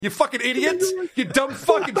You fucking idiot. You dumb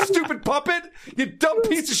fucking stupid puppet. You dumb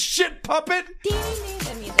piece of shit puppet.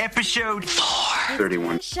 Episode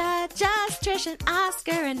 431. Just Trish and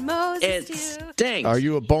Oscar and Moses. It stinks. Are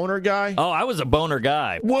you a boner guy? Oh, I was a boner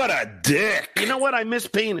guy. What a dick. You know what? I miss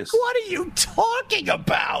penis. What are you talking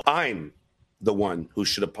about? I'm the one who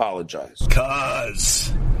should apologize. Cuz-a-roo.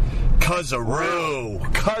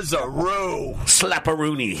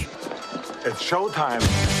 Slapperoonie. It's showtime.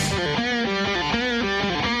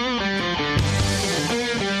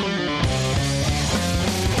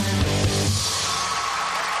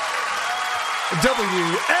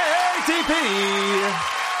 WATP.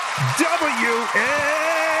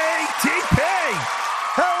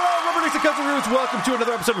 Hello, Rubber Nicks and Cousin Roots. Welcome to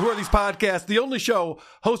another episode of Who Are These Podcasts, the only show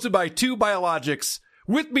hosted by two biologics.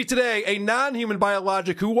 With me today, a non-human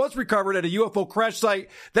biologic who was recovered at a UFO crash site.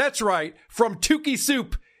 That's right, from Tukey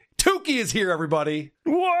Soup. Tukey is here, everybody.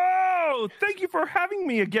 Whoa! Thank you for having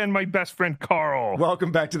me again, my best friend Carl.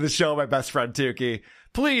 Welcome back to the show, my best friend Tukey.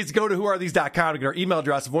 Please go to whoarethese.com to get our email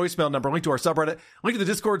address, voicemail number, link to our subreddit, link to the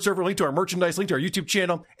Discord server, link to our merchandise, link to our YouTube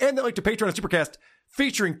channel, and then link to Patreon and Supercast,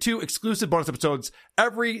 featuring 2 exclusive bonus episodes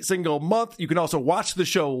every single month. You can also watch the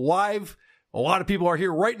show live. A lot of people are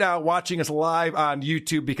here right now watching us live on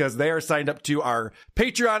YouTube because they are signed up to our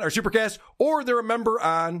Patreon, our Supercast, or they're a member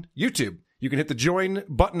on YouTube. You can hit the join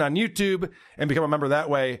button on YouTube and become a member that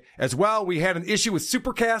way as well. We had an issue with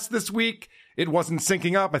Supercast this week. It wasn't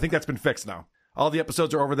syncing up. I think that's been fixed now. All the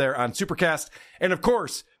episodes are over there on Supercast. And of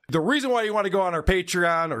course, the reason why you want to go on our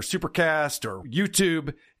Patreon or Supercast or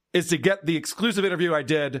YouTube is to get the exclusive interview I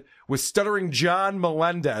did with Stuttering John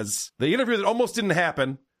Melendez. The interview that almost didn't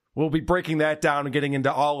happen. We'll be breaking that down and getting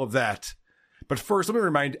into all of that. But first, let me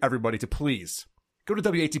remind everybody to please go to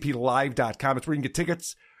WATPlive.com. It's where you can get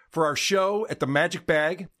tickets for our show at the Magic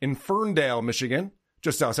Bag in Ferndale, Michigan,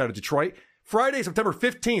 just outside of Detroit. Friday, September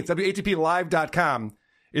 15th, WATPlive.com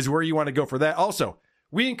is where you want to go for that. Also,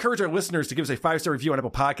 we encourage our listeners to give us a 5-star review on Apple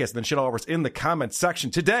Podcasts and then shit all over us in the comments section.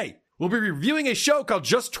 Today, we'll be reviewing a show called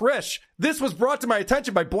Just Trish. This was brought to my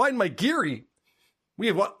attention by Blind Mike Geary. We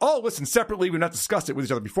have all listened separately. We've not discussed it with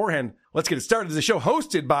each other beforehand. Let's get it started. It's a show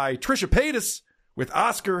hosted by Trisha Paytas with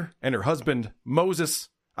Oscar and her husband, Moses.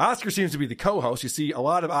 Oscar seems to be the co-host. You see a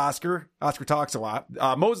lot of Oscar. Oscar talks a lot.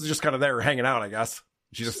 Moses is just kind of there hanging out, I guess.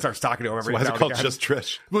 She just starts talking to him every So why is now it called and again. Just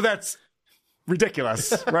Trish? Well, that's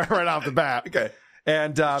ridiculous right off the bat. Okay.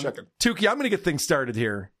 And Tukey, I'm going to get things started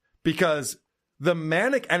here because the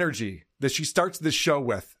manic energy that she starts this show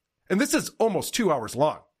with, and this is almost 2 hours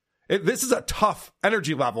long. This is a tough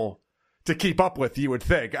energy level to keep up with, you would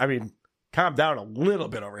think. I mean, calm down a little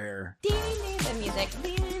bit over here. The music.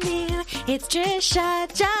 It's Trisha,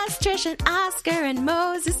 Just Trish and Oscar and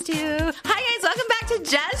Moses too. Hi guys, welcome back to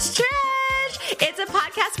Just Trish. It's a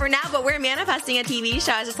podcast for now, but we're manifesting a TV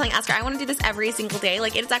show. I was just telling Oscar, I want to do this every single day.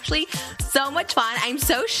 Like, it's actually so much fun. I'm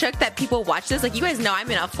so shook that people watch this. Like, you guys know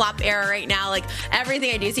I'm in a flop era right now. Like,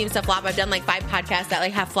 everything I do seems to flop. I've done like 5 podcasts that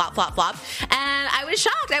like have flop. And I was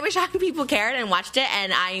shocked. I was shocked people cared and watched it.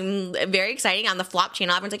 And I'm very exciting on the flop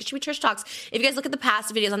channel. Everyone's like, it should be Trish Talks. If you guys look at the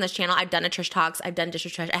past videos on this channel, I've done a Trish Talks. I've done Dish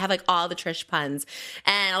with Trish. I have like all the Trish puns.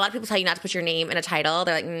 And a lot of people tell you not to put your name in a title.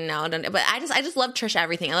 They're like, no, don't. But I just love Trish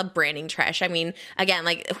everything. I love branding Trish. I mean, again,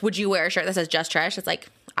 like, would you wear a shirt that says Just Trish? It's like,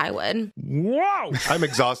 I would. Whoa! I'm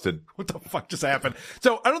exhausted. What the fuck just happened?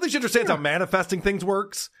 So I don't think she understands how manifesting things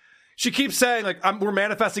works. She keeps saying, like, we're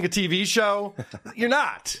manifesting a TV show. You're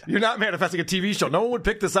not. You're not manifesting a TV show. No one would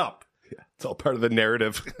pick this up. Yeah, it's all part of the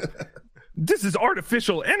narrative. This is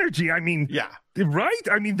artificial energy. I mean, yeah. Right?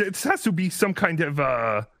 I mean, it has to be some kind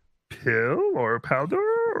of pill or powder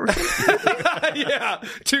or something. Yeah.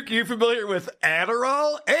 Tukey, you familiar with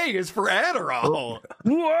Adderall? A is for Adderall.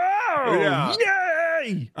 Whoa! Yeah.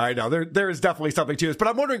 Yay! I know. There is definitely something to this. But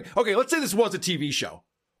I'm wondering, okay, let's say this was a TV show.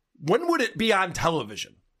 When would it be on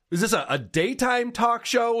television? Is this a daytime talk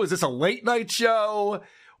show? Is this a late night show?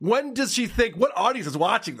 When does she think, what audience is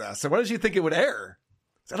watching this? And when does she think it would air?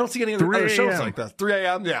 I don't see any other shows like this. 3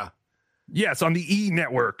 a.m., yeah. Yes, on the E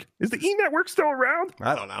Network. Is the E Network still around?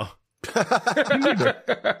 I don't know.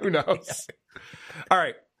 Who knows? All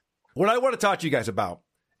right. What I want to talk to you guys about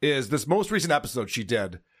is this most recent episode she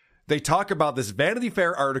did. They talk about this Vanity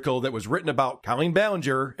Fair article that was written about Colleen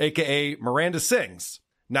Ballinger, a.k.a. Miranda Sings.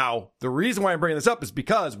 Now, the reason why I'm bringing this up is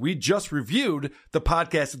because we just reviewed the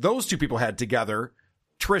podcast those two people had together,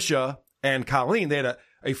 Trisha and Colleen. They had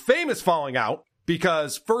a famous falling out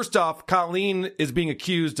because, first off, Colleen is being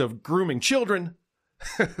accused of grooming children.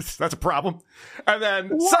 That's a problem. And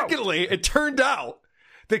then, secondly, it turned out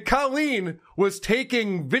that Colleen was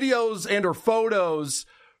taking videos and or photos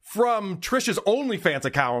from Trisha's OnlyFans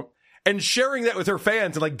account and sharing that with her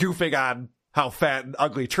fans and like goofing on how fat and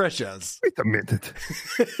ugly Trish is. Wait a minute.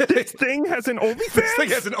 This thing has an OnlyFans? This thing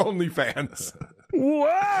has an OnlyFans.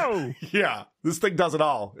 Whoa! Yeah, this thing does it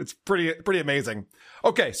all. It's pretty amazing.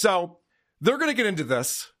 Okay, so they're going to get into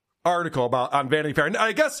this article on Vanity Fair. And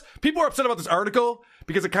I guess people are upset about this article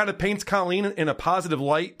because it kind of paints Colleen in a positive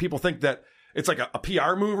light. People think that it's like a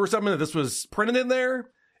PR move or something, that this was printed in there.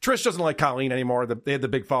 Trish doesn't like Colleen anymore. They had the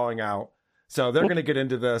big falling out. So they're going to get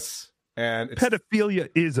into this. And pedophilia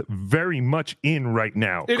is very much in right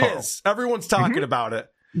now. It is. Everyone's talking about it.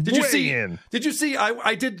 Did you see?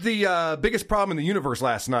 I did the biggest problem in the universe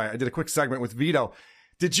last night. I did a quick segment with Vito.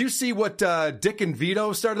 Did you see what Dick and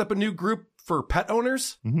Vito started up a new group for pet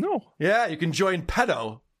owners? No. Yeah, you can join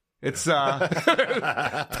Pedo. It's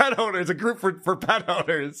pet owners, a group for pet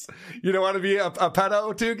owners. You don't want to be a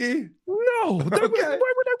pedo, Tukey? No. Okay.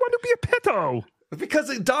 Why would I want to be a pedo?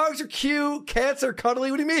 Because dogs are cute, cats are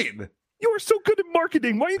cuddly. What do you mean? You are so good at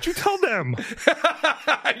marketing. Why didn't you tell them?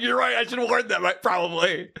 You're right. I should have warned them,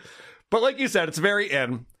 probably. But like you said, it's very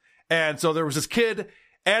in. And so there was this kid,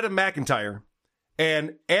 Adam McIntyre.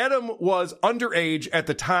 And Adam was underage at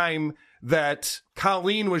the time that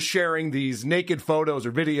Colleen was sharing these naked photos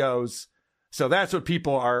or videos. So that's what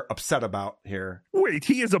people are upset about here. Wait,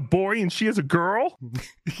 he is a boy and she is a girl?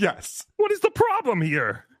 Yes. What is the problem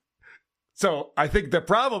here? So I think the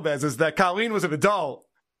problem is that Colleen was an adult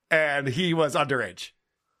and he was underage.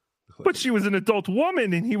 But she was an adult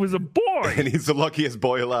woman and he was a boy. And he's the luckiest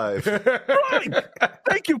boy alive. Right.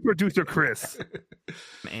 Thank you, producer Chris.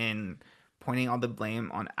 And pointing all the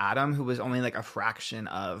blame on Adam, who was only like a fraction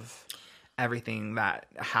of everything that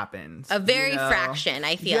happened. A very fraction,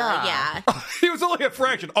 I feel. Yeah. He was only a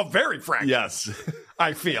fraction. A very fraction. Yes.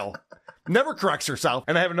 I feel. Never corrects herself.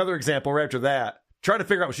 And I have another example right after that. Trying to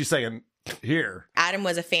figure out what she's saying here. Adam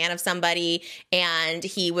was a fan of somebody and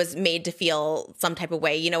he was made to feel some type of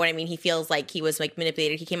way. You know what I mean? He feels like he was like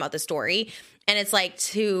manipulated. He came out the story. And it's like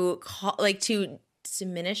to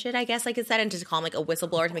diminish it, I guess, like it said, and to call him like a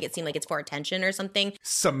whistleblower to make it seem like it's for attention or something.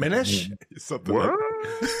 Diminish? Something What?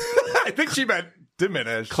 I think she meant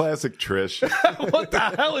diminish. Classic Trish. What the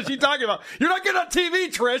hell is she talking about? You're not getting on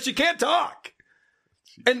TV, Trish. You can't talk.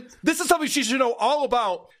 And this is something she should know all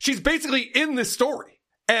about. She's basically in this story.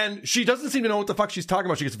 And she doesn't seem to know what the fuck she's talking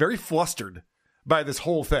about. She gets very flustered by this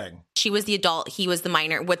whole thing. She was the adult. He was the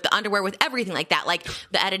minor, with the underwear, with everything like that, like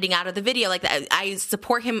the editing out of the video, like that. I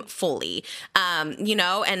support him fully,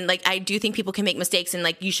 and like, I do think people can make mistakes and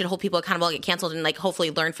like, you should hold people accountable and get canceled and like,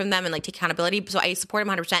 hopefully learn from them and like take accountability. So I support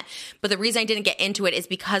him 100%. But the reason I didn't get into it is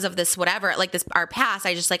because of this, whatever, like this, our past.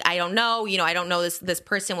 I just like, I don't know, I don't know this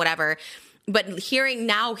person, whatever. But hearing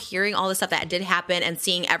all the stuff that did happen and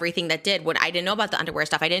seeing everything that did, when I didn't know about the underwear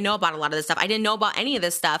stuff, I didn't know about a lot of this stuff. I didn't know about any of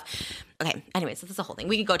this stuff. Okay. Anyways, this is the whole thing.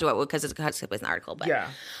 We can go to it because it was an article, but yeah.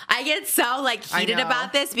 I get so like heated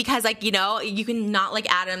about this because like, you can not like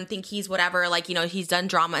Adam, think he's whatever, like, he's done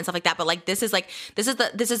drama and stuff like that. But like, this is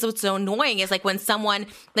what's so annoying is like when someone,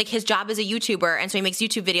 like his job is a YouTuber. And so he makes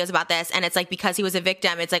YouTube videos about this. And it's like, because he was a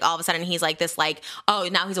victim, it's like all of a sudden he's like this, like, oh,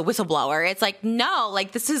 now he's a whistleblower. It's like, no,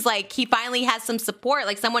 like this is like, he finally has some support.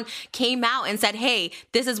 Like someone came out and said, hey,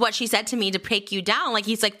 this is what she said to me to take you down. Like,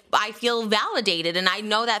 he's like, I feel validated and I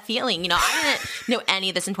know that feeling, I didn't know any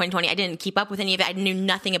of this in 2020. I didn't keep up with any of it. I knew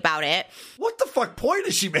nothing about it. What the fuck point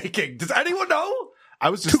is she making? Does anyone know? I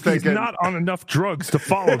was just thinking, not on enough drugs to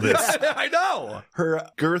follow this. I know. Her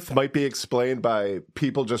girth might be explained by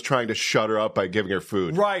people just trying to shut her up by giving her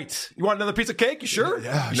food. Right. You want another piece of cake? You sure?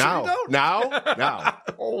 Yeah. You Now. sure you don't? Now.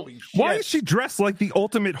 Holy shit. Why is she dressed like the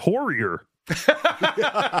ultimate warrior? Well,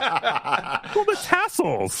 the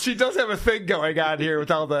tassels. She does have a thing going on here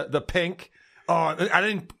with all the pink. Oh, I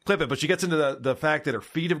didn't clip it, but she gets into the fact that her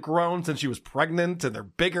feet have grown since she was pregnant and they're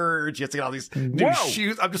bigger. She has to get all these new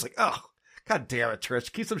shoes. I'm just like, oh, God damn it,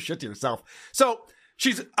 Trish. Keep some shit to yourself. So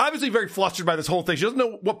she's obviously very flustered by this whole thing. She doesn't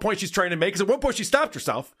know what point she's trying to make. Because at one point she stopped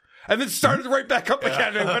herself and then started right back up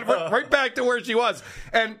again and went right back to where she was.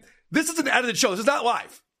 And this is an edited show. This is not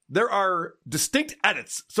live. There are distinct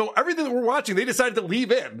edits. So everything that we're watching, they decided to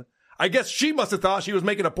leave in. I guess she must have thought she was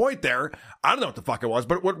making a point there. I don't know what the fuck it was,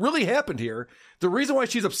 but what really happened here, the reason why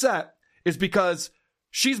she's upset is because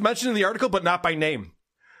she's mentioned in the article, but not by name.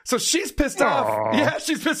 So she's pissed off. Yeah,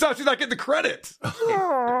 she's pissed off. She's not getting the credit.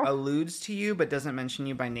 It alludes to you, but doesn't mention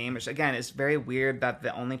you by name, which again, is very weird that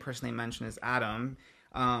the only person they mention is Adam.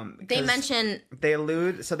 They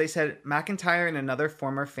allude, so they said McIntyre and another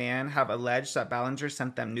former fan have alleged that Ballinger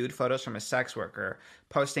sent them nude photos from a sex worker,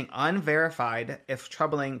 posting unverified, if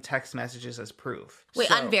troubling, text messages as proof. Wait,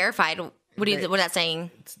 So, unverified? What is that saying?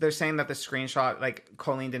 They're saying that the screenshot, like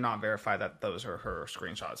Colleen did not verify that those are her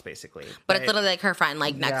screenshots, basically. But it's literally like her friend,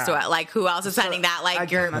 like next to it. Like who else is sending that? Like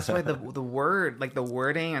again, that's why the word, like the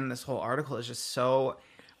wording and this whole article is just so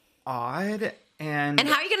odd. And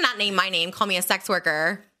how are you gonna not name my name? Call me a sex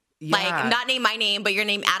worker. Yeah. Like not name my name, but your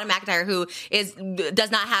name Adam McIntyre, who does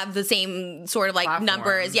not have the same sort of like platform.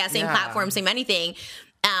 Numbers, same platform, same anything.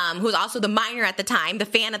 Who's also the minor at the time, the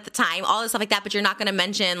fan at the time, all this stuff like that, but you're not going to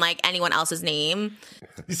mention like anyone else's name.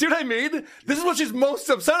 You see what I mean? This is what she's most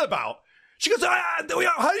upset about. She goes, how do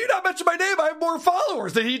you not mention my name? I have more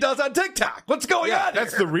followers than he does on TikTok. What's going on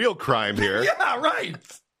That's here? the real crime here. Yeah, right.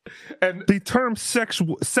 And the term sex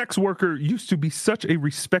worker used to be such a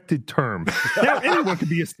respected term. Now anyone can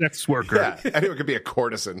be a sex worker. Yeah, anyone can be a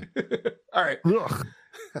courtesan. All right. Ugh.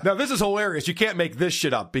 Now, this is hilarious. You can't make this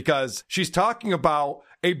shit up because she's talking about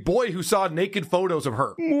a boy who saw naked photos of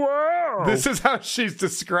her. Wow. This is how she's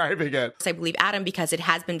describing it. I believe Adam because it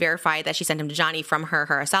has been verified that she sent him to Johnny from her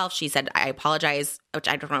herself. She said, I apologize, which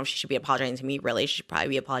I don't know if she should be apologizing to me, really. She should probably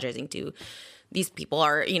be apologizing to these people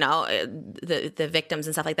or, the victims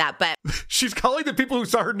and stuff like that. But she's calling the people who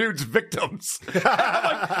saw her nudes victims.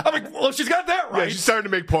 I'm like, well, she's got that right. Yeah, she's starting to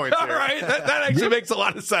make points All here. right. That actually makes a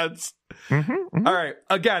lot of sense. Mm-hmm. All right.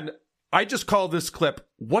 Again, I just call this clip,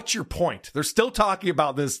 what's your point? They're still talking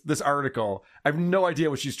about this article. I have no idea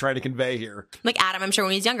what she's trying to convey here. like Adam, I'm sure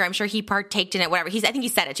when he's younger, I'm sure he partaked in it, whatever. I think he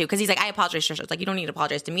said it too, because he's like, I apologize, Trish. It's like, you don't need to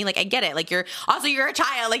apologize to me. Like, I get it. Like, you're a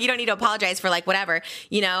child. Like, you don't need to apologize for like whatever,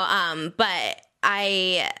 but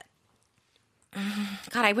I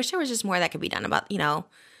wish there was just more that could be done about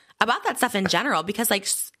that stuff in general, because like,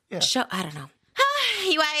 I don't know.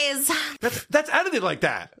 You guys. That's edited like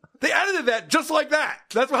that. They edited that just like that.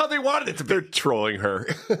 That's how they wanted it to be. They're trolling her.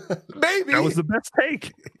 Maybe. That was the best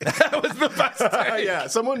take. That was the best take. Yeah,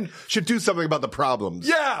 someone should do something about the problems.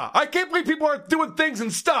 Yeah, I can't believe people aren't doing things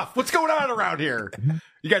and stuff. What's going on around here?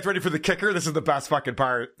 You guys ready for the kicker? This is the best fucking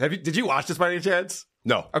part. Did you watch this by any chance?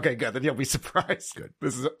 No. Okay, good. Then you'll be surprised. Good.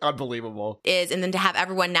 This is unbelievable. And then to have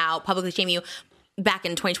everyone now publicly shame you back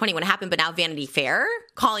in 2020 when it happened, but now Vanity Fair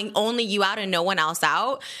calling only you out and no one else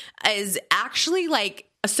out is actually like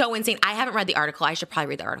so insane. I haven't read the article. I should probably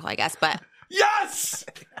read the article, I guess, but yes!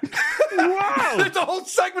 Wow! There's a whole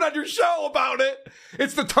segment on your show about it.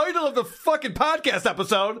 It's the title of the fucking podcast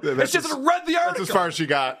episode. Yeah, and she hasn't read the article. That's as far as she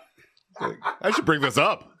got. I should bring this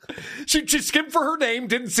up. She skimmed for her name,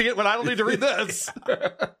 didn't see it when I don't need to read this.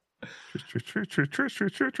 Trish.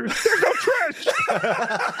 There's no Trish!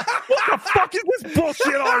 What the fuck is this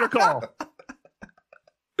bullshit article?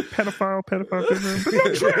 Pedophile. But no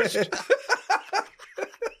Trish!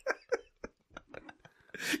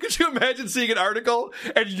 Could you imagine seeing an article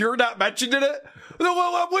and you're not mentioned in it?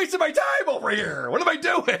 Well, I'm wasting my time over here. What am I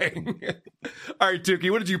doing? All right,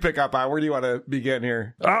 Tukey, what did you pick up on? Where do you want to begin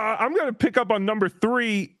here? I'm going to pick up on number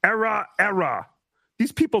 3, era.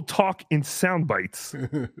 These people talk in sound bites.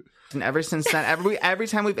 And ever since then, every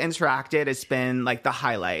time we've interacted, it's been like the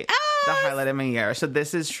highlight. The highlight of my year. So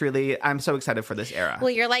this is truly, I'm so excited for this era. well,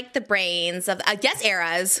 you're like the brains of yes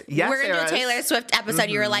eras. Yes, we're gonna eras. do a Taylor Swift episode.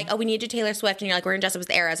 You were like, oh, we need to do Taylor Swift, and you're like, we're gonna dress up as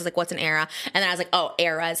the eras. I was like, what's an era? And then I was like, oh,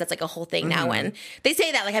 eras. That's like a whole thing now. When they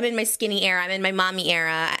say that, like, I'm in my skinny era, I'm in my mommy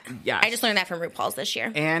era. Yes. I just learned that from RuPaul's this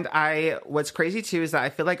year. And what's crazy too is that I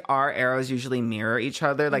feel like our eras usually mirror each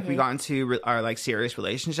other. Like we got into our like serious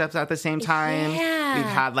relationships at the same time. Yeah. We've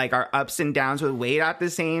had like our ups and downs with weight at the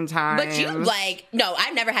same time. But you no,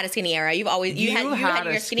 I've never had a skinny era. You've always you had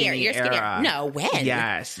your skinny era. Your skinny era. No, when?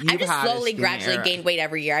 Yes, I've just slowly, gradually gained weight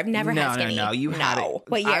every year. I've never had skinny. No, you had it.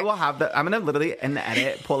 What year? I will have I'm gonna literally in the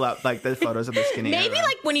edit pull up like the photos of the skinny. Maybe era.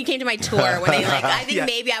 like when you came to my tour, when they like, I think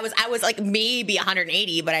maybe I was like maybe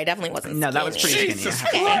 180, but I definitely wasn't. No, skinny. that was pretty Jesus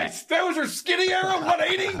skinny. Christ! That was your skinny era,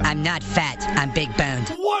 180? I'm not fat. I'm big boned.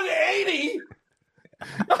 180?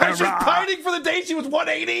 I was just pining for the day she was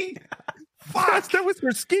 180? Yes, that was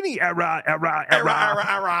her skinny era.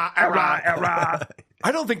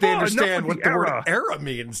 I don't think they understand what the word era. era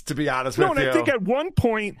means, to be honest No, with and you. I think at one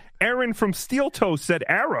point, Aaron from Steel Toe said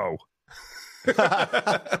arrow.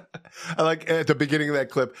 I like at the beginning of that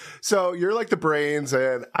clip. So you're like the brains,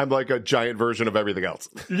 and I'm like a giant version of everything else.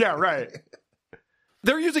 Yeah, right.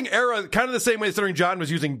 They're using era kind of the same way Stuttering John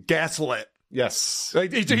was using gaslit. Yes.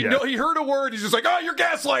 Like, he heard a word, he's just like, oh, you're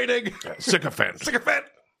gaslighting. Sycophant. Sycophant.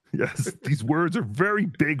 Yes, these words are very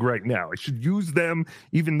big right now. I should use them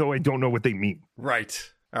even though I don't know what they mean. Right.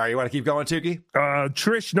 All right, you want to keep going, Tukey?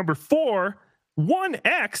 Trish, number 4,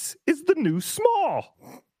 1X is the new small.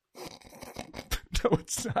 No,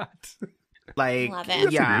 it's not. Like, Love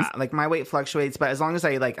it. yeah, like my weight fluctuates, but as long as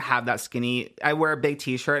I like have that skinny, I wear a big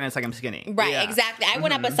t-shirt and it's like I'm skinny. Right, Yeah. exactly. I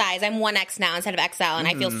went up a size. I'm 1X now instead of XL, and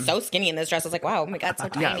I feel so skinny in this dress. I was like, wow, oh my God, so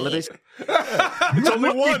tiny. Yeah, literally. It's only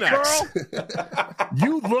one X.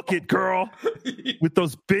 You look it, girl, with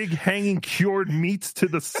those big hanging cured meats to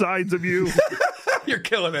the sides of you, You're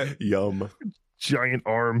killing it. Yum. giant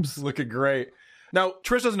arms. Looking great. Now,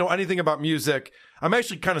 Trish doesn't know anything about music. I'm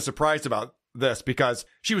actually kind of surprised about this because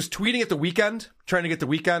she was tweeting at The Weeknd, trying to get The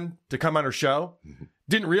Weeknd to come on her show.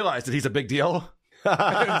 Didn't realize that he's a big deal.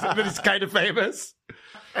 That he's kind of famous.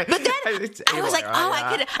 But then I was like,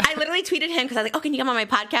 I literally tweeted him because I was like, oh, can you come on my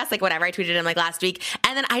podcast? Like, whatever. I tweeted him like last week.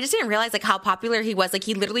 And then I just didn't realize like how popular he was. Like,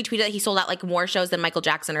 he literally tweeted that he sold out like more shows than Michael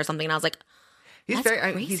Jackson or something. And I was like, He's That's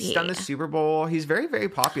very. crazy. He's done the Super Bowl. He's very, very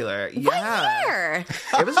popular. what Yeah, year?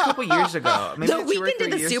 it was a couple years ago. Maybe The 2 or Weeknd 3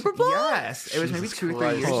 did the years. Super Bowl? Yes, it was maybe 2 or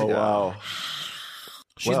 3 years Oh, ago. wow.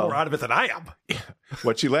 She's Well. more out of it than I am.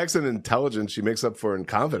 What she lacks in intelligence, she makes up for in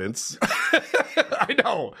confidence. I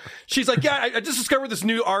know. She's like, yeah, I just discovered this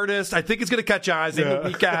new artist. I think he's going to catch on. His name The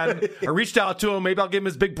Weeknd. I reached out to him. Maybe I'll give him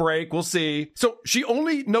his big break. We'll see. So she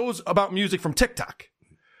only knows about music from TikTok.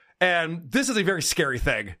 And this is a very scary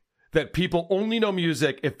thing that people only know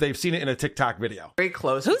music if they've seen it in a TikTok video. Very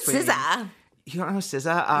close. Who's between- SZA? You don't know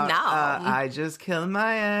SZA? No. I just killed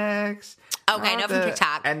my ex. Okay, I know from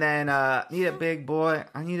TikTok. And then need a big boy.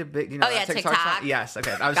 I need a big. You know, Oh, yeah, that TikTok. song? Yes.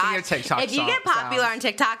 Okay. I was thinking of Gosh, TikTok. if you get popular on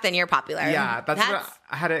TikTok, then you're popular. Yeah, that's what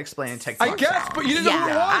I had to explain TikTok. I guess, but you didn't know who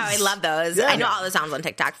it Yeah, was. I love those. Yeah. I know all the sounds on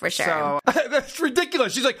TikTok for sure. So That's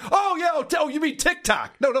ridiculous. She's like, oh, yeah, you mean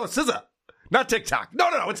TikTok. No, it's SZA. Not TikTok. No,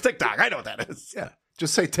 it's TikTok. I know what that is. Yeah.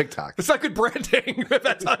 Just say TikTok. It's not good branding if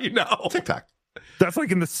that's how you know. TikTok. That's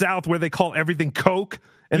like in the South where they call everything Coke,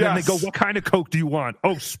 and then they Yes. go, "What kind of Coke do you want?"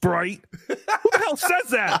 Oh, Sprite. Who the hell says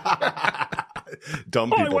that?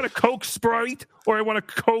 Dumb Oh, people. I want a Coke Sprite, or I want a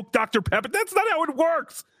Coke Dr Pepper. That's not how it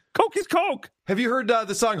works. Coke is Coke. Have you heard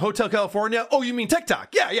the song Hotel California? Oh, you mean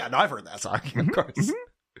TikTok? Yeah. No, I've heard that song, of course.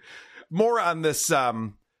 More on this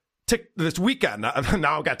this weekend. Now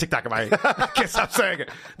I've got TikTok in my I can't stop saying it.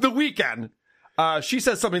 The Weeknd. She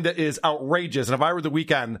says something that is outrageous, and if I were The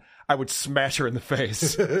Weeknd, I would smash her in the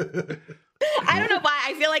face. I don't know why.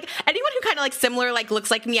 I feel like anyone who kind of like similar, like looks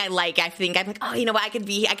like me, I think I'm like, oh, you know what? I could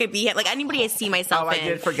be him. Like anybody I see myself I in.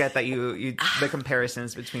 did forget that you the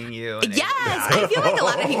comparisons between you. And Yes, I feel like a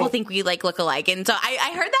lot of people think we like look alike, and so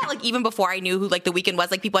I heard that like even before I knew who like The Weeknd was.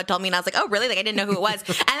 Like people had told me, and I was like, oh really? Like I didn't know who it was. And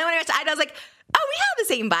then when I watched it, I was like, oh, we have the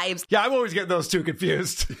same vibes. Yeah, I'm always getting those two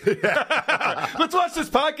confused. Let's watch this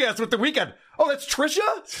podcast with The Weeknd. Oh, that's Trisha?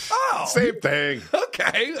 Oh. Same thing.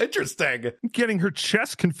 Okay, interesting. Getting her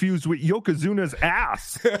chest confused with Yokozuna's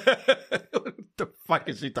ass. What the fuck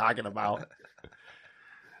is she talking about?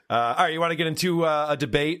 All right, you want to get into a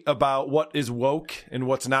debate about what is woke and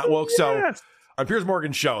what's not woke? Yes. So on Piers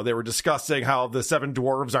Morgan's show, they were discussing how the seven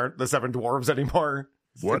dwarves aren't the seven dwarves anymore.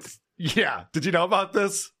 What? Yeah. Did you know about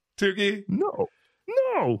this, Tukey? No.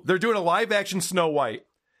 They're doing a live action Snow White.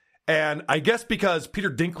 And I guess because Peter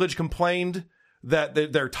Dinklage complained that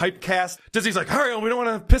they're typecast, Disney's like, all right, well, we don't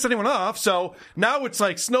want to piss anyone off. So now it's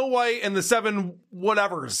like Snow White and the seven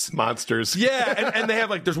whatevers. Monsters. Yeah, and they have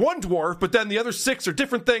like, there's one dwarf, but then the other six are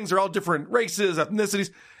different things. They're all different races,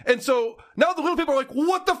 ethnicities. And so now the little people are like,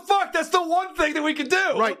 what the fuck? That's the one thing that we can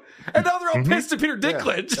do. Right. And now they're all pissed at Peter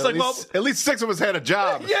Dinklage. It's At like, at least 6 of us had a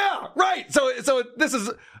job. yeah, right. So this is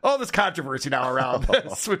all this controversy now around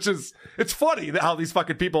this, which is, it's funny that how these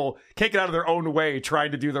fucking people can't get out of their own way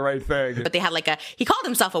trying to do the right thing. But they had like he called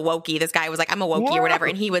himself a wokey. This guy was like, I'm a wokey or whatever.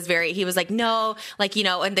 And he was like, no, like, you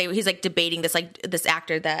know, and he's like debating this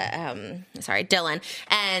actor, Dylan,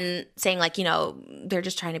 and saying like, you know, they're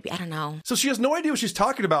just trying to be, I don't know. So she has no idea what she's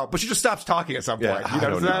talking about, but she just stops talking at some point. Yeah, You I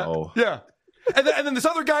don't that? know. Yeah. And then this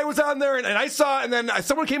other guy was on there, and I saw it, and then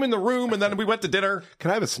someone came in the room, and then we went to dinner.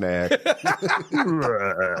 Can I have a snack?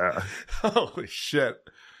 Holy shit.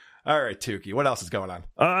 All right, Tukey, what else is going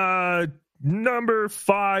on? Number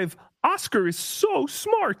 5. Oscar is so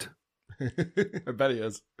smart. I bet he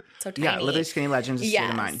is. So tiny. Yeah, literally Skinny Legends is state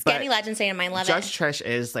of mind. Skinny Legend, state of mind. Love Judge it. Trish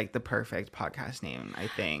is like the perfect podcast name, I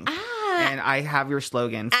think. And I have your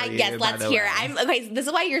slogan for you. Yes, by let's the hear way. it. Okay, this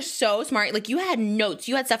is why you're so smart. Like, you had notes.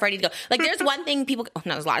 You had stuff ready to go. Like, there's one thing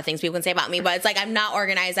there's a lot of things people can say about me, but it's like, I'm not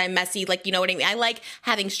organized. I'm messy. Like, you know what I mean? I like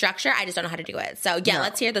having structure. I just don't know how to do it. So, yeah,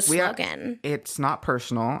 let's hear the slogan. It's not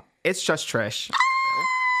personal. It's just Trish.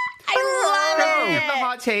 I love Give the it.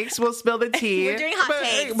 hot takes. We'll spill the tea. We're doing hot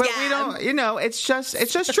takes, But yeah. we don't, you know, it's just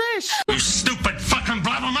Trish. You stupid fucking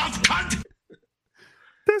blabbermouth cunt!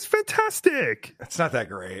 That's fantastic. It's not that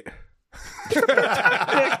great.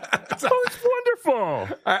 Oh, it's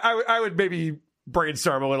wonderful. I would maybe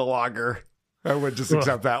brainstorm a little longer. I would just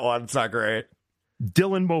accept that one. It's not great.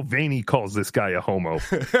 Dylan Mulvaney calls this guy a homo.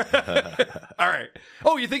 All right.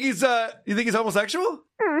 Oh, you think he's homosexual?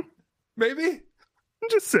 Maybe. I'm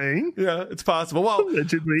just saying. Yeah, it's possible. Well,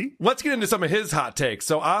 allegedly. let's get into some of his hot takes.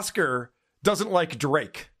 So Oscar doesn't like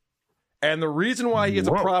Drake. And the reason why he has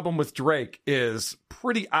a problem with Drake is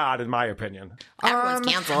pretty odd, in my opinion. Everyone's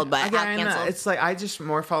canceled, but again, I'm canceled. it's like I just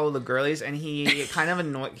more follow the girlies, and he kind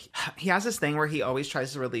of he has this thing where he always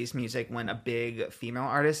tries to release music when a big female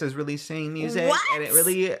artist is releasing music, What? and it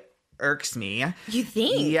really irks me. You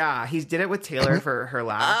think? Yeah, he did it with Taylor for her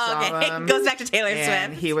last album. Goes back to Taylor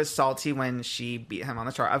and Swift. he was salty when she beat him on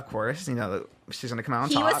the chart. Of course, she's gonna come out on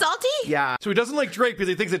top. He was salty? Yeah. So he doesn't like Drake because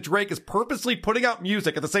he thinks that Drake is purposely putting out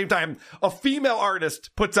music at the same time a female artist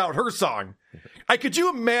puts out her song. Could you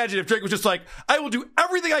imagine if Drake was just like, I will do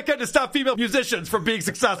everything I can to stop female musicians from being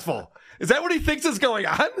successful? Is that what he thinks is going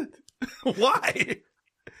on? Why? It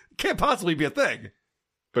can't possibly be a thing.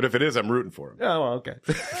 But if it is, I'm rooting for him. Oh, well, okay.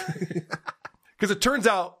 Because it turns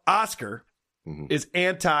out Oscar is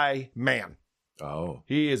anti-man. Oh.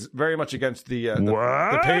 He is very much against the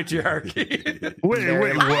patriarchy.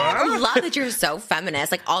 Wait, what? I love that you're so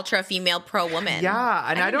feminist, like ultra female pro woman. Yeah,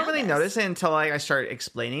 and I don't really this. notice it until I start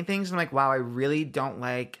explaining things. I'm like, wow, I really don't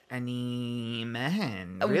like any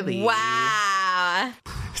men. Really? Wow.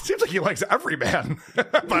 It seems like he likes every man.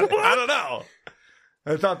 But I don't know.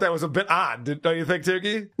 I thought that was a bit odd. Don't you think,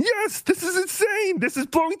 Tukey? Yes, this is insane. This is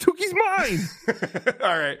blowing Tukey's mind.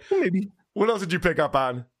 All right. Maybe. What else did you pick up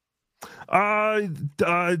on?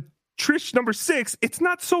 Trish number 6. It's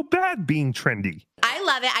not so bad being trendy. I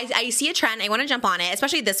love it. I see a trend. I want to jump on it,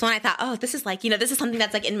 especially this one. I thought, oh, this is like, this is something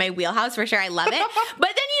that's like in my wheelhouse for sure. I love it. But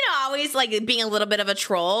then, always like being a little bit of a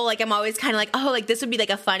troll. Like I'm always kind of like, oh, like this would be like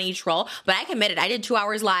a funny troll. But I committed. I did 2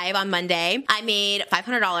 hours live on Monday. I made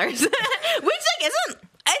 $500, which like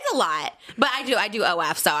it's a lot, but I do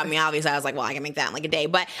OF. So I mean, obviously, I was like, well, I can make that in like a day,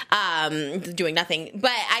 but doing nothing.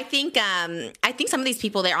 But I think some of these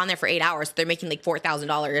people, they're on there for 8 hours. So they're making like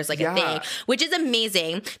 $4,000 like a thing, which is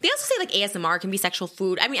amazing. They also say like ASMR can be sexual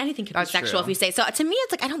food. I mean, anything can be sexual if you say so. To me,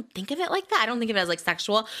 it's like I don't think of it like that. I don't think of it as like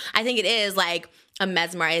sexual. I think it is like a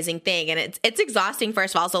mesmerizing thing, and it's exhausting,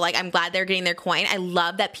 first of all. So like I'm glad they're getting their coin. I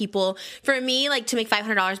love that people, for me, like to make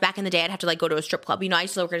 $500 back in the day, I'd have to like go to a strip club. I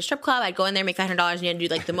used to work at a strip club. I'd go in there, make $500 and do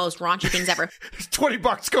like the most raunchy things ever.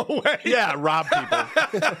 $20, go away. Yeah, rob people.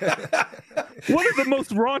 One of the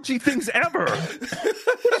most raunchy things ever.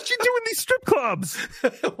 What did she do in these strip clubs?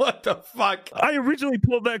 What the fuck? I originally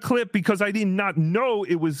pulled that clip because I did not know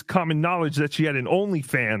it was common knowledge that she had an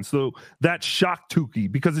OnlyFans. So that shocked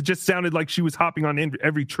Tukey because it just sounded like she was hopping on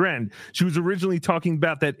every trend. She was originally talking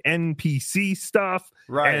about that NPC stuff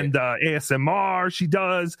and ASMR she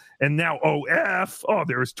does, and now OF. Oh,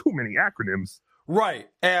 there's too many acronyms. Right.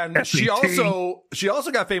 And SAT. she also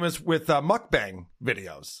got famous with mukbang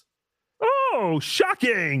videos. Oh,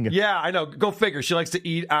 shocking. Yeah, I know. Go figure. She likes to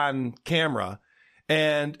eat on camera.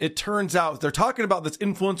 And it turns out they're talking about this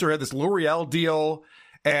influencer who had this L'Oreal deal.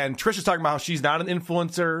 And Trish is talking about how she's not an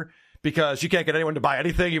influencer because she can't get anyone to buy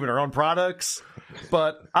anything, even her own products.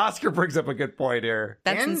 But Oscar brings up a good point here.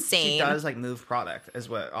 That's and insane. She does like move product as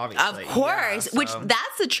well, obviously. Of course, Yeah, which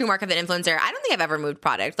that's the true mark of an influencer. I don't think I've ever moved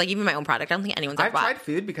product, like even my own product. I don't think anyone's ever I've bought. tried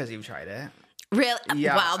food because you've tried it. Really?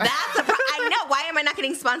 Yeah. Well, that's I know. Why am I not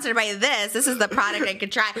getting sponsored by this? This is the product I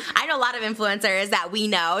could try. I know a lot of influencers that we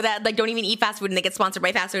know that like don't even eat fast food and they get sponsored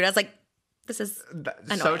by fast food. I was like, this is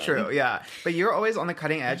so true. Yeah, but you're always on the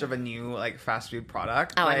cutting edge of a new like fast food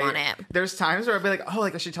product. Oh, like, I'm on it. There's times where I'll be like, oh,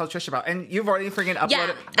 like I should tell Trish about, and you've already freaking uploaded.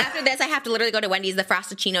 Yeah. After this, I have to literally go to Wendy's. The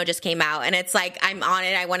Frosted just came out, and it's like I'm on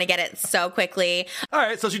it. I want to get it so quickly. All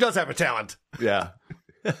right, so she does have a talent. Yeah.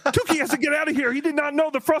 Tukey has to get out of here. He did not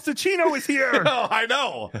know the Frosted-Chino is here. Oh, I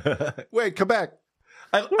know. Wait, come back.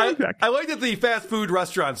 I like that the fast food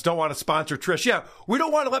restaurants don't want to sponsor Trish. Yeah, we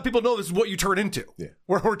don't want to let people know this is what you turn into. Yeah.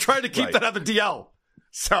 We're trying to keep that on the DL.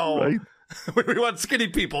 So we want skinny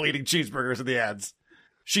people eating cheeseburgers in the ads.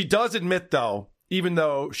 She does admit, though, even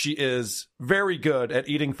though she is very good at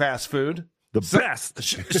eating fast food. Best.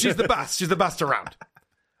 She's the best. She's the best around.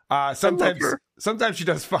 Sometimes she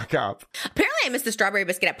does fuck up. Apparently, I missed the strawberry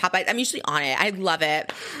biscuit at Popeyes. I'm usually on it. I love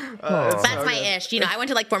it. That's so my ish. I went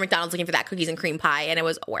to like 4 McDonald's looking for that cookies and cream pie, and it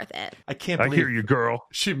was worth it. I can't I believe hear you, girl.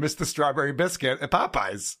 she missed the strawberry biscuit at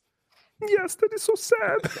Popeyes. Yes, that is so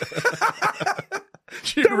sad.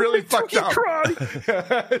 She really fucked up.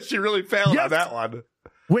 Cry. She really failed on that one.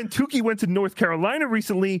 When Tukey went to North Carolina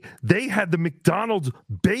recently, they had the McDonald's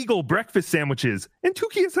bagel breakfast sandwiches. And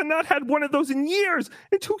Tukey has not had one of those in years.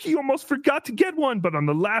 And Tukey almost forgot to get one. But on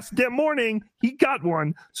the last damn morning, he got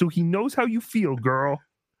one. So he knows how you feel, girl.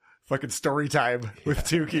 Fucking story time with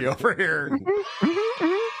Tukey over here.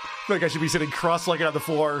 I feel like I should be sitting cross-legged on the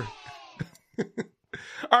floor.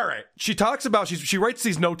 All right. She talks about, she writes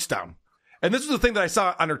these notes down. And this is the thing that I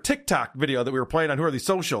saw on her TikTok video that we were playing on Who Are These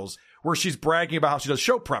Socials, where she's bragging about how she does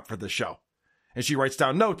show prep for this show. And she writes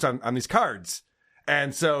down notes on these cards.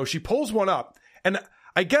 And so she pulls one up. And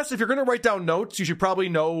I guess if you're going to write down notes, you should probably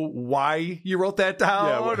know why you wrote that down.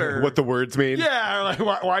 Yeah, or what the words mean. Yeah, like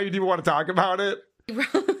why you even want to talk about it.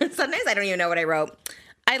 Sometimes I don't even know what I wrote.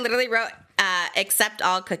 I literally wrote, accept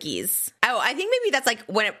all cookies. Oh, I think maybe that's like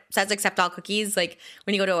when it says accept all cookies, like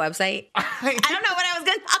when you go to a website. I don't know what I was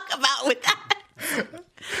going to talk about with that.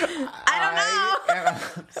 I don't know.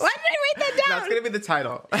 Why did I write that down? That's going to be the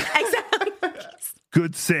title. Accept all cookies.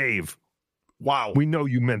 Good save. Wow. We know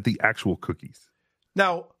you meant the actual cookies.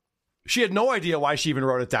 Now, she had no idea why she even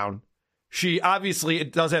wrote it down. She obviously,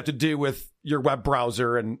 it does have to do with your web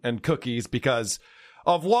browser and cookies because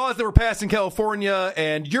of laws that were passed in California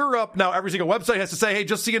and Europe. Now, every single website has to say, hey,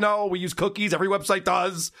 just so you know, we use cookies. Every website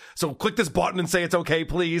does. So click this button and say it's okay,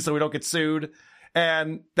 please, so we don't get sued.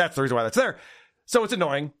 And that's the reason why that's there. So it's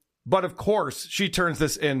annoying. But of course, she turns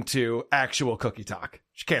this into actual cookie talk.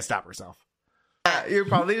 She can't stop herself. You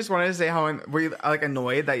probably just wanted to say how were you like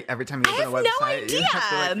annoyed that every time you open a website, you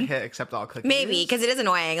have to like hit accept all cookies? Maybe, because it is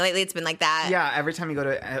annoying. Lately, it's been like that. Yeah, every time you go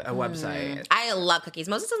to a website. I love cookies.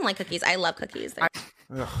 Moses doesn't like cookies. I love cookies.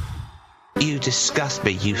 You disgust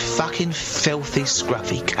me, you fucking filthy,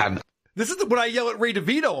 scruffy cunt. This is what I yell at Ray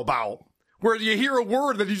DeVito about, where you hear a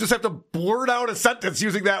word that you just have to blurt out a sentence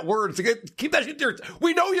using that word. So keep that shit to yourself.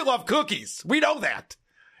 We know you love cookies. We know that.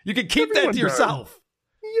 You can keep that to yourself.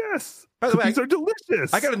 Yes. By the way, cookies are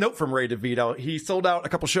delicious. I got a note from Ray DeVito. He sold out a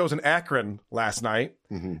couple shows in Akron last night,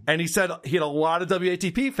 and he said he had a lot of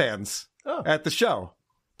WATP fans at the show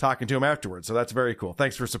talking to him afterwards. So that's very cool.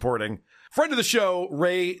 Thanks for supporting. Friend of the show,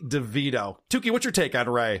 Ray DeVito. Tukey, what's your take on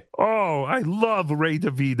Ray? Oh, I love Ray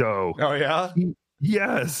DeVito. Oh, yeah?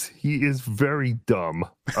 Yes, he is very dumb.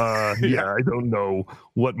 Yeah, I don't know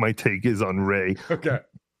what my take is on Ray. Okay.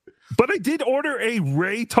 But I did order a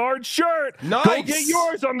Ray Tard shirt. Nice. Go get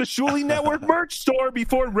yours on the Shuli Network merch store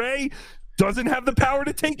before Ray doesn't have the power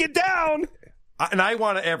to take it down. And I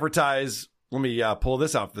want to advertise. Let me pull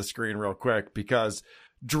this off the screen real quick because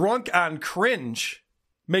Drunk on Cringe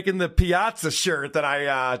making the Piazza shirt that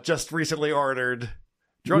I just recently ordered.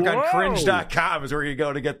 DrunkOnCringe.com is where you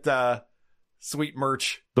go to get sweet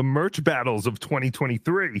merch. The merch battles of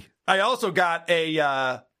 2023. I also got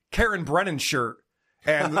a Karen Brennan shirt.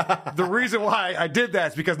 And the reason why I did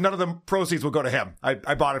that is because none of the proceeds will go to him.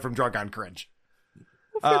 I bought it from Drunk on Cringe.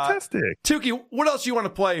 Fantastic. Tukey, what else do you want to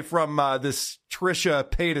play from this Trisha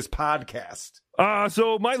Paytas podcast?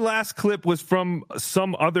 So my last clip was from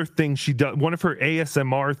some other thing she does, one of her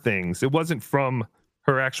ASMR things. It wasn't from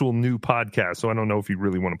her actual new podcast, so I don't know if you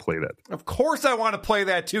really want to play that. Of course I want to play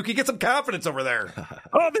that, Tukey. Get some confidence over there.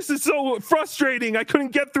 Oh, this is so frustrating. I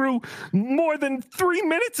couldn't get through more than 3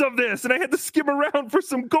 minutes of this, and I had to skim around for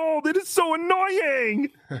some gold. It is so annoying.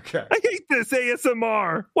 Okay. I hate this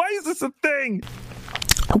ASMR. Why is this a thing?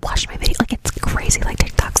 I watched my video. Like, it's crazy. Like,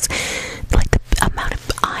 TikTok's, like, the amount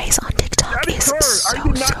of eyes on TikTok is so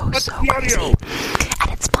crazy.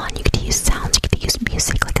 And it's fun. You get to use sounds. You get to use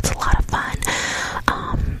music. Like, it's a lot of fun.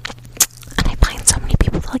 And I find so many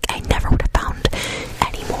people that, like, I never would have found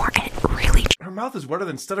anymore. And it really... Her mouth is wetter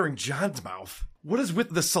than Stuttering John's mouth. What is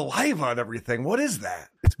with the saliva and everything? What is that?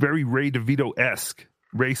 It's very Ray DeVito-esque.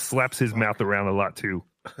 Ray slaps his mouth around a lot, too.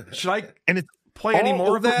 Should I and it's play any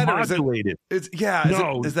more of that? Or is modulated. Is that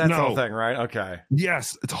the whole thing, right? Okay.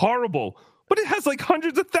 Yes, it's horrible. But it has, like,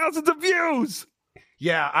 hundreds of thousands of views.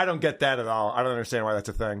 Yeah, I don't get that at all. I don't understand why that's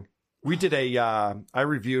a thing. We did I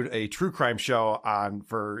reviewed a true crime show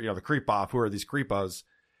for the Creep Off, Who Are These Creepos?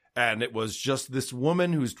 And it was just this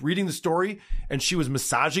woman who's reading the story and she was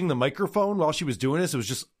massaging the microphone while she was doing this. It was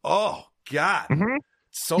just, oh God,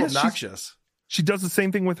 so obnoxious. She does the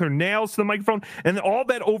same thing with her nails to the microphone, and all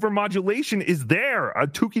that overmodulation is there.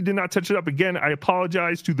 Tukey did not touch it up. Again, I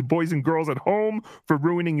apologize to the boys and girls at home for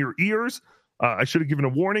ruining your ears. I should have given a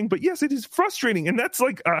warning, but yes, it is frustrating. And that's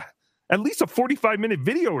like at least a 45-minute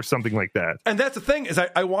video or something like that. And that's the thing is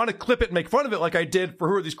I want to clip it and make fun of it like I did for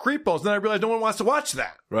Who Are These Creepos? And then I realized no one wants to watch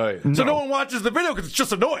that. Right. So no one watches the video because it's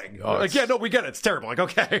just annoying. We get it. It's terrible. Like,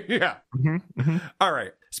 okay, yeah. All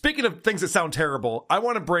right. Speaking of things that sound terrible, I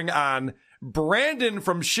want to bring on Brandon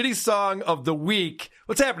from Shitty Song of the Week.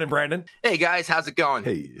 What's happening, Brandon? Hey guys, how's it going?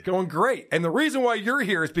 Hey. Going great. And the reason why you're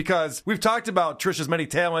here is because we've talked about Trisha's many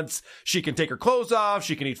talents. She can take her clothes off,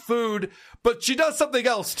 she can eat food, but she does something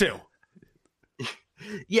else too.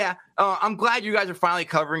 Yeah, I'm glad you guys are finally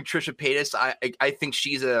covering Trisha Paytas. I think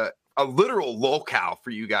she's a literal lol-cow for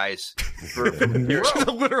you guys. She's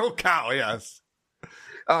a literal cow, yes.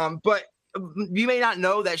 But you may not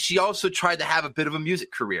know that she also tried to have a bit of a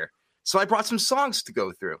music career. So I brought some songs to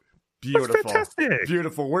go through. Beautiful. That's fantastic.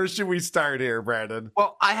 Beautiful. Where should we start here, Brandon?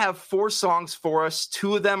 Well, I have 4 songs for us.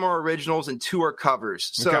 2 of them are originals and 2 are covers.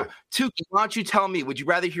 So, Okay. Tuki, why don't you tell me, would you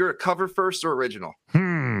rather hear a cover first or original?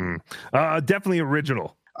 Definitely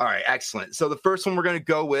original. All right, excellent. So the first one we're going to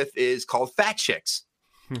go with is called Fat Chicks.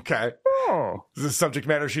 Okay. Oh. Is this a subject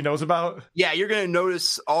matter she knows about? Yeah, you're going to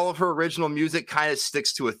notice all of her original music kind of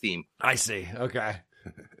sticks to a theme. I see. Okay.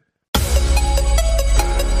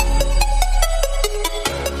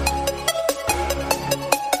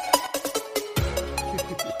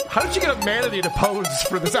 How did you get a manatee to pose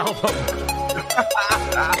for this album?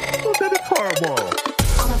 That is horrible.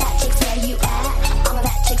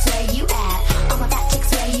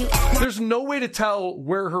 There's no way to tell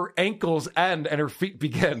where her ankles end and her feet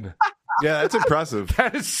begin. Yeah, that's impressive.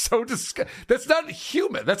 That is so disgusting. That's not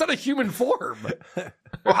human. That's not a human form.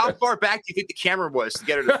 Well, how far back do you think the camera was to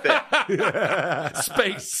get her to fit?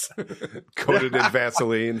 Space. Coated in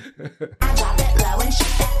Vaseline. I drop it low and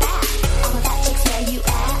shake that back. All of that chicks where you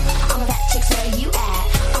at. All of that chicks where you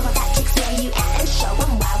at. All of that chicks where you at. And show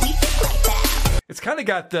them why we think like that. It's kind of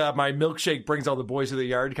got my milkshake brings all the boys to the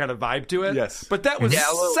yard kind of vibe to it. Yes. But that was Yeah,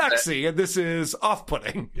 a little sexy, and this is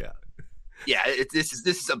off-putting. Yeah. Yeah, this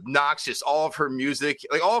is obnoxious. All of her music,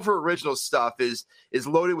 like all of her original stuff, is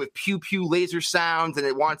loaded with pew pew laser sounds, and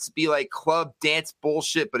it wants to be like club dance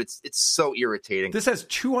bullshit. But it's so irritating. This has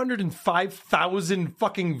 205,000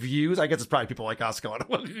 fucking views. I guess it's probably people like us going,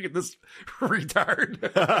 "Look at this retard."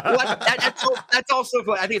 Well, that's also,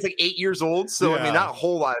 I think it's like 8 years old. So I mean, not a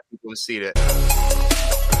whole lot of people have seen it.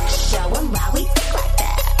 Show them why we think like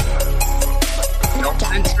that. Now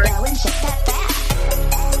drop it low and shake that back.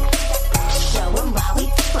 Show them why we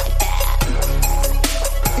think like that.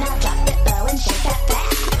 Now drop it low and shake that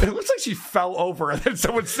back. It looks like she fell over and then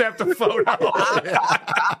someone snapped a photo.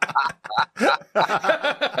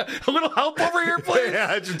 A little help over here, please.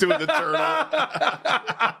 Yeah, just doing the turtle.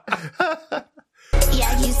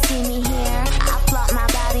 Yeah, you see me here. I flaunt my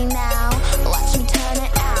body now. Watch me turn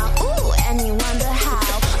it out. Ooh, and you wonder how.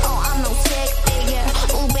 Oh, I'm no stick figure.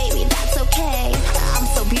 Ooh, baby, that's okay. I'm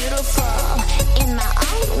so beautiful in my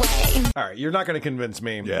own way. All right, you're not going to convince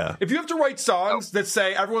me. Yeah. If you have to write songs that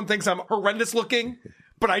say everyone thinks I'm horrendous looking,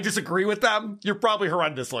 but I disagree with them, you're probably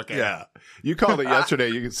horrendous looking. Yeah. You called it yesterday.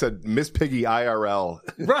 You said Miss Piggy IRL.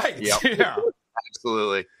 Right. Yep. Yeah.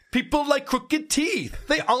 Absolutely. People like crooked teeth.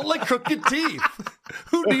 They all like crooked teeth.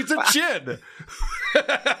 Who needs a chin?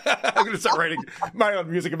 I'm going to start writing my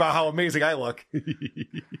own music about how amazing I look.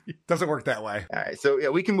 Doesn't work that way. All right, so yeah,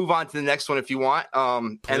 we can move on to the next one if you want.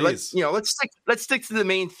 And let's stick to the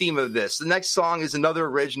main theme of this. The next song is another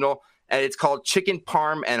original, and it's called Chicken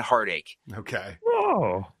Parm and Heartache. Okay.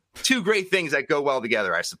 Oh. 2 great things that go well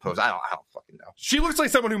together, I suppose. I don't fucking know. She looks like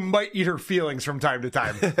someone who might eat her feelings from time to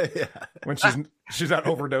time when she's not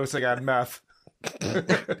overdosing on meth.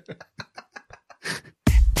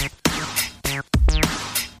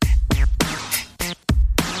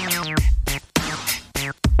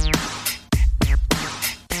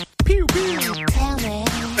 Pew pew. Tell me,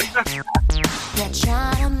 you're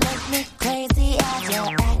trying to make me crazy as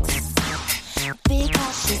your ex.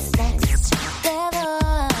 Because she's next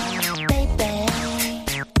level, baby.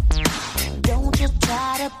 Don't you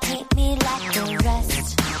try to paint me like the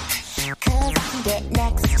rest. Cause I can get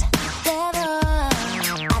next level.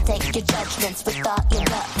 I take your judgments with all your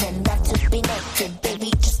love and not to be naked,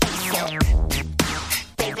 baby, just face it.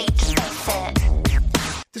 Baby, just face it.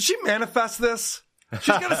 Did she manifest this? She's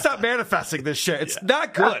got to stop manifesting this shit. It's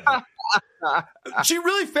not good. She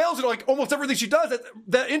really fails at like almost everything she does.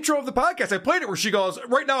 That intro of the podcast, I played it where she goes,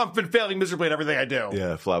 right now I've been failing miserably at everything I do.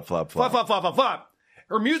 Yeah, flop, flop, Flop, flop. flop, flop, flop, flop.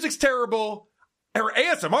 Her music's terrible. Her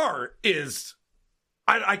ASMR is...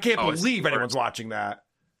 I can't believe anyone's watching that.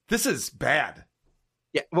 This is bad.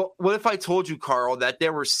 Yeah, well, what if I told you, Carl, that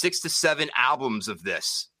there were 6 to 7 albums of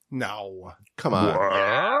this? No. Come on.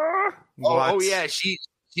 What? Oh yeah,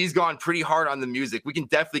 she's gone pretty hard on the music. We can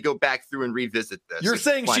definitely go back through and revisit this. You're It's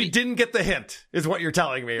saying plenty. she didn't get the hint, is what you're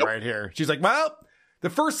telling me right here. She's like, well, the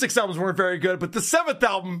first 6 albums weren't very good, but the 7th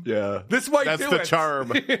album, this might That's do the it. charm.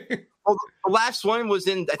 Well, the last one was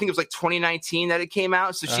in, I think it was like 2019 that it came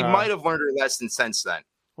out, so she might have learned her lesson since then.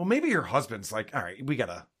 Well, maybe her husband's like, all right, we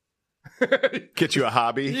gotta Get you a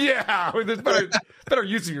hobby. Yeah, I mean, there's better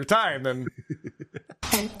use of your time than.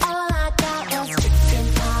 And all I got was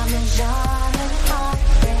chicken parmesan and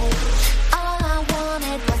heartbreak. All I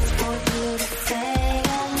wanted was for you to say I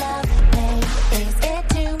love me. Is it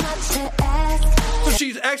too much to ask? So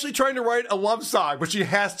she's actually trying to write a love song, but she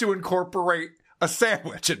has to incorporate a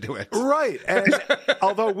sandwich into it. Right. And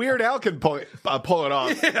although Weird Al can pull it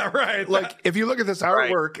off. Yeah, right. Like, if you look at this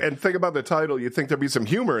artwork and think about the title, you'd think there'd be some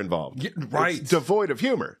humor involved. Yeah, right. It's devoid of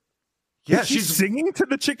humor. Yeah, Is she singing to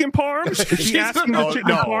the chicken parm? Is she asking the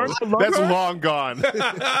chicken parm to love that's her? long gone.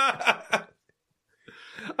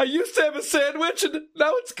 I used to have a sandwich and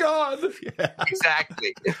now it's gone. Yeah.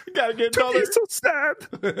 Exactly. Gotta get another. He's so sad.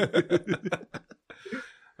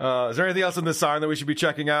 Is there anything else in this song that we should be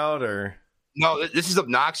checking out? Or No, this is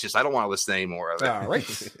obnoxious. I don't want to listen anymore of it. all right.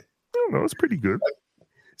 I don't know. It's pretty good.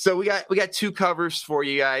 So we got two covers for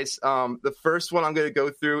you guys. The first one I'm going to go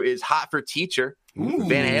through is "Hot for Teacher,"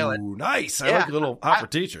 Van Halen. Nice. I Yeah. like a little Hot for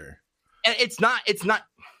Teacher. And it's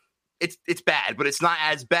bad, but it's not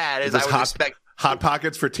as bad as Is I this would expect. Hot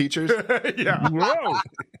Pockets for teachers? Yeah. Whoa.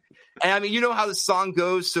 And I mean, you know how the song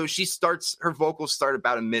goes. So her vocals start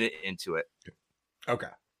about a minute into it. Okay.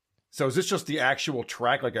 So is this just the actual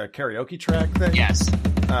track, like a karaoke track thing? Yes.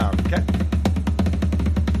 Okay.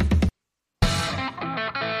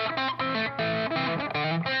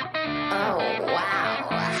 Oh, wow.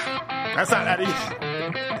 That's not Eddie. Wait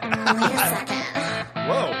a second.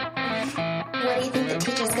 Whoa. What do you think the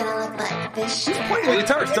teacher's gonna look like this year? Playing the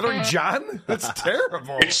guitar, stuttering John? That's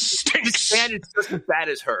terrible. This band is just as bad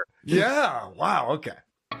as her. Yeah. Wow. Okay.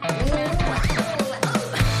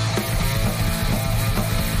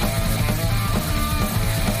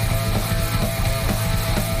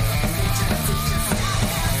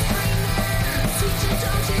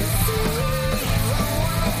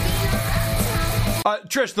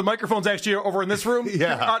 Trish, the microphone's actually over in this room.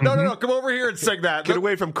 Yeah. No. Come over here and sing that. Get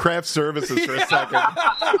away from craft services for a second.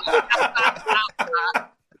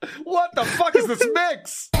 What the fuck is this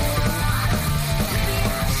mix?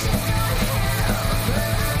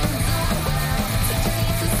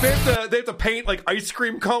 They have to paint like ice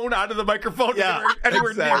cream cone onto the microphone. Yeah,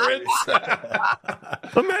 anywhere near it.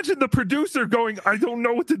 Imagine the producer going, I don't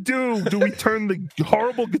know what to do. Do we turn the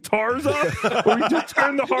horrible guitars up? Or we just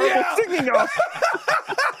turn the horrible singing up?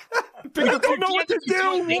 I don't know what to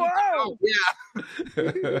do. Wow.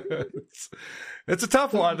 It's a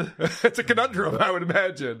tough one. It's a conundrum, I would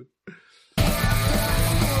imagine.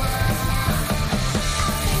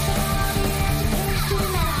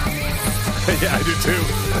 Yeah, I do too.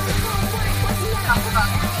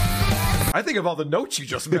 I think of all the notes you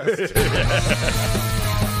just missed. It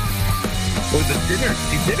was a dinner.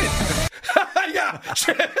 She did it. Yeah.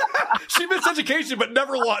 She missed education, but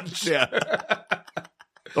never lunch. Yeah.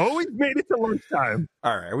 Always made it to lunchtime.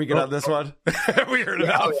 All right, are we good on this one? We heard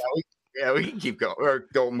enough. We can keep going or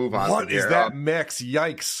don't move on. What from is here. that mix?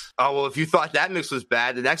 Yikes. Oh, well, if you thought that mix was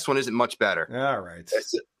bad, the next one isn't much better. All right.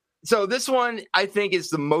 So this one, I think, is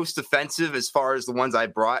the most offensive as far as the ones I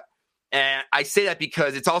brought. And I say that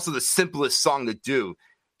because it's also the simplest song to do.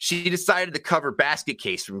 She decided to cover Basket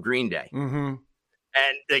Case from Green Day. Mm-hmm.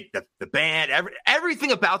 And like the band,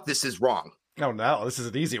 everything about this is wrong. Oh, no. This is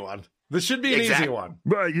an easy one. This should be an easy one.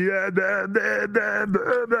 But yeah, Do you have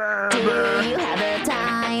the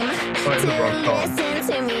time to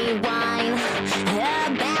listen to me whine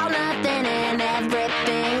about nothing and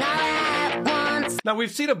everything all at once? Now,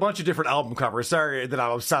 we've seen a bunch of different album covers. Sorry that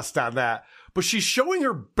I'm obsessed on that. But she's showing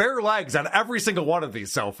her bare legs on every single one of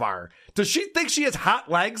these so far. Does she think she has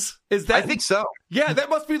hot legs? Is that? I think so. Yeah, that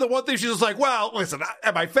must be the one thing she's just like, well, listen,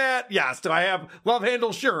 am I fat? Yes. Do I have love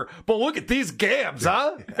handles? Sure. But look at these gams,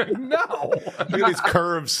 huh? No. Look at these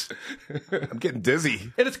curves. I'm getting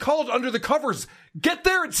dizzy. And it's called Under the Covers. Get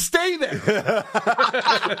there and stay there.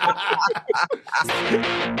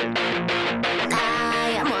 I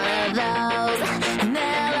am one of those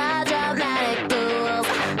melodramatic fools,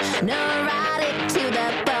 neurotic to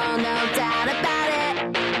the bone, no doubt about it.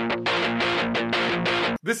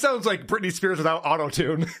 This sounds like Britney Spears without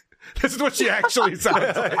auto-tune. This is what she actually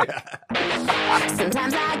sounds like.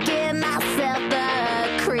 Sometimes I give myself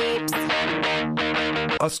the creeps.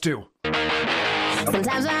 Us too.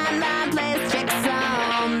 Sometimes my mind plays tricks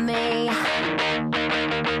on me. It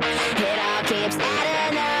all keeps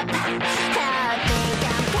adding up. I think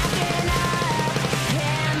I'm cracking up.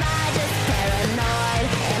 Am I just paranoid?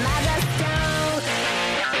 Am I just stoned?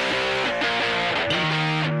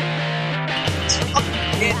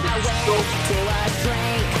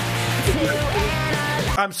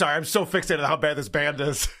 I'm sorry. I'm so fixated on how bad this band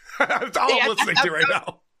is. That's all I'm listening to right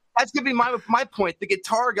now. that's gonna be my point. The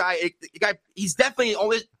guitar guy, he's definitely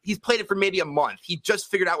he's played it for maybe a month. He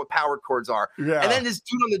just figured out what power chords are, and then this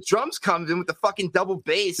dude on the drums comes in with the fucking double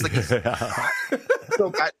bass. Like,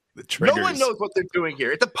 so no one knows what they're doing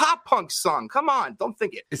here. It's a pop punk song. Come on, don't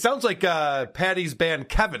think it. It sounds like Patty's band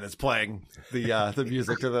Kevin is playing the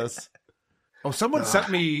music to this. Oh, someone sent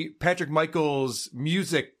me Patrick Michael's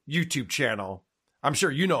music YouTube channel. I'm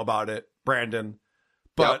sure you know about it, Brandon.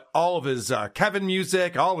 But all of his Kevin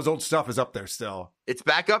music, all of his old stuff is up there still. It's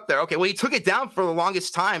back up there. Okay, well, he took it down for the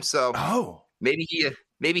longest time, so maybe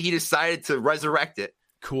he decided to resurrect it.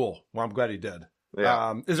 Cool. Well, I'm glad he did.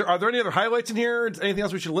 Yeah. Are there any other highlights in here? Anything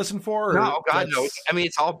else we should listen for? No, God, no. I mean,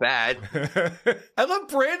 it's all bad. I love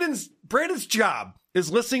Brandon's job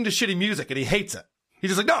is listening to shitty music, and he hates it.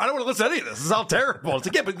 He's just like, no, I don't want to listen to any of this. This is all terrible. It's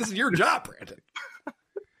like, yeah, but this is your job, Brandon.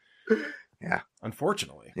 Yeah.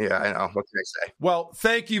 Unfortunately. Yeah, I know. What can I say? Well,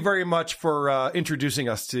 thank you very much for introducing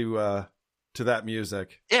us to that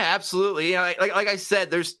music. Yeah, absolutely. You know, like I said,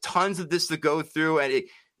 there's tons of this to go through, and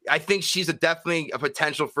I think she's definitely a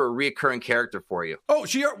potential for a reoccurring character for you. Oh,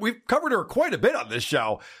 we've covered her quite a bit on this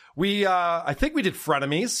show. I think we did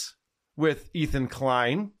Frenemies with Ethan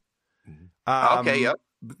Klein. Okay, yep.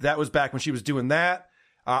 That was back when she was doing that.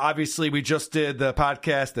 Obviously, we just did the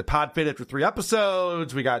podcast that Podfitted for 3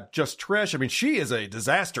 episodes. We got Just Trish. I mean, she is a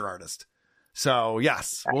disaster artist. So,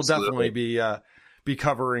 yes, we'll definitely be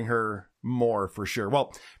covering her more for sure.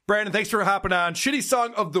 Well, Brandon, thanks for hopping on. Shitty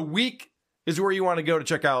Song of the Week is where you want to go to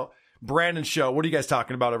check out Brandon's show. What are you guys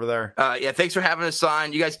talking about over there? Yeah, thanks for having us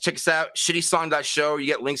on. You guys check us out, shittysong.show. You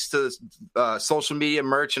get links to social media,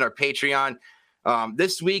 merch, and our Patreon.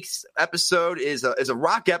 This week's episode is a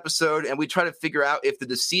rock episode, and we try to figure out if the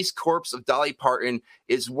deceased corpse of Dolly Parton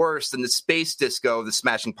is worse than the space disco of the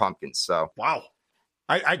Smashing Pumpkins. So, wow,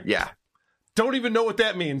 I don't even know what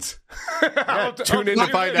that means. Tune in to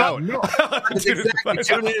find out.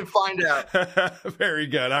 Tune in and find out. Very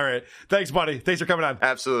good. All right, thanks, buddy. Thanks for coming on.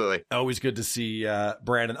 Absolutely, always good to see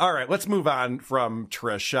Brandon. All right, let's move on from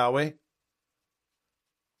Trish, shall we?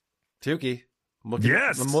 Tukey. I'm looking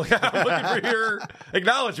for your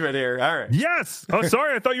acknowledgement here. All right. Yes. Oh,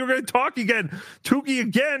 sorry. I thought you were going to talk again. Tukey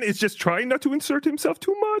again is just trying not to insert himself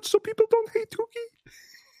too much so people don't hate Tukey.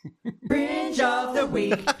 Cringe of the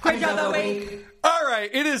week. Cringe of the week. All right.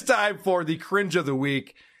 It is time for the cringe of the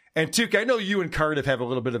week. And Tukey, I know you and Cardiff have a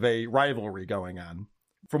little bit of a rivalry going on,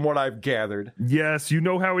 from what I've gathered. Yes, you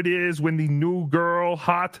know how it is when the new girl,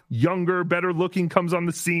 hot, younger, better looking, comes on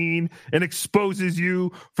the scene and exposes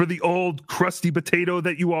you for the old crusty potato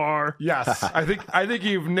that you are. Yes, I think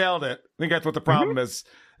you've nailed it. I think that's what the problem is.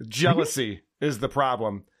 Jealousy is the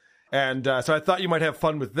problem. And so I thought you might have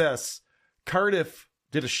fun with this. Cardiff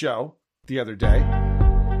did a show the other day.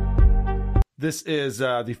 This is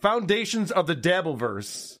the Foundations of the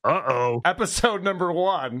Dabbleverse. Episode number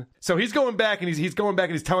 1. So he's going back and he's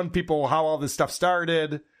telling people how all this stuff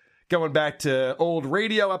started, going back to old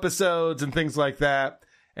radio episodes and things like that.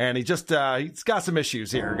 And he's got some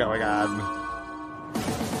issues here going on.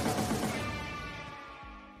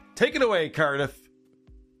 Take it away, Cardiff.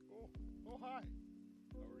 Oh, hi.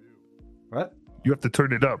 How are you? What? You have to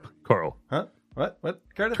turn it up, Carl. Huh? What,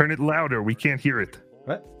 Cardiff? Turn it louder. We can't hear it.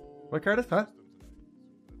 What, Cardiff? Huh?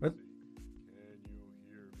 What?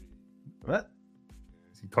 What?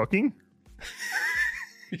 Is he talking?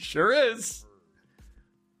 He sure is.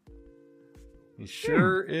 He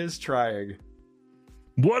sure is trying.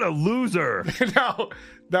 What a loser.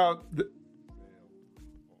 Now,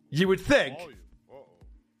 you would think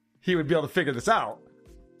he would be able to figure this out.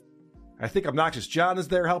 I think Obnoxious John is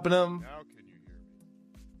there helping him. Now can you hear me?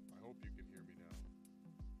 I hope you can hear me now.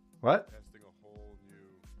 What? Testing a whole new...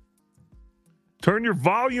 Turn your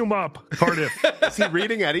volume up, Cardiff. Is he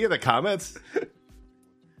reading any of the comments? Hold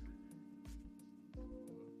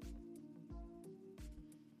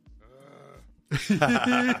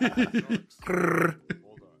on.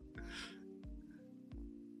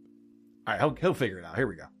 All right, he'll figure it out. Here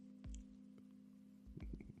we go.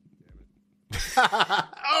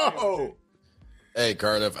 Oh! Hey,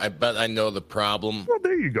 Cardiff, I bet I know the problem. Well,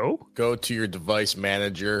 there you go. Go to your device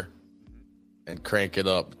manager and crank it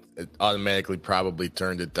up. It automatically probably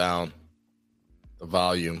turned it down. The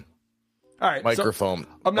volume. All right. Microphone. So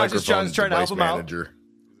Obnoxious John's trying to help him out.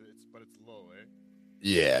 But it's low, eh?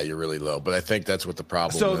 Yeah, you're really low. But I think that's what the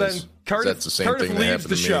problem so is. Then Cardiff, that's the same Cardiff thing that leaves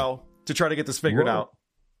happened the to me. show to try to get this figured out.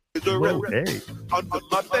 Whoa, hey. Under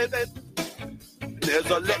my bed, there's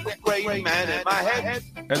a little gray man in my head.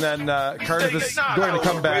 And then Cardiff is going to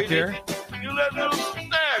come back here. You let little snare,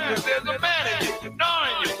 cause there's a man in you,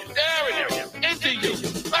 gnawing you, staring you, into you.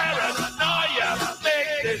 Paranoia,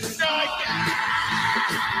 make this noise.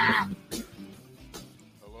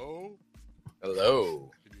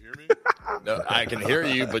 low. Can you hear me? No, I can hear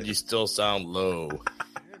you, but you still sound low.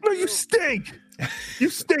 No, you stink. You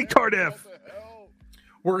stink, Cardiff.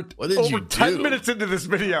 We're What did over you 10 do? minutes into this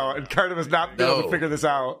video, and Cardiff has not been able to No. figure this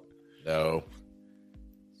out. No.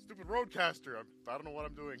 Stupid roadcaster. I don't know what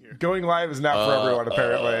I'm doing here. Going live is not for everyone,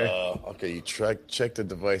 apparently. Okay, you check the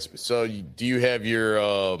device. So, do you have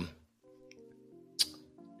your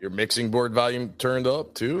mixing board volume turned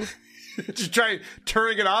up too? Did you try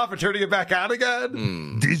turning it off and turning it back on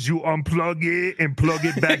again? Did you unplug it and plug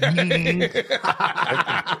it back in?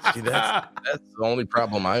 See, that's the only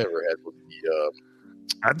problem I ever had with the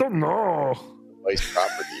I don't know. device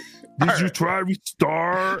property. Did you try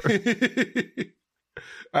restart?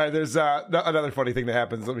 All right, there's another funny thing that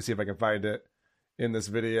happens. Let me see if I can find it in this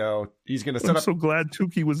video. He's going to set I'm up. so glad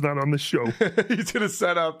Tukey was not on the show. He's going to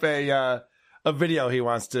set up a video he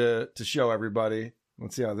wants to show everybody.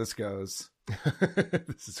 Let's see how this goes.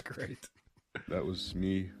 This is great. That was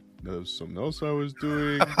me. That was something else I was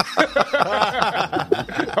doing. Hold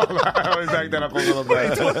on, let me back that up a little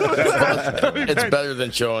bit. It's better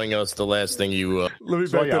than showing us the last thing you. Let me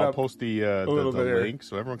So back that I'll up. post the little bit here. link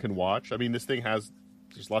so everyone can watch. I mean, this thing has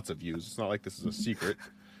there's lots of views. It's not like this is a secret.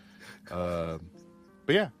 But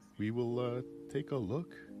yeah, we will take a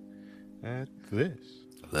look at this.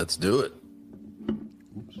 Let's do it.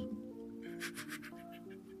 Oops.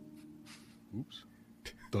 Oops.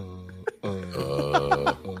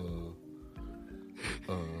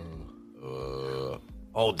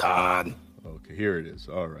 Hold on. Okay, here it is.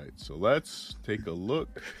 All right, so let's take a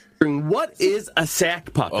look. What is a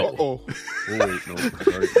sack puppet? Oh, wait, no,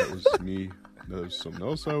 sorry, that was me. That was something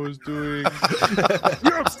else I was doing.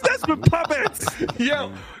 You're obsessed with puppets.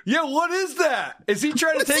 Yo, what is that? Is he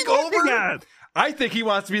trying to take over? I think he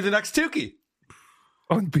wants to be the next Tukey.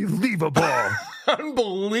 Unbelievable.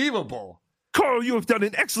 Unbelievable. Carl, you have done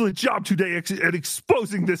an excellent job today at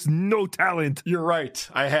exposing this no talent. You're right.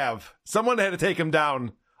 I have. Someone had to take him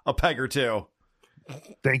down a peg or two.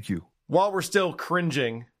 Thank you. While we're still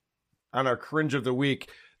cringing on our cringe of the week,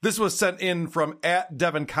 this was sent in from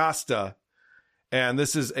 @Devin Costa, and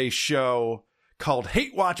this is a show called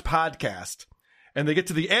Hate Watch Podcast. And they get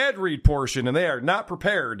to the ad read portion, and they are not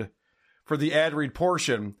prepared for the ad read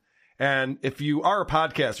portion. And if you are a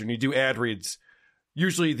podcaster and you do ad reads,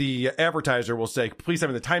 usually the advertiser will say, please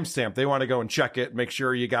send me the timestamp. They want to go and check it, make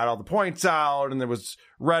sure you got all the points out and it was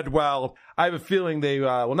read well. I have a feeling they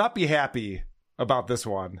will not be happy about this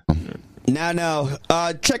one. No.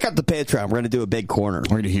 Check out the Patreon. We're going to do a big corner.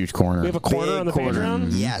 We're going to do a huge corner. We have a corner on the Patreon?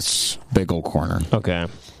 Yes. Big old corner. Okay.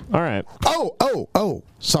 All right.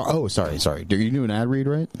 Sorry. Do you do an ad read,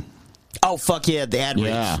 right? Oh, fuck yeah, the ad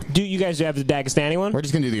reads. Do you guys have the Dagestani one? We're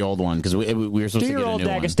just going to do the old one because we were supposed Do to get your a old new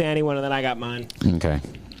one. Dagestani one, and then I got mine. Okay.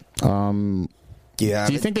 Yeah.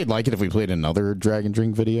 Do you think they'd like it if we played another Dragon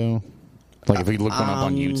Drink video? Like if we looked one up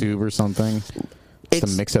on YouTube or something? To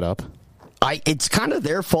mix it up? It's kind of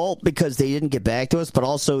their fault because they didn't get back to us, but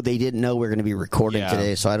also they didn't know we were going to be recording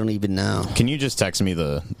today, so I don't even know. Can you just text me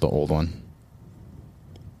the old one?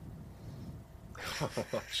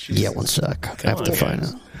 Yeah, one sec. I have to find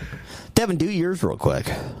it. Devin, do yours real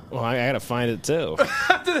quick. Well, I got to find it, too.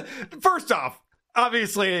 First off,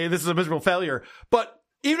 obviously this is a miserable failure, but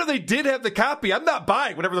even if they did have the copy, I'm not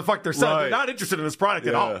buying whatever the fuck they're selling. Right. They're not interested in this product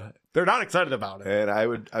at all. They're not excited about it. And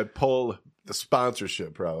I'd pull the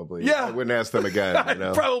sponsorship probably. Yeah. I wouldn't ask them again. You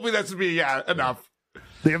know? Probably that would be enough.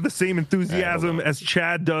 They have the same enthusiasm as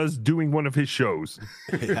Chad does doing one of his shows.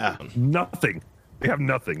 Yeah. Nothing. They have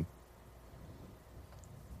nothing.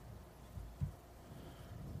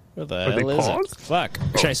 What the Are they hell is paused? it? Fuck.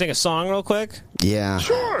 Should I sing a song real quick? Yeah.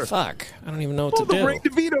 Sure. Fuck. I don't even know what Oh, to the do. Ray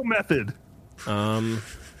DeVito method.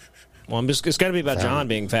 Well, it's got to be about John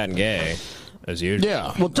being fat and gay, as usual.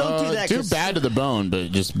 Yeah. Well, don't do that. Too bad to the bone,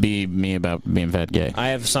 but just be me about being fat gay. I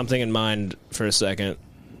have something in mind for a second.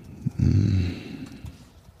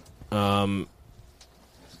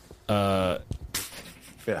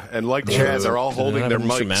 Yeah, and like Chad, they're all holding their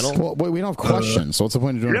mics. Well, we don't have questions, so what's the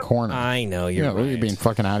point of doing a corner? I know you're You're being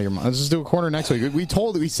fucking out of your mind. Let's just do a corner next week. We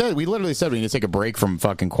literally said we need to take a break from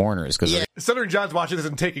fucking corners because Senator John's watching this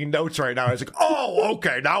and taking notes right now. He's like, oh,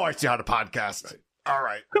 okay, now I see how to podcast. All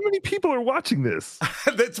right. How many people are watching this?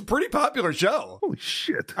 That's a pretty popular show. Holy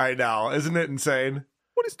shit. I know. Isn't it insane?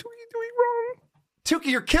 What is Tukey doing wrong?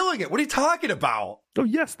 Tukey, you're killing it. What are you talking about? Oh,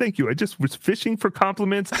 yes, thank you. I just was fishing for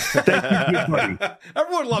compliments. Thank you, good buddy.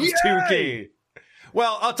 Everyone loves Yay! Tukey.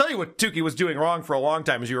 Well, I'll tell you what Tukey was doing wrong for a long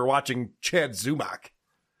time as you were watching Chad Zumock.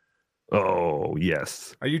 Oh,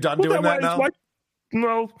 yes. Are you done doing that now?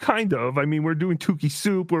 well, kind of. I mean, we're doing Tukey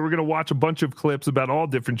Soup, where we're going to watch a bunch of clips about all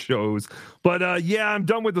different shows. But yeah, I'm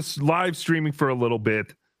done with the live streaming for a little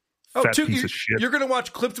bit. Oh, Fat Tukey, piece of shit. you're going to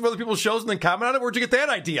watch clips of other people's shows and then comment on it? Where'd you get that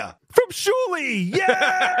idea? From Shuli!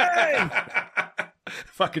 Yay!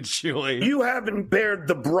 Fucking Shuli. You haven't bared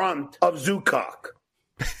the brunt of Zukok.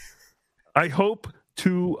 I hope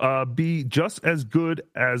to be just as good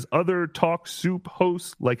as other Talk Soup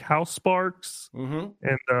hosts like House Sparks and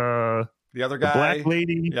the other guy, the Black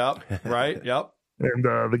Lady. Yep, right. Yep, and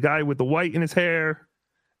the guy with the white in his hair.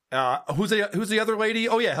 Who's the other lady?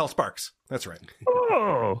 Oh yeah, Hell Sparks. That's right.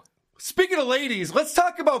 Oh, speaking of ladies, let's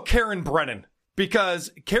talk about Karen Brennan, because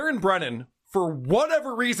Karen Brennan, for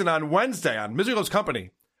whatever reason, on Wednesday on Misery Loves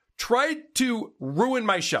Company, tried to ruin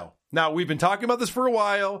my show. Now we've been talking about this for a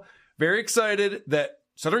while. Very excited that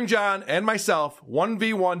Stuttering John and myself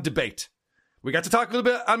 1v1 debate. We got to talk a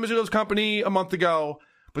little bit on Misery Loves Company a month ago,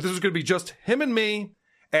 but this was going to be just him and me.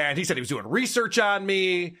 And he said he was doing research on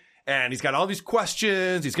me, and he's got all these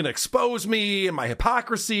questions. He's going to expose me and my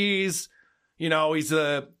hypocrisies. You know, he's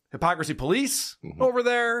the hypocrisy police over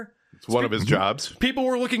there. It's one of his jobs. People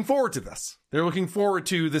were looking forward to this. They're looking forward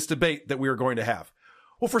to this debate that we are going to have.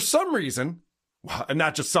 Well, for some reason, and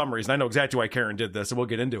not just some reason, I know exactly why Karen did this, and we'll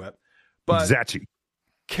get into it. But Zachi.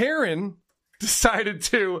 Karen decided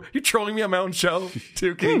to... You trolling me on my own show,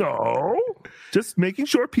 Tukey? No. Just making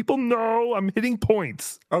sure people know I'm hitting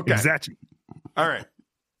points. Okay. Zachi. All right.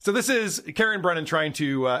 So this is Karen Brennan trying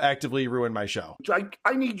to actively ruin my show.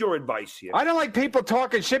 I need your advice here. I don't like people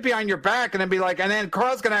talking shit behind your back and then be like, and then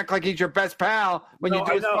Carl's going to act like he's your best pal when you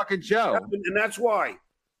do his fucking show. And that's why.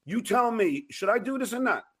 You tell me, should I do this or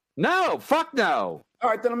not? No, fuck no. All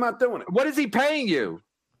right, then I'm not doing it. What is he paying you?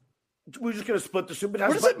 We're just going to split the soup.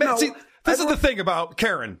 What does it mean? See, this is the thing about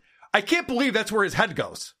Karen. I can't believe that's where his head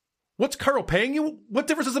goes. What's Carl paying you? What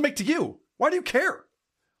difference does it make to you? Why do you care?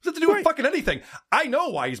 What's it to do with fucking anything? I know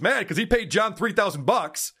why he's mad, because he paid John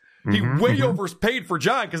 $3,000. He way overpaid for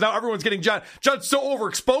John, because now everyone's getting John. John's so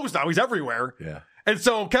overexposed now. He's everywhere. Yeah. And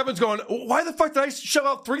so Kevin's going, why the fuck did I shell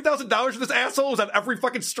out $3,000 for this asshole? Is on every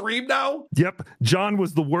fucking stream now? Yep. John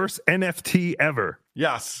was the worst NFT ever.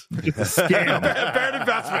 Yes. Scam. bad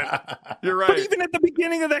investment. You're right. But even at the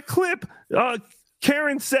beginning of that clip,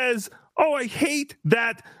 Karen says, oh, I hate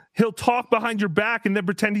that he'll talk behind your back and then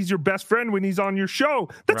pretend he's your best friend when he's on your show.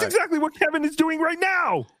 That's exactly what Kevin is doing right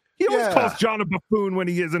now. He always calls John a buffoon when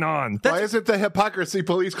he isn't on. Why isn't the hypocrisy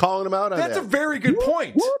police calling him out on That's that? a very good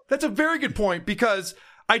point. That's a very good point, because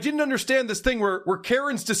I didn't understand this thing where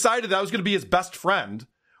Karen's decided that I was going to be his best friend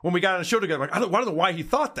when we got on a show together. Like, I don't know why he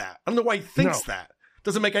thought that. I don't know why he thinks that.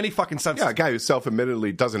 Doesn't make any fucking sense. Yeah, a guy who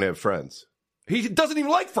self-admittedly doesn't have friends. He doesn't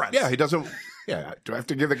even like friends. Yeah, he doesn't. Yeah, do I have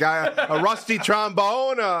to give the guy a rusty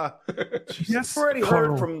trombone? Yes, I've already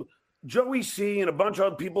heard from Joey C and a bunch of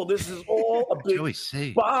other people. This is all a big Joey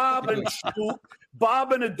C. Bob and Stu,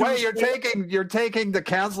 Bob and a Wait, you're taking the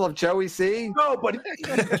counsel of Joey C? No, but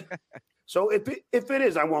so if it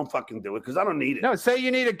is, I won't fucking do it because I don't need it. No, say you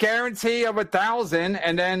need a guarantee of 1,000,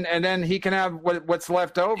 and then he can have what's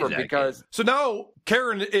left over because. So now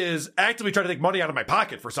Karen is actively trying to take money out of my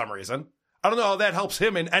pocket for some reason. I don't know how that helps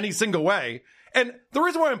him in any single way. And the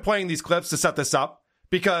reason why I'm playing these clips to set this up,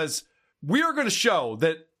 because we are going to show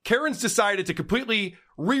that Karen's decided to completely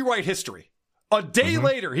rewrite history. A day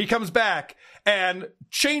later, he comes back and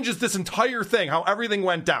changes this entire thing, how everything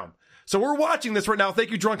went down. So we're watching this right now. Thank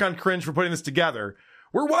you, Drunk on Cringe, for putting this together.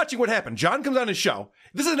 We're watching what happened. John comes on his show.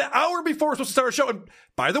 This is an hour before we're supposed to start our show. And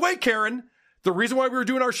by the way, Karen, the reason why we were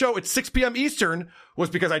doing our show at 6 p.m. Eastern was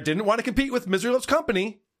because I didn't want to compete with Misery Loves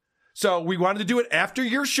Company. So we wanted to do it after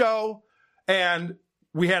your show. And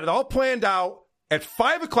we had it all planned out. At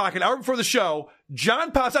 5 o'clock, an hour before the show,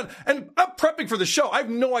 John pops on, and I'm prepping for the show. I have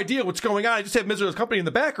no idea what's going on. I just have Misery Loves Company in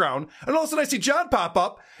the background, and all of a sudden I see John pop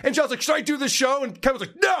up, and John's like, should I do this show? And Kevin's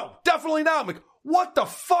like, no, definitely not. I'm like, what the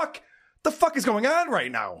fuck? The fuck is going on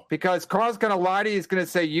right now? Because Carl's going to lie to you. He's going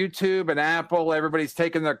to say YouTube and Apple, everybody's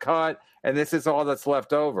taking their cut, and this is all that's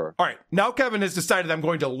left over. All right, now Kevin has decided I'm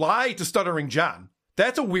going to lie to Stuttering John.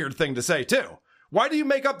 That's a weird thing to say, too. Why do you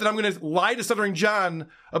make up that I'm going to lie to Stuttering John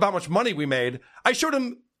about how much money we made? I showed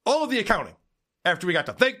him all of the accounting after we got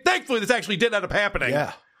done. Thankfully, this actually did end up happening.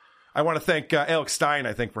 Yeah. I want to thank Alex Stein,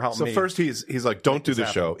 I think, for helping me. So first he's like, don't do the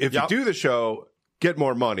show. If you do the show, get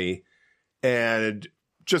more money. And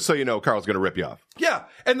just so you know, Carl's going to rip you off. Yeah.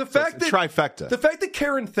 And the fact that trifecta. The fact that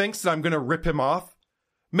Karen thinks that I'm going to rip him off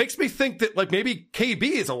makes me think that like maybe KB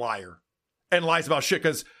is a liar and lies about shit.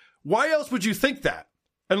 Because why else would you think that?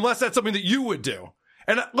 Unless that's something that you would do.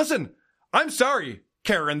 And listen, I'm sorry,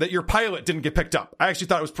 Karen, that your pilot didn't get picked up. I actually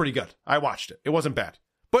thought it was pretty good. I watched it. It wasn't bad.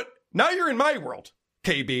 But now you're in my world.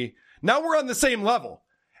 KB. Now we're on the same level.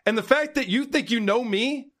 And the fact that you think you know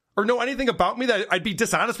me or know anything about me that I'd be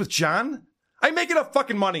dishonest with John, I make enough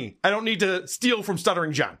fucking money. I don't need to steal from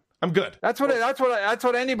Stuttering John. I'm good. That's what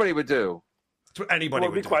anybody would do. That's what anybody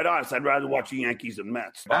would be do. quite honest, I'd rather watch the Yankees and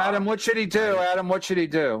Mets. Adam, what should he do? Adam, what should he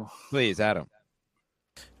do? Please, Adam.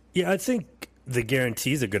 Yeah, I think the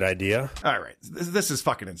guarantee is a good idea. All right. This is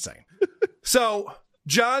fucking insane. So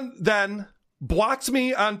John then blocks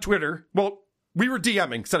me on Twitter. Well, we were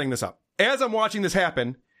DMing, setting this up. As I'm watching this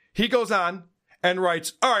happen, he goes on and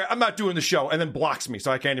writes, all right, I'm not doing the show, and then blocks me,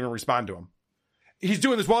 so I can't even respond to him. He's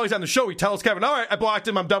doing this while he's on the show. He tells Kevin, all right, I blocked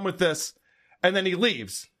him. I'm done with this. And then he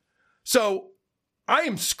leaves. So I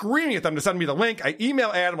am screaming at them to send me the link. I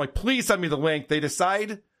email Adam, like, please send me the link. They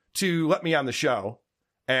decide to let me on the show.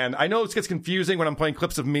 And I know this gets confusing when I'm playing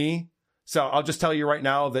clips of me. So I'll just tell you right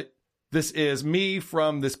now that this is me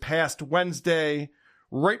from this past Wednesday,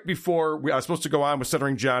 right before I was supposed to go on with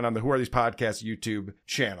Stuttering John on the Who Are These Podcasts YouTube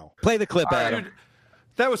channel. Play the clip, Adam. Dude,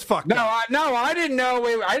 that was fucked up. I didn't know.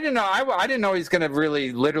 I didn't know he's going to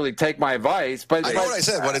really literally take my advice. But I know what I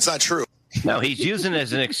said, but it's not true. No, he's using it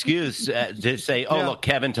as an excuse to say, "Oh, look,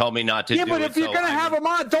 Kevin told me not to." Yeah, but if you're going to have him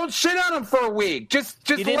on, don't shit on him for a week. Just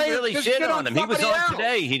he didn't really shit on him. He was on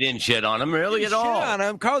today. He didn't shit on him really at all. Shit on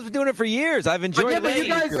him. Carl's been doing it for years. I've enjoyed it. You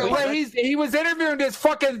guys, he was interviewing this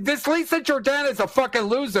Lisa Jordana is a fucking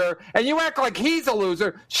loser, and you act like he's a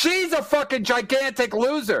loser. She's a fucking gigantic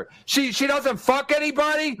loser. She doesn't fuck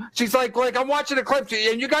anybody. She's like I'm watching the clip,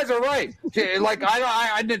 and you guys are right.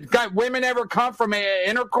 I didn't women ever come from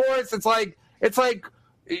intercourse. It's like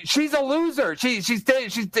she's a loser. She's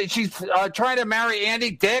trying to marry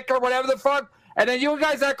Andy Dick or whatever the fuck. And then you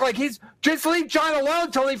guys act like just leave John alone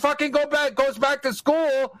until he fucking goes back to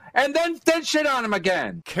school and then shit on him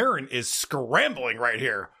again. Karen is scrambling right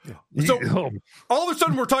here. So all of a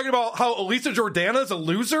sudden we're talking about how Elisa Jordana is a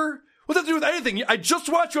loser? What's that to do with anything? I just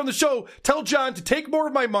watched you on the show tell John to take more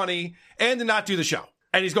of my money and to not do the show.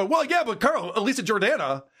 And he's going, well, yeah, but Carl, Elisa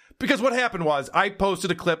Jordana, because what happened was I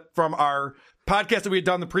posted a clip from our podcast that we had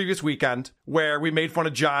done the previous weekend where we made fun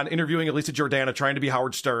of John interviewing Elisa Jordana, trying to be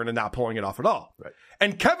Howard Stern and not pulling it off at all. Right.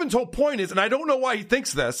 And Kevin's whole point is, and I don't know why he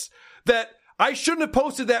thinks this, that I shouldn't have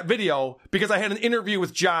posted that video because I had an interview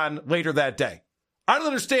with John later that day. I don't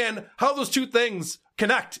understand how those two things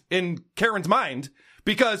connect in Karen's mind,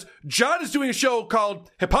 because John is doing a show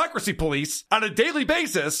called Hypocrisy Police on a daily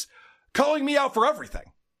basis, calling me out for everything.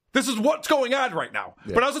 This is what's going on right now.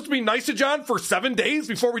 Yeah. But I was supposed to be nice to John for 7 days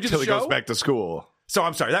before we did the show. Until he goes back to school. So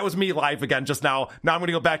I'm sorry. That was me live again just now. Now I'm going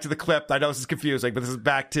to go back to the clip. I know this is confusing, but this is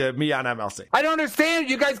back to me on MLC. I don't understand.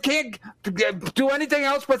 You guys can't do anything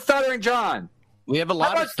else but Stuttering John. We have a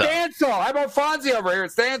lot of stuff. Stancil? How about Fonzie over here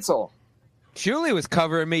at Stancil? Julie was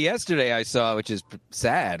covering me yesterday, I saw, which is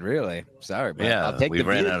sad, really. Sorry, man. Yeah, I'll take we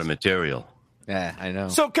ran views. out of material. Yeah, I know.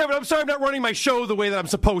 So, Kevin, I'm sorry I'm not running my show the way that I'm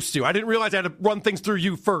supposed to. I didn't realize I had to run things through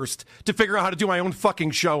you first to figure out how to do my own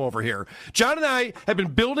fucking show over here. John and I have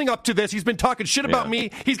been building up to this. He's been talking shit about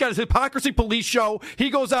me. He's got his Hypocrisy Police show.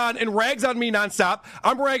 He goes on and rags on me nonstop.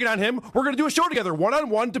 I'm ragging on him. We're going to do a show together,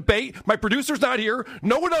 one-on-one debate. My producer's not here.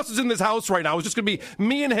 No one else is in this house right now. It's just going to be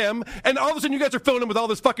me and him. And all of a sudden, you guys are filling him with all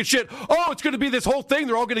this fucking shit. Oh, it's going to be this whole thing.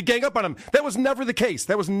 They're all going to gang up on him. That was never the case.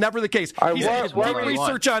 He's doing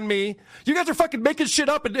research on me. You guys are fucking making shit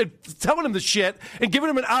up and telling him the shit and giving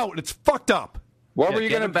him an out. It's fucked up. What were you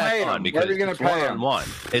going to pay him? What were you going to pay him?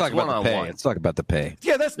 It's one-on-one. Let's talk about the pay.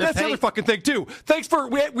 Yeah, that's the other fucking thing, too. Thanks for...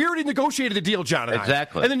 We already negotiated a deal, John and I.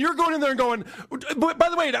 Exactly. And then you're going in there and going... By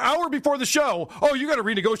the way, an hour before the show, oh, you got to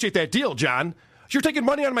renegotiate that deal, John. You're taking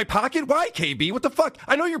money out of my pocket? Why, KB? What the fuck?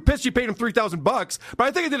 I know you're pissed you paid him $3,000, but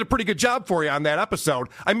I think I did a pretty good job for you on that episode.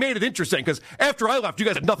 I made it interesting, because after I left, you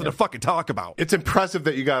guys had nothing to fucking talk about. It's impressive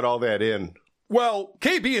that you got all that in. Well,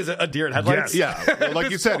 KB is a deer in headlights. Yeah. Well, like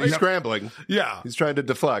you said, he's scrambling. Yeah. He's trying to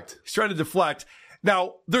deflect.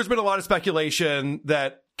 Now, there's been a lot of speculation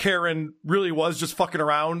that Karen really was just fucking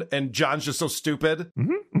around and John's just so stupid.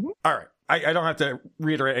 Mm-hmm. All right. I don't have to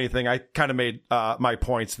reiterate anything. I kind of made my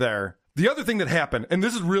points there. The other thing that happened, and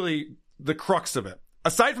this is really the crux of it,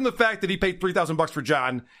 aside from the fact that he paid $3,000 for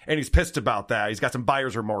John and he's pissed about that, he's got some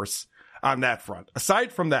buyer's remorse on that front.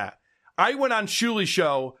 Aside from that, I went on Shuli's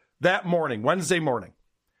show that morning, Wednesday morning,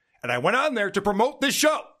 and I went on there to promote this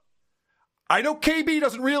show. I know KB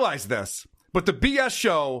doesn't realize this, but the BS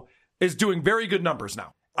show is doing very good numbers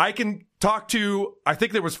now. I can talk to, I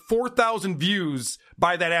think there was 4,000 views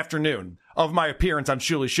by that afternoon of my appearance on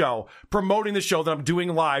Shuli's show, promoting the show that I'm doing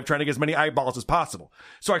live, trying to get as many eyeballs as possible.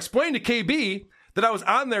 So I explained to KB that I was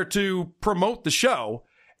on there to promote the show,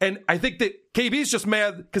 and I think that KB's just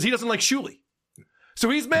mad because he doesn't like Shuli. So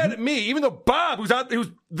he's mad at me, even though Bob, who's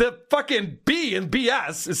the fucking B in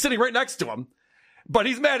BS, is sitting right next to him. But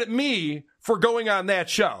he's mad at me for going on that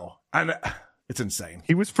show. And it's insane.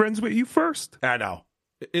 He was friends with you first. I know.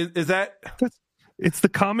 Is that? It's the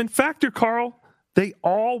common factor, Carl. They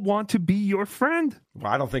all want to be your friend.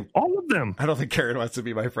 Well, I don't think all of them. I don't think Karen wants to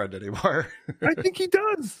be my friend anymore. I think he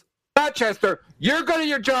does. Rochester, you're good at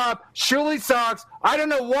your job. Shuley sucks. I don't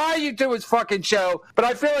know why you do his fucking show, but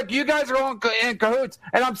I feel like you guys are all in cahoots,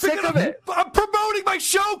 and I'm sick of it. I'm promoting my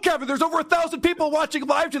show, Kevin. There's over 1,000 people watching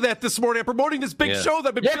live to that this morning. I'm promoting this big show that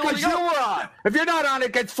I've been building because you were on. If you're not on,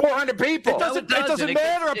 it gets 400 people. It doesn't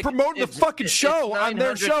matter. I'm promoting the fucking show on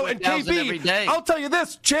their show. And KB, I'll tell you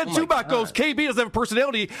this, Chad Zubak goes, KB doesn't have a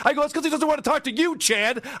personality. I go, it's because he doesn't want to talk to you,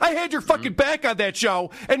 Chad. I had your fucking back on that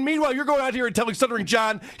show. And meanwhile, you're going out here and telling Stuttering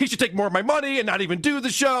John he should take more of my money and not even do the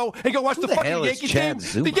show and go watch the fucking Yankees game.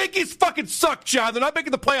 The Yankees fucking suck, John. They're not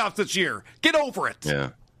making the playoffs this year. Get over it.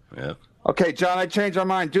 Yeah. Okay, John, I changed my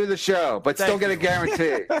mind. Do the show, but still get a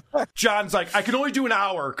guarantee. John's like, I can only do an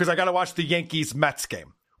hour because I got to watch the Yankees-Mets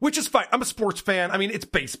game, which is fine. I'm a sports fan. I mean, it's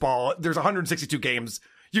baseball. There's 162 games.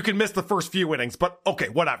 You can miss the first few innings, but okay,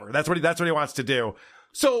 whatever. That's what he wants to do.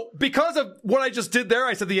 So because of what I just did there,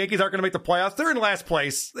 I said the Yankees aren't going to make the playoffs. They're in last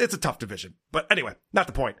place. It's a tough division. But anyway, not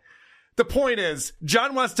the point. The point is,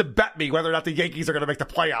 John wants to bet me whether or not the Yankees are going to make the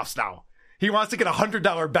playoffs now. He wants to get a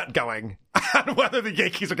 $100 bet going on whether the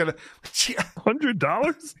Yankees are going to.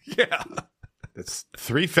 $100? Yeah. It's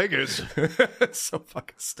 3 figures. It's so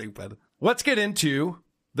fucking stupid. Let's get into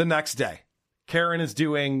the next day. Karen is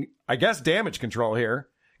doing, I guess, damage control here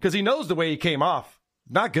because he knows the way he came off.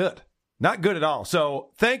 Not good. Not good at all. So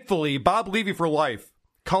thankfully, Bob Levy for Life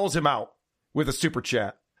calls him out with a super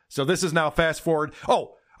chat. So this is now fast forward.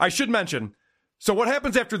 Oh, I should mention, so what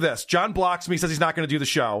happens after this? John blocks me, says he's not going to do the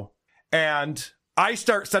show. And I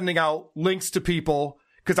start sending out links to people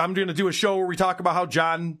because I'm going to do a show where we talk about how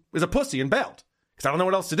John is a pussy and bailed. Because I don't know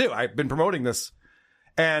what else to do. I've been promoting this.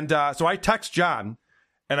 And so I text John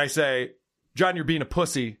and I say, John, you're being a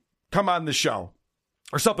pussy. Come on the show.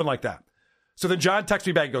 Or something like that. So then John texts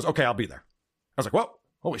me back and goes, okay, I'll be there. I was like, whoa,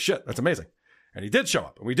 holy shit, that's amazing. And he did show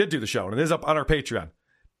up. And we did do the show. And it is up on our Patreon.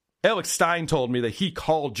 Alex Stein told me that he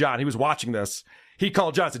called John. He was watching this. He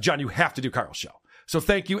called John and said, John, you have to do Carl's show. So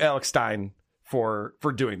thank you, Alex Stein, for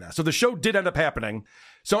doing that. So the show did end up happening.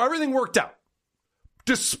 So everything worked out,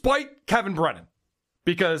 despite Kevin Brennan,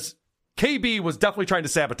 because KB was definitely trying to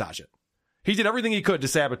sabotage it. He did everything he could to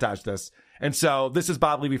sabotage this. And so this is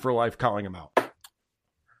Bob Levy for Life calling him out.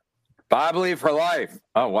 Bob Levy for Life.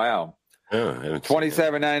 Oh, wow.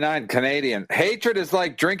 $27.99 Canadian. Hatred is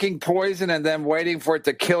like drinking poison and then waiting for it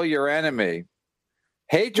to kill your enemy.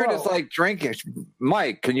 Hatred is like drinking.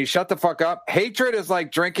 Mike, can you shut the fuck up? Hatred is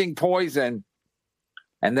like drinking poison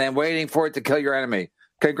and then waiting for it to kill your enemy.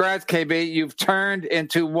 Congrats, KB. You've turned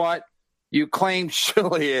into what you claim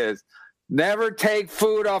Shuley is. Never take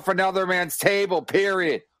food off another man's table,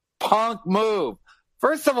 period. Punk move.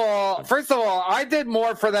 First of all, I did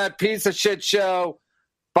more for that piece of shit show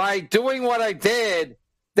by doing what I did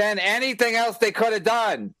than anything else they could have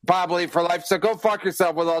done, Bob Lee for Life. So go fuck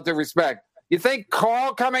yourself with all due respect. You think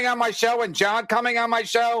Carl coming on my show and John coming on my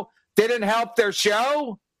show didn't help their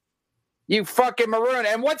show? You fucking maroon.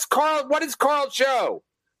 And what is Carl's show?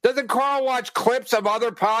 Doesn't Carl watch clips of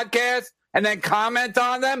other podcasts and then comment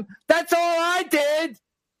on them? That's all I did.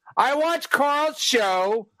 I watched Carl's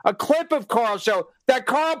show, a clip of Carl's show that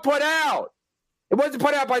Carl put out. It wasn't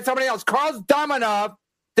put out by somebody else. Carl's dumb enough.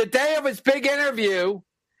 The day of his big interview,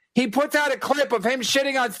 he puts out a clip of him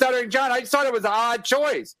shitting on Stuttering John. I just thought it was an odd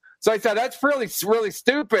choice. So I said, that's really, really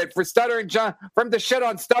stupid for Stuttering John, for him to shit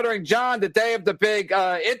on Stuttering John the day of the big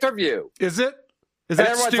interview. Is it? And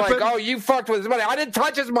everyone's like, oh, you fucked with his money. I didn't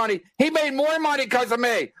touch his money. He made more money because of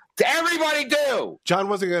me. Everybody do. John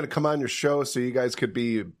wasn't going to come on your show so you guys could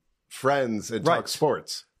be friends and talk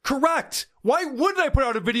sports. Correct. Why wouldn't I put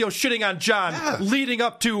out a video shitting on John leading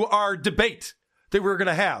up to our debate that we were going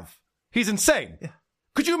to have? He's insane. Yeah.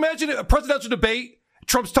 Could you imagine a presidential debate?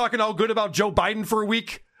 Trump's talking all good about Joe Biden for a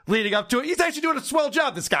week leading up to it. He's actually doing a swell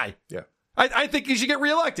job, this guy. Yeah. I think he should get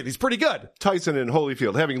reelected. He's pretty good. Tyson and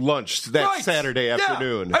Holyfield having lunch that Saturday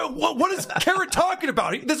afternoon. What is Karen talking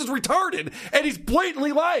about? This is retarded. And he's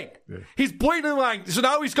blatantly lying. Yeah. He's blatantly lying. So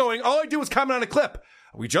now he's going, all I do is comment on a clip.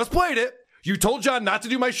 We just played it. You told John not to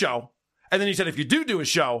do my show. And then he said, if you do a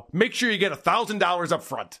show, make sure you get $1,000 up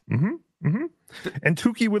front. Mm-hmm. Mm-hmm. And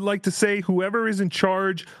Tukey would like to say, whoever is in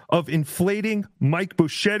charge of inflating Mike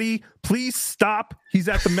Buschetti, please stop. He's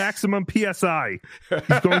at the maximum PSI.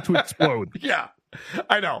 He's going to explode. Yeah,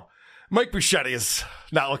 I know. Mike Buschetti is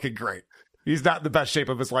not looking great. He's not in the best shape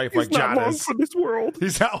of his life He's like not John long is. for this world.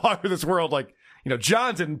 He's not long for this world. Like,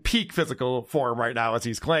 John's in peak physical form right now, as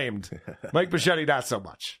he's claimed. Mike Bichetti, not so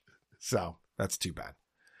much. So that's too bad.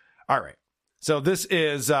 All right. So this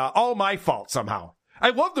is all my fault somehow. I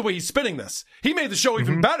love the way he's spinning this. He made the show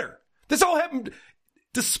even better. This all happened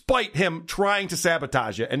despite him trying to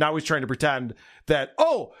sabotage it. And now he's trying to pretend that,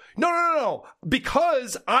 oh, no.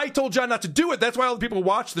 Because I told John not to do it, that's why all the people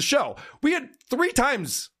watch the show. We had 3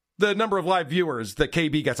 times the number of live viewers that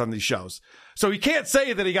KB gets on these shows. So he can't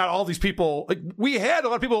say that he got all these people. Like, we had a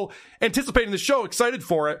lot of people anticipating the show, excited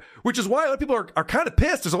for it, which is why a lot of people are kind of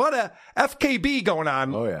pissed. There's a lot of FKB going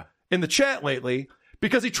on in the chat lately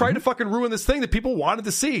because he tried to fucking ruin this thing that people wanted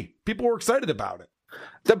to see. People were excited about it.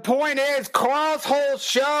 The point is, Carl's whole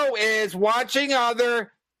show is watching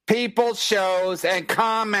other people's shows and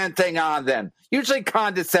commenting on them, usually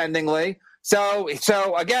condescendingly. So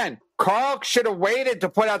again, Carl should have waited to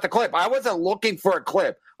put out the clip. I wasn't looking for a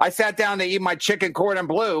clip. I sat down to eat my chicken cordon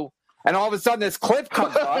bleu, and all of a sudden this clip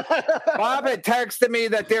comes up. Bob had texted me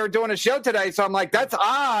that they were doing a show today, so I'm like, that's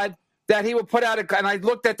odd that he would put out and I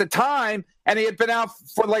looked at the time, and he had been out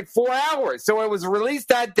for like 4 hours. So it was released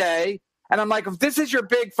that day, and I'm like, if this is your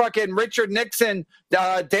big fucking Richard Nixon,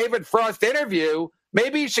 David Frost interview,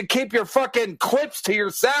 maybe you should keep your fucking clips to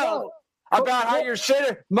yourself about how you're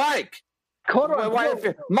shit. Mike,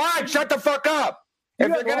 Mike, shut the fuck up. If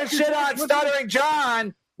you're going to shit on Stuttering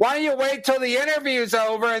John, why don't you wait till the interview's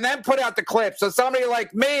over and then put out the clip? So somebody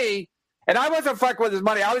like me, and I wasn't fucking with his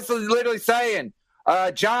money. I was literally saying,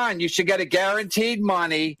 John, you should get a guaranteed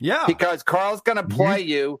money because Carl's going to play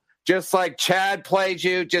you just like Chad played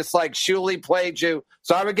you, just like Shuley played you.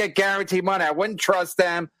 So I would get guaranteed money. I wouldn't trust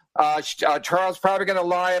them. Charles probably going to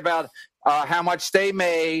lie about how much they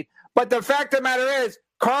made. But the fact of the matter is,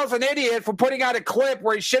 Carl's an idiot for putting out a clip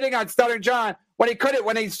where he's shitting on Stuttering John when he couldn't,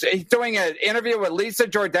 when he's doing an interview with Lisa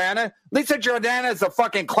Jordana. Lisa Jordana is a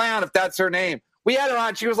fucking clown, if that's her name. We had her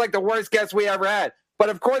on. She was like the worst guest we ever had. But,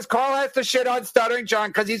 of course, Carl has to shit on Stuttering John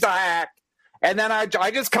because he's a hack. And then I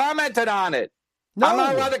just commented on it. No. I'm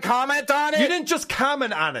not allowed to comment on it? You didn't just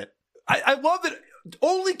comment on it. I love that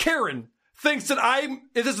only Karen thinks that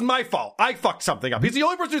this is my fault. I fucked something up. He's the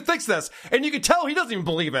only person who thinks this. And you can tell he doesn't even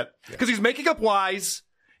believe it because he's making up lies.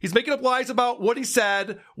 He's making up lies about what he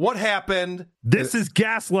said, what happened. This is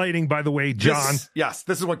gaslighting, by the way, John. This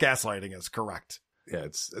is what gaslighting is, correct. Yeah,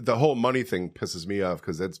 it's the whole money thing pisses me off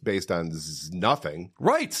because it's based on nothing.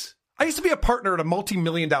 Right. I used to be a partner at a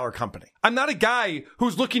multi-million-dollar company. I'm not a guy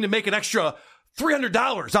who's looking to make an extra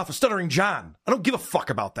 $300 off of Stuttering John. I don't give a fuck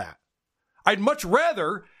about that. I'd much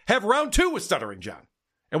rather have round 2 with Stuttering John.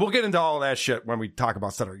 And we'll get into all of that shit when we talk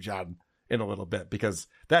about Stuttering John in a little bit because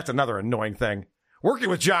that's another annoying thing.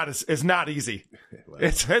 Working with John is not easy.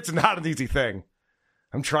 It's not an easy thing.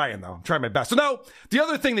 I'm trying, though. I'm trying my best. So now, the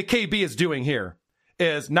other thing that KB is doing here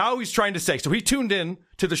is now he's trying to say, so he tuned in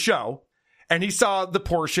to the show, and he saw the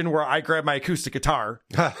portion where I grabbed my acoustic guitar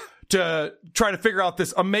to try to figure out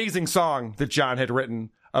this amazing song that John had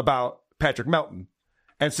written about Patrick Melton.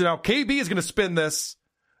 And so now KB is going to spin this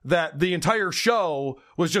that the entire show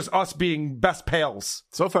was just us being best pals.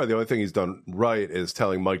 So far, the only thing he's done right is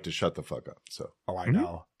telling Mike to shut the fuck up. So, I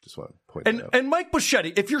know. Just want to point that out. And Mike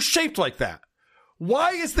Bichetti, if you're shaped like that,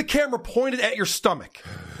 why is the camera pointed at your stomach?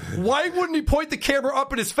 Why wouldn't he point the camera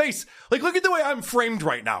up at his face? Like, look at the way I'm framed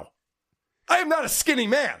right now. I am not a skinny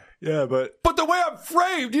man. Yeah, but the way I'm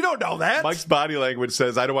framed, you don't know that. Mike's body language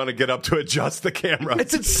says, I don't want to get up to adjust the camera.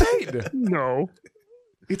 It's insane. No.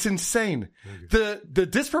 It's insane. The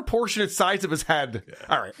disproportionate size of his head. Yeah.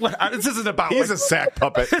 All right. This isn't about He's a sack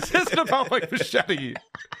puppet. This isn't about Mike Bichetti.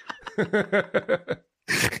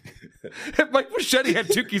 If Mike Bichetti had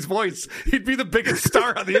Tuki's voice, he'd be the biggest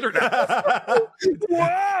star on the internet.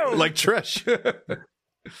 Wow. Like Trish.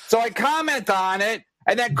 So I comment on it,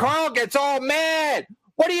 and then Carl gets all mad.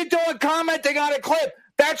 What are you doing commenting on a clip?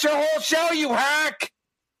 That's your whole show, you hack.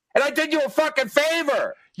 And I did you a fucking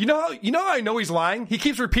favor. You know how I know he's lying? He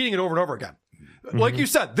keeps repeating it over and over again. Like you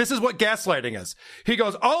said, this is what gaslighting is. He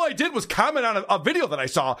goes, all I did was comment on a video that I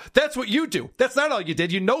saw. That's what you do. That's not all you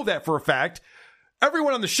did. You know that for a fact.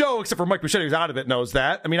 Everyone on the show, except for Mike Bichetti, who's out of it, knows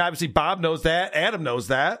that. I mean, obviously, Bob knows that. Adam knows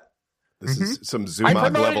that. This is some Zoom I on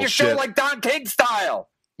promoted level your shit. show like Don King style.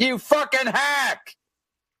 You fucking hack.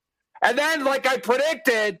 And then, like I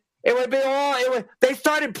predicted, it would be all. They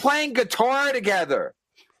started playing guitar together.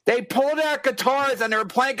 They pulled out guitars and they were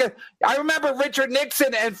playing. I remember Richard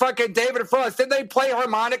Nixon and fucking David Frost. Didn't they play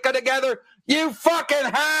harmonica together? You fucking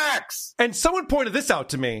hacks. And someone pointed this out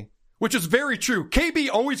to me, which is very true. KB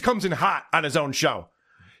always comes in hot on his own show.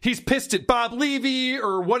 he's pissed at Bob Levy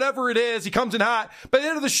or whatever it is. He comes in hot. By the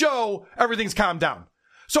end of the show, everything's calmed down.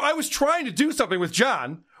 So I was trying to do something with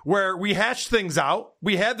John where we hashed things out.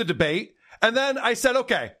 We had the debate. And then I said,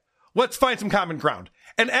 okay, let's find some common ground.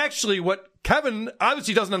 And actually what Kevin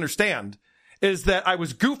obviously doesn't understand is that I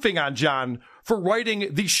was goofing on John for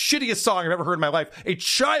writing the shittiest song I've ever heard in my life. A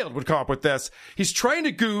child would come up with this. He's trying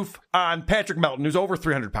to goof on Patrick Melton, who's over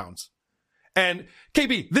 300 pounds. And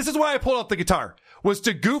KB, this is why I pulled out the guitar, was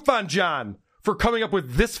to goof on John for coming up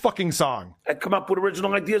with this fucking song. I come up with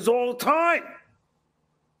original ideas all the time.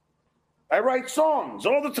 I write songs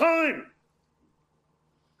all the time.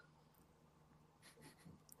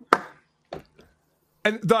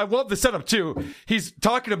 And I love the setup, too. He's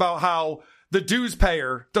talking about how the dues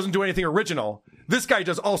payer doesn't do anything original. This guy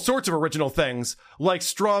does all sorts of original things, like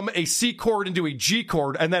strum a C chord into a G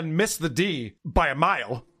chord and then miss the D by a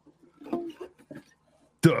mile.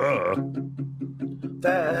 Duh.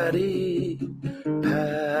 Patty,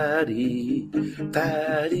 Patty,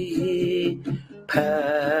 Patty,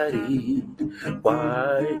 Patty,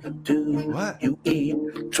 why do you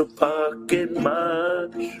eat so fucking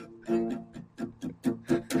much?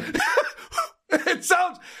 It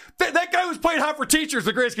sounds... That guy who's playing Hot for Teachers,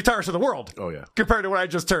 the greatest guitarist in the world. Oh, yeah. Compared to what I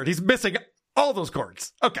just heard. He's missing all those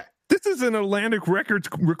chords. Okay. This is an Atlantic Records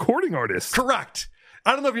recording artist. Correct.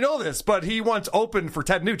 I don't know if you know this, but he once opened for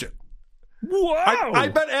Ted Nugent. Wow. I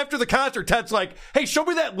bet after the concert, Ted's like, hey, show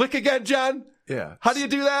me that lick again, John. Yeah. How do you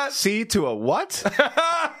do that? C to a what?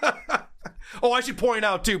 Oh, I should point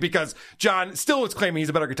out, too, because John still is claiming he's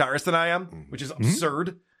a better guitarist than I am, which is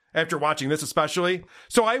absurd after watching this especially.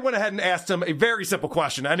 So I went ahead and asked him a very simple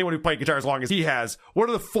question. Anyone who played guitar as long as he has, what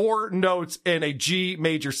are the 4 notes in a G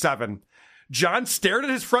major 7? John stared at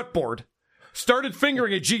his fretboard, started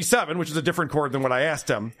fingering a G7, which is a different chord than what I asked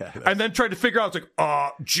him, and then tried to figure out, it's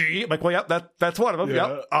like, G. I'm like, well, yeah, that's one of them.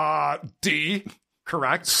 Yeah. Yep. D.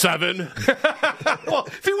 Correct. 7. Well,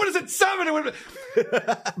 if he would have said 7, it would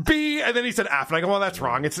have been B, and then he said F. And I go, well, that's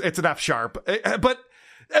wrong. It's an F sharp. But,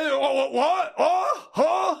 what?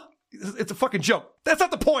 It's a fucking joke. That's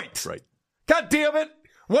not the point. Right. God damn it.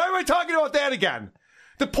 Why am I talking about that again?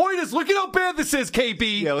 The point is, look at how bad this is,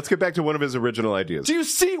 KB. Yeah, let's get back to one of his original ideas. Do you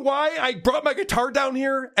see why I brought my guitar down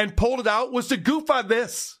here and pulled it out? Was to goof on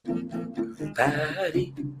this.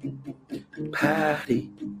 Patty, Patty,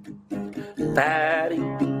 Patty,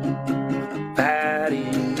 Patty,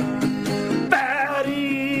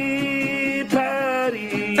 Patty,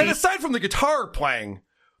 Patty. And aside from the guitar playing,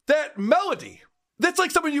 that melody, that's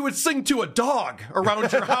like something you would sing to a dog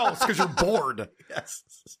around your house because you're bored. Yes.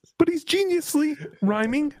 But he's geniusly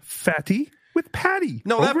rhyming fatty with patty.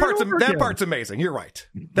 No, that part's amazing. You're right.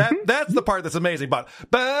 That's the part that's amazing. But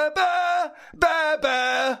ba ba ba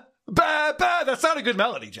ba ba ba. That's not a good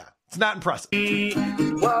melody, John. It's not impressive.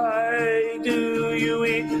 Why do you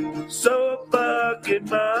eat so fucking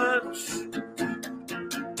much?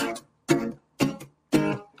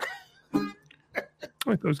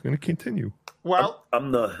 I thought I was going to continue. Well,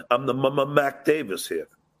 I'm the Mama Mac Davis here.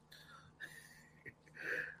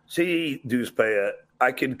 See, Deucepayer,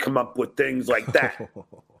 I can come up with things like that.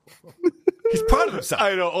 He's proud of himself.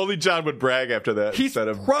 I know. Only John would brag after that. He's instead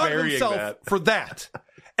of proud of burying himself that. for that.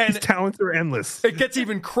 And his talents are endless. It gets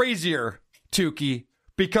even crazier, Tukey,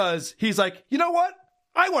 because he's like, you know what?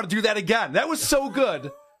 I want to do that again. That was so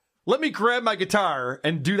good. Let me grab my guitar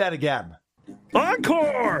and do that again.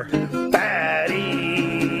 Encore!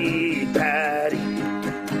 Patty, Patty,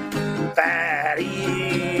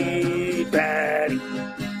 Patty, Patty,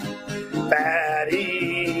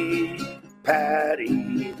 Patty,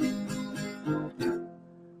 Patty.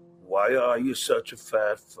 Why are you such a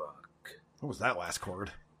fat fuck? What was that last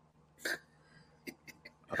chord?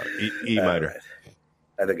 E minor. Right.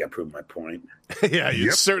 I think I proved my point. Yeah,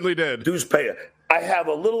 you certainly did. Deucepayer, I have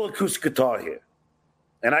a little acoustic guitar here,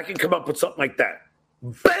 and I can come up with something like that.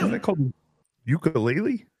 Bam! Is that called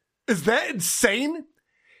ukulele? Is that insane?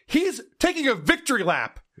 He's taking a victory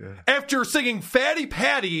lap after singing Fatty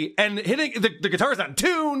Patty and hitting the guitar's not in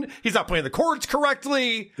tune. He's not playing the chords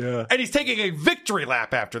correctly. Yeah. And he's taking a victory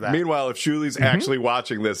lap after that. Meanwhile, if Shuli's actually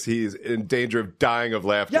watching this, he's in danger of dying of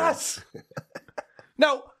laughter. Yes.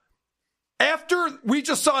 Now, after we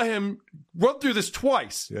just saw him run through this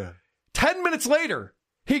twice, 10 minutes later,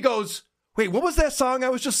 he goes, wait, what was that song I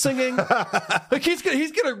was just singing? Like he's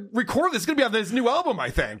gonna record this. It's gonna be on his new album, I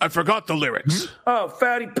think. I forgot the lyrics. Oh,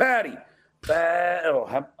 Fatty Patty.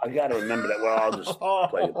 I got to remember that. Well, I'll just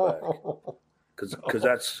play it back. Because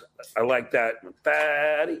that's, I like that.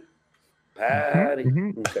 Patty. Okay.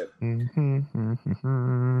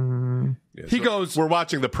 He goes, we're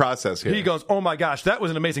watching the process here. He goes, oh my gosh, that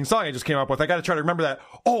was an amazing song I just came up with. I got to try to remember that.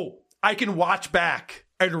 Oh, I can watch back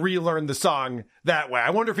and relearn the song that way.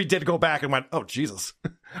 I wonder if he did go back and went, oh, Jesus.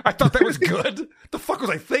 I thought that was good. The fuck was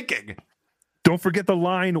I thinking? Don't forget the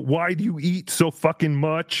line, why do you eat so fucking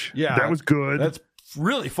much? Yeah. That was good. That's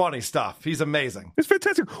really funny stuff. He's amazing. It's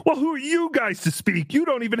fantastic. Well, who are you guys to speak? You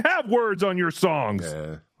don't even have words on your songs.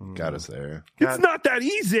 Yeah, got us there. It's not that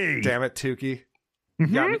easy. Damn it, Tukey.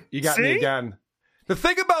 Mm-hmm. You got me again. The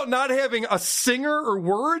thing about not having a singer or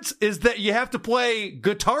words is that you have to play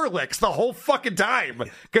guitar licks the whole fucking time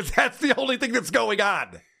because that's the only thing that's going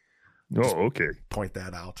on. Oh, okay. Point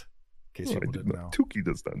that out in case people didn't know. Tukey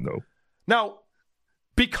does not know. Now,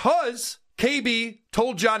 because KB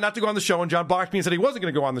told John not to go on the show and John blocked me and said he wasn't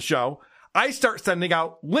going to go on the show, I start sending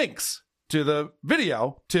out links to the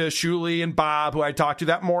video to Shuli and Bob, who I talked to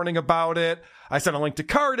that morning about it. I sent a link to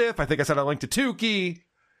Cardiff. I think I sent a link to Tukey.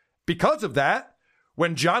 Because of that,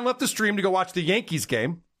 when John left the stream to go watch the Yankees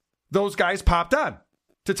game, those guys popped on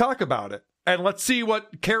to talk about it. And let's see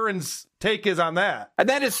what Karen's take is on that. And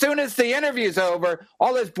then as soon as the interview's over,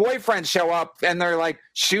 all his boyfriends show up and they're like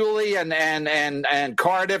Shuli and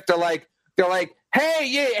Cardiff. They're like,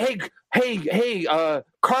 hey,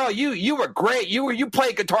 Carl, you were great. You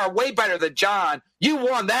played guitar way better than John. You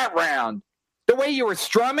won that round. The way you were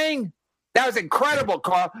strumming, that was incredible,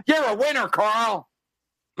 Carl. You're a winner, Carl.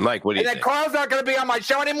 Mike, what do you think? think? And then Carl's not going to be on my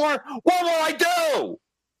show anymore. What will I do?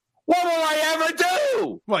 What will I ever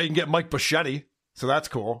do? Well, you can get Mike Buschetti, so that's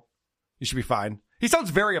cool. You should be fine. He sounds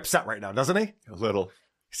very upset right now, doesn't he? A little.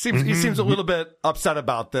 He seems a little bit upset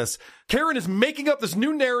about this. Karen is making up this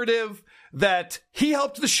new narrative that he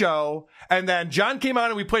helped the show, and then John came on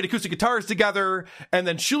and we played acoustic guitars together, and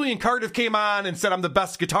then Shuli and Cardiff came on and said I'm the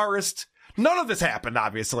best guitarist. None of this happened,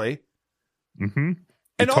 obviously. Mm-hmm.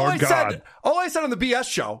 And all I said on the BS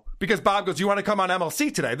show, because Bob goes, you want to come on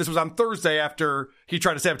MLC today? This was on Thursday after he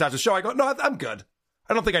tried to sabotage the show. I go, no, I'm good.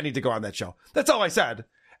 I don't think I need to go on that show. That's all I said.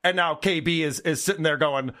 And now KB is sitting there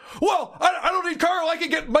going, well, I don't need Carl. I can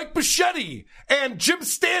get Mike Buschetti and Jim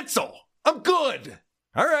Stansel. I'm good.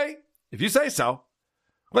 All right. If you say so.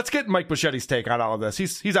 Let's get Mike Buschetti's take on all of this.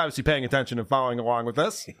 He's obviously paying attention and following along with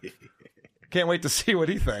this. Can't wait to see what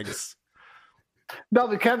he thinks. No,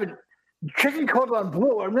 but Kevin, chicken cordon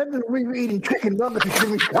bleu. I remember we were eating chicken nuggets and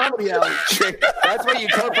Jimmy's Comedy Hour. That's what you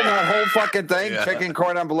took from that whole fucking thing? Yeah. Chicken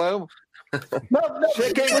cordon bleu? No.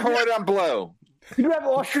 Chicken cordon bleu. You have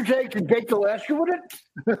ostrich eggs and baked Alaska with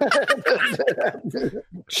it?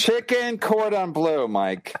 Chicken cordon bleu,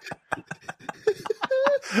 Mike.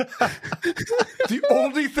 The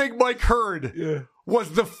only thing Mike heard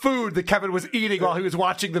was the food that Kevin was eating while he was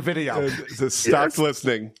watching the video. Stopped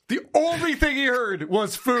listening. The only thing he heard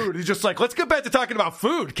was food. He's just like, let's get back to talking about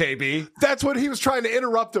food, KB. That's what he was trying to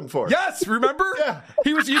interrupt him for. Yes, remember? Yeah.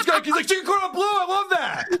 He's like, chicken cordon bleu, I love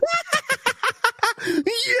that.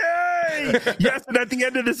 Yay! Yes, and at the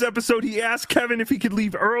end of this episode, he asked Kevin if he could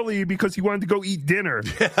leave early because he wanted to go eat dinner.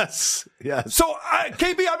 Yes. So,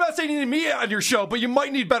 KB, I'm not saying you need me on your show, but you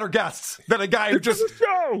might need better guests than a guy who just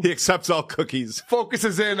he accepts all cookies,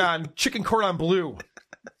 focuses in on chicken cordon bleu,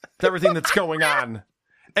 everything that's going on.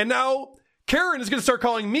 And now Karen is going to start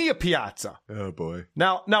calling me a piazza. Oh boy!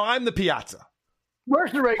 Now I'm the piazza.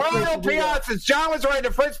 Where's the right? Carl piazzas. John was right in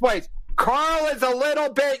the first place. Carl is a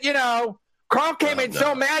little bit, Carl came in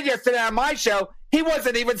so mad yesterday on my show, he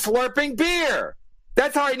wasn't even slurping beer.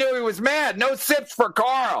 That's how I knew he was mad. No sips for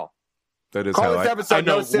Carl. That is Carl, how I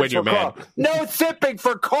know no when you're mad. Carl. No sipping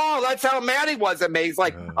for Carl. That's how mad he was at me. He's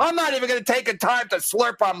like, I'm not even going to take a time to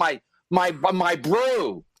slurp on my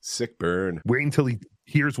brew. Sick burn. Wait until he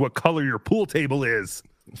hears what color your pool table is.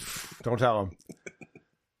 Don't tell him.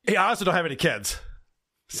 I also don't have any kids.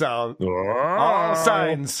 So all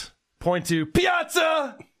signs point to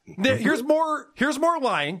piazza. Here's more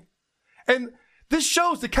lying. And this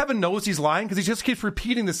shows that Kevin knows he's lying because he just keeps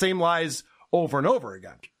repeating the same lies over and over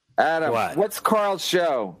again. Adam, what's Carl's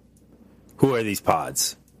show? Who are these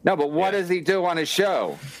pods? No, but what does he do on his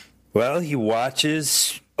show? Well, he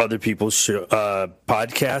watches other people's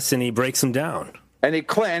podcasts and he breaks them down. And he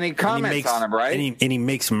comments on them, right? And he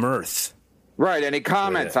makes mirth. Right, and he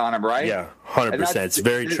comments on them, right? Yeah, 100%. It's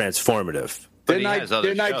very transformative.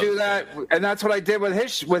 Didn't I do that? And that's what I did with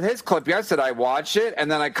his clip yesterday. I watched it and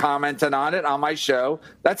then I commented on it on my show.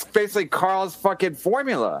 That's basically Carl's fucking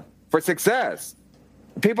formula for success.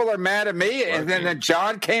 People are mad at me, and then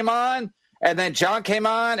John came on, and then Carl came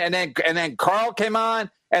on, and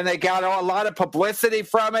they got a lot of publicity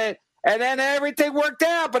from it, and then everything worked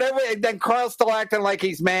out. But then Carl's still acting like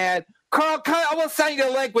he's mad. Carl, I will send you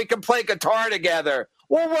a link. We can play guitar together.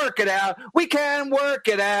 We'll work it out. We can work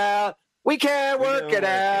it out. We can't work it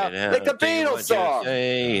out. Like the Beatles song.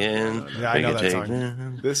 Yeah, I know that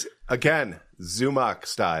song. This, again, Zumach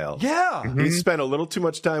style. Yeah. He spent a little too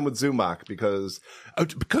much time with Zumach because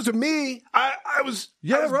of me. I was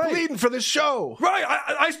bleeding for this show. Right.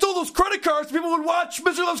 I stole those credit cards so people would watch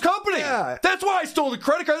Mr. Love's Company. Yeah. That's why I stole the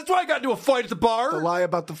credit cards. That's why I got into a fight at the bar. The lie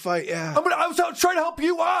about the fight, yeah. I was out trying to help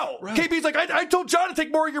you out. Right. KB's like, I told John to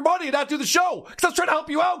take more of your money and not do the show because I was trying to help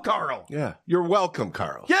you out, Carl. Yeah. You're welcome,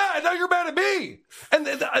 Carl. Yeah, and now you're mad at me. And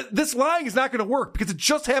this lying is not going to work because it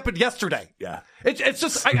just happened yesterday. Yeah. It's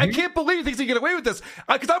just, I can't believe he thinks he can get away with this.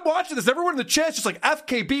 Because I'm watching this. Everyone in the chat's just like,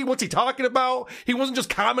 FKB, what's he talking about? He wasn't just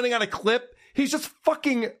commenting on a clip. He's just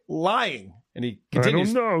fucking lying. And he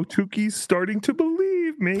continues. I don't know. Tuki's starting to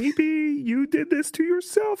believe maybe you did this to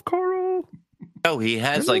yourself, Carl. Oh, he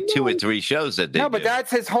has like 2 or 3 shows that they No, but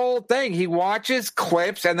that's his whole thing. He watches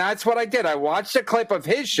clips, and that's what I did. I watched a clip of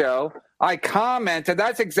his show. I commented.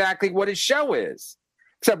 That's exactly what his show is.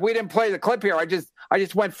 Except we didn't play the clip here. I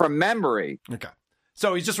just went from memory. Okay.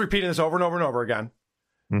 So he's just repeating this over and over and over again.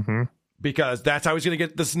 Mm-hmm. Because that's how he's going to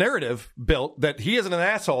get this narrative built that he isn't an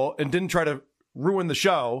asshole and didn't try to ruin the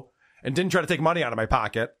show and didn't try to take money out of my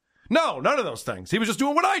pocket. No, none of those things. He was just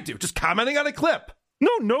doing what I do, just commenting on a clip. No,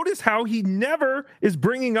 notice how he never is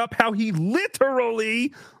bringing up how he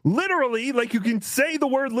literally, like you can say the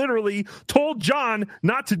word literally, told John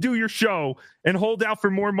not to do your show and hold out for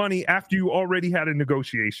more money after you already had a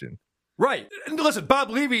negotiation. Right. And listen, Bob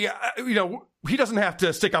Levy, he doesn't have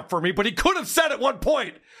to stick up for me, but he could have said at one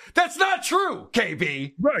point, that's not true,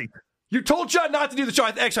 KB. Right. You told John not to do the show.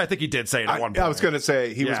 Actually, I think he did say it at one point. I was going to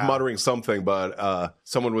say he was muttering something, but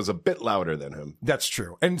someone was a bit louder than him. That's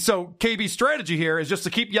true. And so KB's strategy here is just to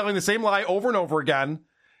keep yelling the same lie over and over again.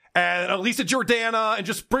 And Elisa Jordana, and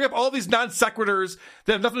just bring up all these non sequiturs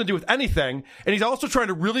that have nothing to do with anything. And he's also trying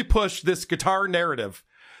to really push this guitar narrative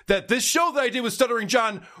that this show that I did with Stuttering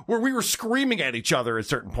John, where we were screaming at each other at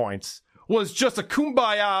certain points, was just a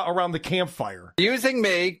kumbaya around the campfire. Using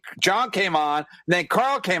me, John came on, then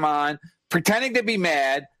Carl came on, pretending to be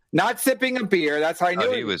mad, not sipping a beer. That's how I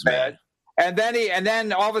knew he was mad. And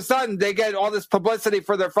then all of a sudden they get all this publicity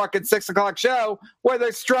for their fucking 6 o'clock show where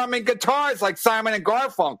they're strumming guitars like Simon and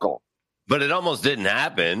Garfunkel. But it almost didn't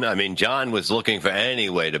happen. I mean, John was looking for any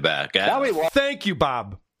way to back out. Thank you,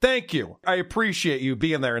 Bob. Thank you. I appreciate you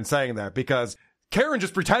being there and saying that, because Karen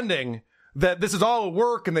just pretending that this is all a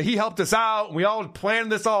work and that he helped us out and we all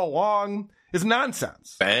planned this all along is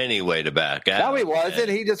nonsense. Any way to back out. No, he wasn't.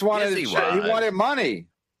 He just wanted he wanted money.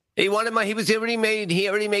 He wanted money. He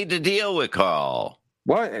already made the deal with Carl.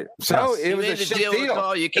 What? So it was a shit deal.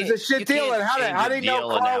 It was a shit deal. And how did he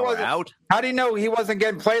know Carl wasn't out? How did he know he wasn't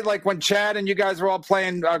getting played like when Chad and you guys were all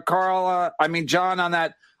playing John on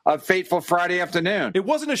that fateful Friday afternoon? It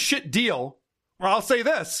wasn't a shit deal. Well, I'll say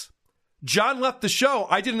this. John left the show.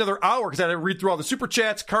 I did another hour because I had to read through all the super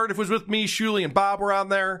chats. Cardiff was with me. Shuley and Bob were on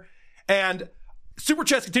there. And super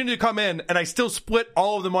chats continued to come in, and I still split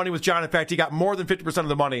all of the money with John. In fact, he got more than 50% of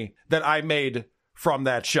the money that I made from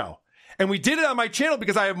that show. And we did it on my channel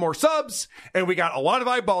because I have more subs, and we got a lot of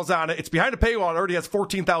eyeballs on it. It's behind a paywall. It already has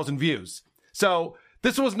 14,000 views. So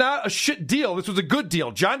this was not a shit deal. This was a good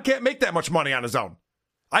deal. John can't make that much money on his own.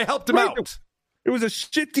 I helped him out. It was a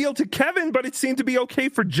shit deal to Kevin, but it seemed to be okay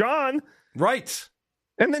for John. Right.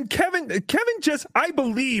 And then Kevin just, I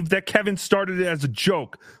believe that Kevin started it as a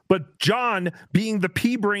joke, but John, being the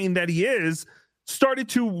pea brain that he is, started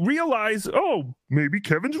to realize, oh, maybe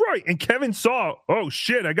Kevin's right. And Kevin saw, oh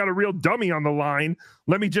shit, I got a real dummy on the line.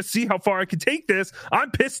 Let me just see how far I can take this. I'm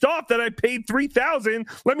pissed off that I paid $3,000.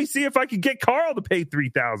 Let me see if I can get Carl to pay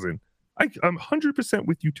 $3,000. I'm 100%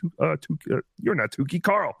 with you, you're not Tukey,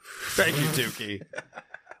 Carl. Thank you, Tukey.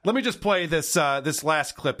 Let me just play this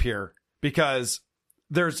last clip here, because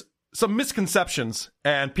there's some misconceptions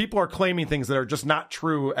and people are claiming things that are just not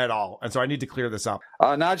true at all. And so I need to clear this up.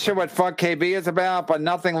 Not sure what fuck KB is about, but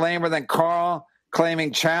nothing lamer than Carl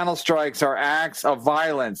claiming channel strikes are acts of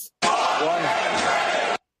violence.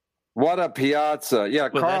 What a piazza. Yeah,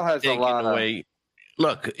 well, Carl has a lot of...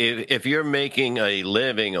 Look, if you're making a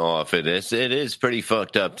living off of this, it is pretty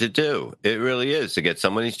fucked up to do. It really is, to get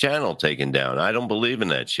somebody's channel taken down. I don't believe in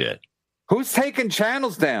that shit. Who's taking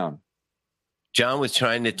channels down? John was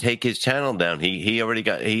trying to take his channel down. He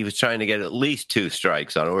was trying to get at least 2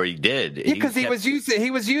 strikes on it, or he did. Yeah, because he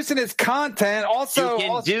was using his content. Also, you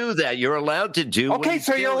can do that. You're allowed to do. Okay,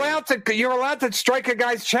 so you're allowed to strike a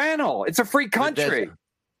guy's channel. It's a free country.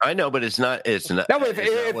 I know, but it's not. It's not. No, what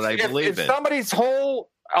I believe in. If somebody's whole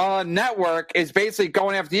network is basically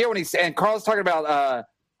going after you, and Carl's talking about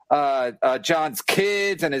John's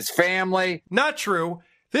kids and his family. Not true.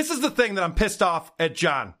 This is the thing that I'm pissed off at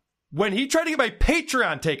John. when he tried to get my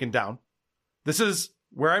Patreon taken down, this is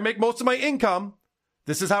where I make most of my income.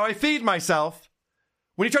 This is how I feed myself.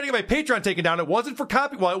 When he tried to get my Patreon taken down, it wasn't for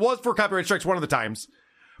it was for copyright strikes one of the times.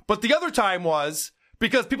 But the other time was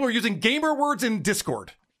because people were using gamer words in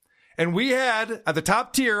Discord. And we had, at the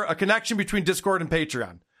top tier, a connection between Discord and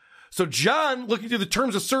Patreon. So John, looking through the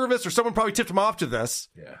terms of service, or someone probably tipped him off to this,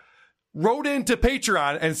 wrote into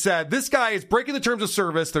Patreon and said, this guy is breaking the terms of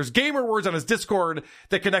service. There's gamer words on his Discord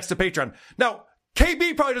that connects to Patreon. Now,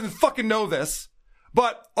 KB probably doesn't fucking know this,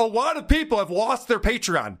 but a lot of people have lost their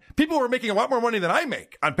Patreon. People who are making a lot more money than I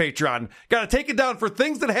make on Patreon got to take it down for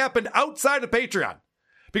things that happened outside of Patreon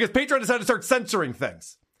because Patreon decided to start censoring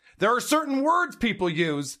things. There are certain words people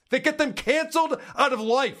use that get them canceled out of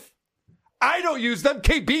life. I don't use them.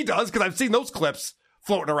 KB does because I've seen those clips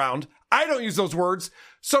floating around. I don't use those words.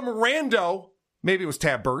 Some rando, maybe it was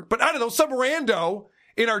Tab Burt, but I don't know, some rando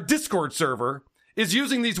in our Discord server is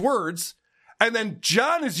using these words, and then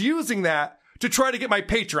John is using that to try to get my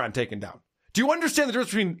Patreon taken down. Do you understand the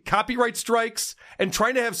difference between copyright strikes and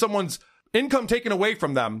trying to have someone's income taken away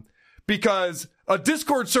from them because a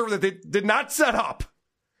Discord server that they did not set up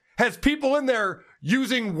has people in there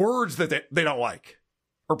using words that they don't like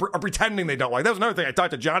or pretending they don't like? That was another thing I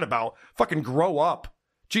talked to John about. Fucking grow up.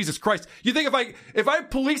 Jesus Christ. You think if I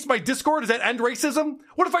police my Discord, does that end racism?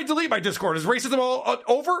 What if I delete my Discord? Is racism all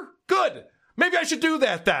over? Good. Maybe I should do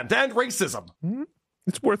that then to end racism.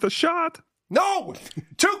 It's worth a shot. No!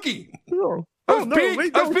 Tukey! No. I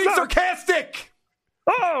was being sarcastic!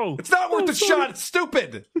 Oh! It's not worth a shot. It's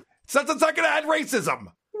stupid. It's not going to end racism.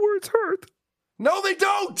 Words hurt. No, they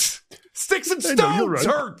don't. Sticks and stones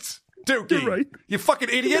hurt. Dookie. You're right. You fucking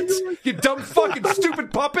idiot. Right. You dumb fucking stupid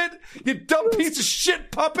puppet. You dumb piece of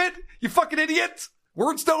shit puppet. You fucking idiot.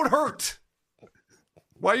 Words don't hurt.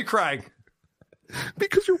 Why are you crying?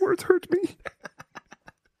 Because your words hurt me.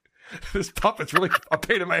 This puppet's really a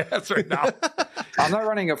pain in my ass right now. I'm not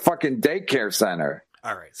running a fucking daycare center.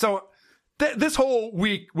 All right. So this whole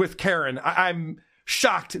week with Karen, I'm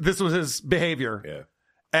shocked this was his behavior. Yeah.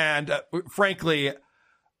 And frankly,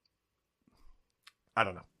 I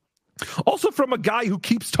don't know. Also from a guy who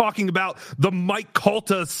keeps talking about the Mike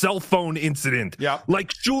Calta cell phone incident. Yeah.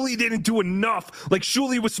 Like Shuli didn't do enough. Like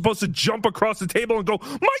Shuli was supposed to jump across the table and go,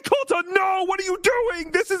 Mike Calta, no, what are you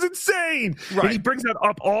doing? This is insane. Right. And he brings that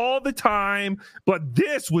up all the time. But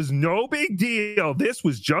this was no big deal. This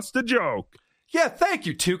was just a joke. Yeah, thank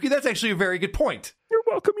you, Tukey. That's actually a very good point. You're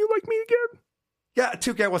welcome. You like me again? Yeah,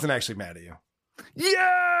 Tukey, I wasn't actually mad at you. Yay!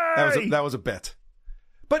 That was a bit.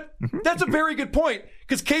 But that's a very good point,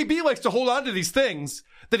 because KB likes to hold on to these things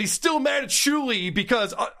that he's still mad at Shuli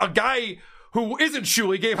because a guy who isn't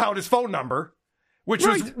Shuli gave out his phone number, which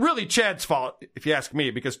was really Chad's fault, if you ask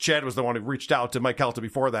me, because Chad was the one who reached out to Mike Calta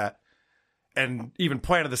before that and even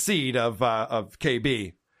planted the seed of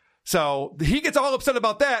KB. So he gets all upset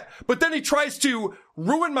about that, but then he tries to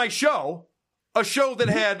ruin my show, a show that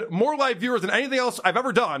had more live viewers than anything else I've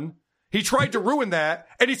ever done. He tried to ruin that,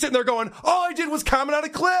 and he's sitting there going, all I did was comment on a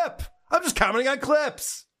clip. I'm just commenting on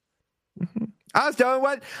clips. I was doing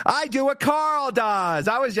what I do what Carl does.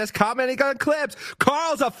 I was just commenting on clips.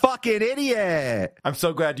 Carl's a fucking idiot. I'm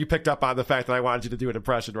so glad you picked up on the fact that I wanted you to do an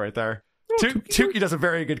impression right there. Tukey does a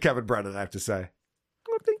very good Kevin Brennan, I have to say.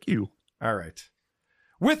 Oh, thank you. All right.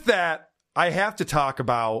 With that, I have to talk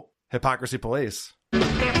about Hypocrisy Police. All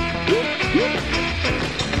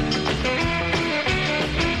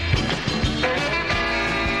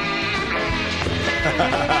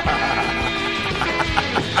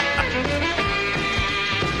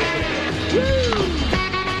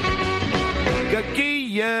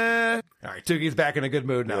right, Tukey's back in a good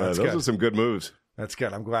mood now. Yeah, That's those good. are some good moves. That's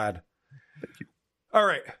good. I'm glad. Thank you. All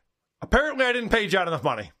right. Apparently, I didn't pay John enough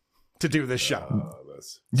money to do this show.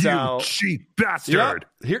 You cheap bastard.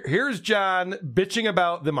 Yep, here's John bitching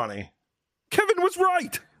about the money. Kevin was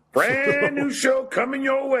right. Brand new show coming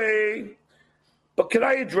your way. But can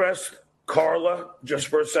I address Carla just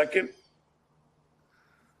for a second?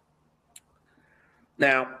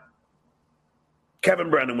 Now, Kevin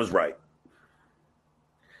Brennan was right.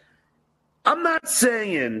 I'm not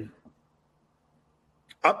saying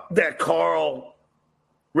that Carl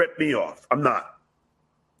ripped me off. I'm not.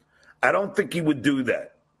 I don't think he would do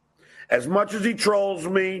that. As much as he trolls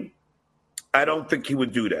me, I don't think he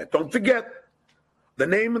would do that. Don't forget, the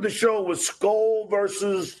name of the show was Skull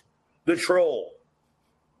versus the Troll.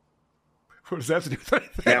 What does that have to do with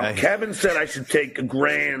anything? Now, Kevin said I should take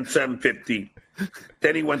 $1,000, $750.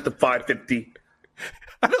 Then he went to $550.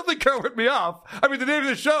 I don't think Carl ripped me off. I mean, the name of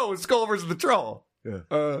the show is Skull versus the Troll. Yeah.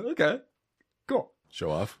 Okay. Cool.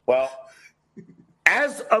 Show off. Well,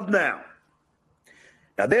 as of now,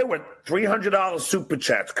 Now, there were $300 super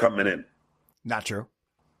chats coming in. Not true.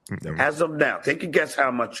 As of now, take a guess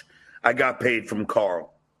how much I got paid from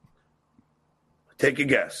Carl. Take a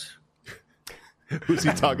guess. Who's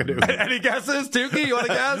he talking to? Any guesses, Tukey? You want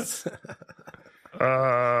to guess?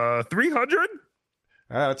 300?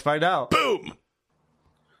 Let's find out. Boom.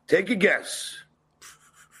 Take a guess.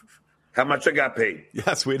 How much I got paid?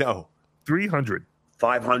 Yes, we know. 300.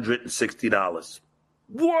 $560.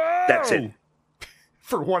 Whoa! That's it.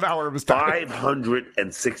 For 1 hour of his time.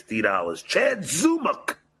 $560. Chad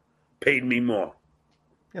Zumach paid me more.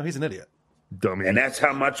 Yeah, he's an idiot. Dummy. And that's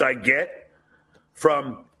how much I get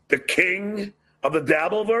from the king of the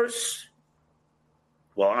Dabbleverse.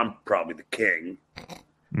 Well, I'm probably the king.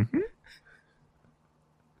 Mm-hmm.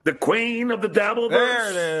 The queen of the Dabbleverse. There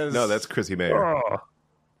it is. No, that's Chrissy Mayer. Oh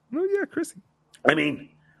yeah, Chrissy. I mean,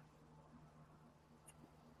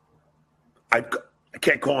 I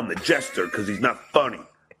can't call him the jester because he's not funny.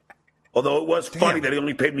 Although it was funny that he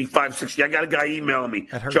only paid me $560. I got a guy emailing me,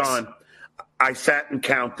 John. I sat and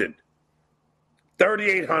counted.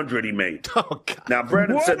 $3,800 he made. Oh, God. Now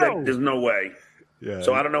Brendan said that there's no way. Yeah.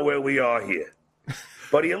 So I don't know where we are here.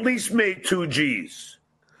 But he at least made 2 G's.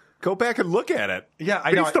 Go back and look at it. Yeah,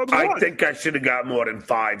 I know. I think I should have got more than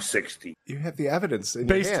 $560. You have the evidence in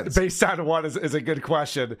your hands. Based on what is a good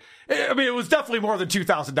question. I mean, it was definitely more than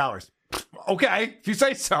 $2,000. Okay, if you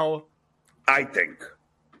say so. I think.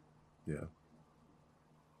 Yeah.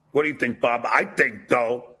 What do you think, Bob? I think,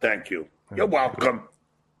 though. Thank you. You're welcome.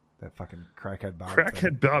 That fucking crackhead Bob.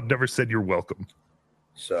 Crackhead Bob never said you're welcome.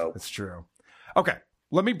 So it's true. Okay,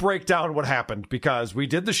 let me break down what happened because we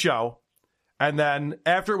did the show, and then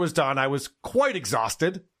after it was done, I was quite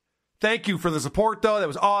exhausted. Thank you for the support, though. That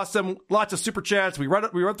was awesome. Lots of super chats. We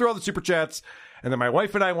read through all the super chats, and then my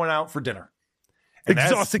wife and I went out for dinner. And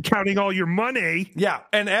exhausted counting all your money. Yeah,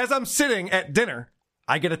 and as I'm sitting at dinner,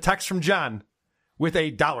 I get a text from John with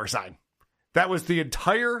a $sign. That was the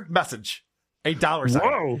entire message. A $sign.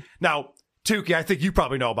 Whoa. Now, Tukey, I think you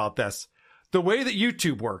probably know about this. The way that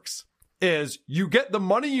YouTube works is you get the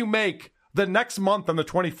money you make the next month on the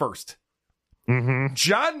 21st. Mm-hmm.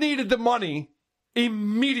 John needed the money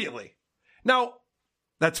immediately. Now,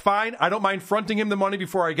 that's fine. I don't mind fronting him the money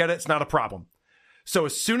before I get it. It's not a problem. So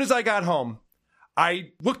as soon as I got home,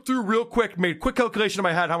 I looked through real quick, made a quick calculation in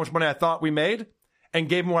my head how much money I thought we made, and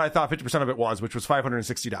gave him what I thought 50% of it was, which was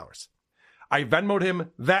 $560. I Venmoed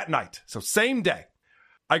him that night. So same day.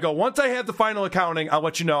 I go, once I have the final accounting, I'll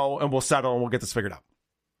let you know, and we'll settle, and we'll get this figured out.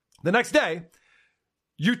 The next day,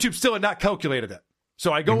 YouTube still had not calculated it.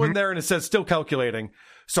 So I go in there, and it says still calculating.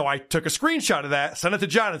 So I took a screenshot of that, sent it to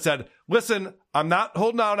John, and said, listen, I'm not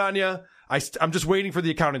holding out on you. I'm just waiting for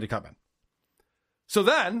the accounting to come in. So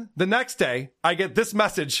then, the next day, I get this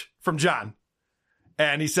message from John.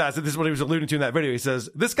 And he says, and this is what he was alluding to in that video. He says,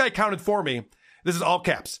 this guy counted for me. This is all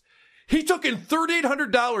caps. He took in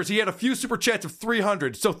 $3,800. He had a few super chats of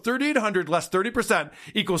 $300. So $3,800 less 30%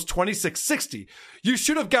 equals $2,660. You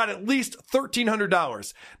should have got at least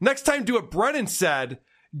 $1,300. Next time, do what Brennan said.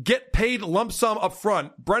 Get paid lump sum up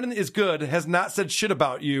front. Brennan is good, has not said shit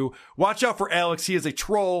about you. Watch out for Alex. He is a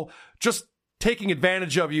troll, just taking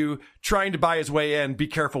advantage of you, trying to buy his way in. Be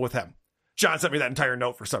careful with him. John sent me that entire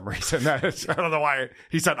note for some reason. I don't know why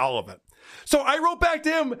he sent all of it. So I wrote back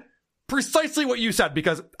to him precisely what you said,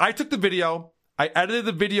 because I took the video, I edited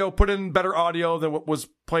the video, put in better audio than what was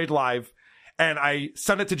played live, and I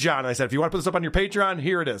sent it to John. And I said, if you want to put this up on your Patreon,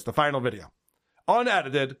 here it is, the final video.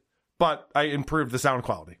 Unedited, but I improved the sound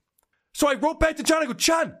quality. So I wrote back to John. I go,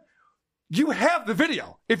 John, you have the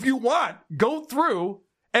video. If you want, go through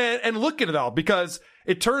and look at it all, because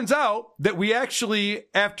it turns out that we actually,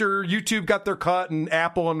 after YouTube got their cut and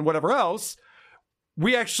Apple and whatever else,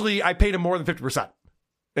 I paid him more than 50%.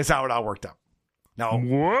 Is how it all worked out. Now,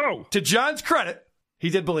 whoa! To John's credit, he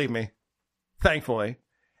did believe me, thankfully.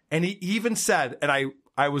 And he even said, and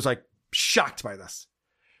I was like shocked by this,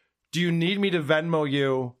 do you need me to Venmo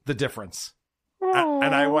you the difference?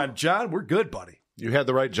 And I went, John, we're good, buddy. You had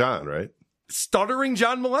the right John, right? Stuttering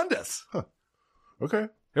John Melendez. Huh. Okay.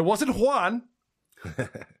 It wasn't Juan.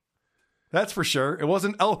 That's for sure. It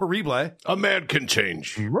wasn't El Horrible. A man can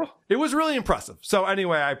change. It was really impressive. So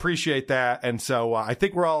anyway, I appreciate that. And so I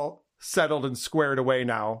think we're all settled and squared away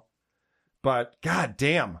now. But god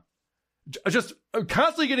damn. Just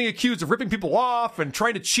constantly getting accused of ripping people off and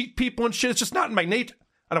trying to cheat people and shit. It's just not in my nature.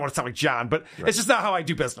 I don't want to sound like John, but It's just not how I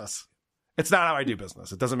do business. It's not how I do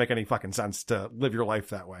business. It doesn't make any fucking sense to live your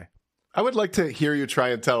life that way. I would like to hear you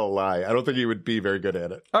try and tell a lie. I don't think you would be very good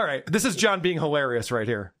at it. All right. This is John being hilarious right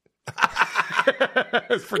here.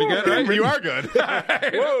 It's pretty good, right? You are good.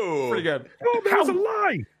 Whoa. Pretty good. Oh, that was a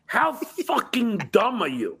lie. How fucking dumb are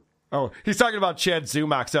you? Oh, he's talking about Chad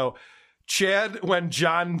Zumach. So Chad, when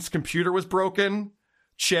John's computer was broken,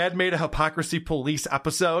 Chad made a Hypocrisy Police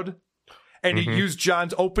episode, and he used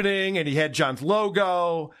John's opening, and he had John's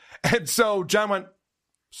logo. And so John went,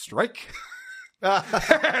 strike.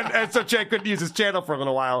 and so Chad couldn't use his channel for a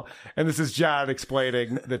little while. And this is John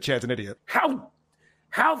explaining that Chad's an idiot.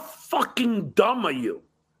 How fucking dumb are you?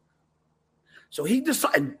 So he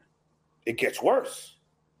decided, it gets worse.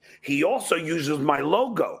 He also uses my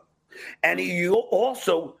logo, and he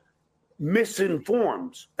also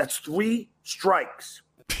misinforms. That's 3 strikes.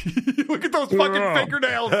 Look at those fucking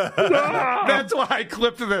fingernails. That's why I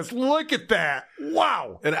clipped this. Look at that.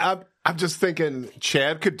 Wow. And I'm just thinking,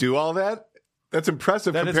 Chad could do all that? That's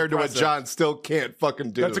impressive compared to what John still can't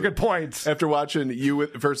fucking do. That's a good point. After watching you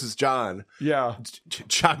versus John. Yeah.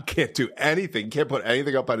 John can't do anything. Can't put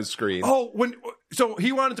anything up on his screen. Oh, so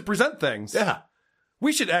he wanted to present things. Yeah.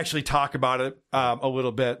 We should actually talk about it a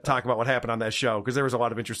little bit, talk about what happened on that show, because there was a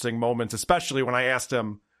lot of interesting moments, especially when I asked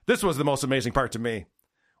him, this was the most amazing part to me,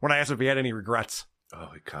 when I asked him if he had any regrets. Oh,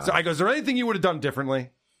 my God. So I go, is there anything you would have done differently?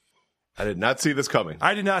 I did not see this coming.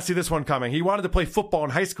 I did not see this one coming. He wanted to play football in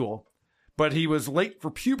high school, but he was late for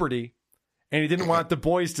puberty, and he didn't want the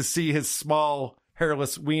boys to see his small,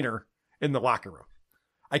 hairless wiener in the locker room.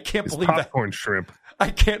 I can't believe that. Popcorn shrimp. I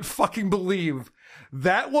can't fucking believe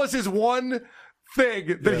that was his one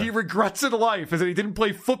thing that he regrets in life, is that he didn't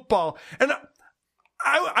play football. And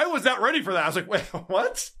I was not ready for that. I was like, wait,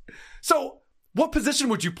 what? So what position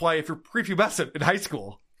would you play if you're prepubescent in high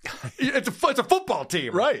school? It's a football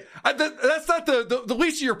team. Right. That's not the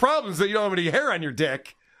least of your problems that you don't have any hair on your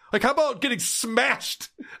dick. Like, how about getting smashed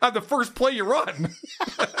on the first play you run?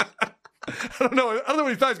 I don't know what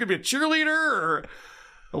he thought. He was going to be a cheerleader or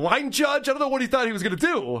a line judge. I don't know what he thought he was going to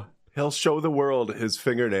do. He'll show the world his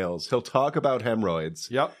fingernails. He'll talk about hemorrhoids.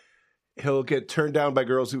 Yep. He'll get turned down by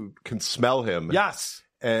girls who can smell him. Yes.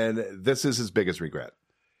 And this is his biggest regret.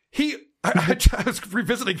 I was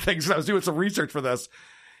revisiting things and I was doing some research for this.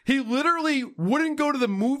 He literally wouldn't go to the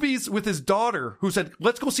movies with his daughter, who said,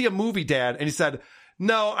 let's go see a movie, Dad. And he said,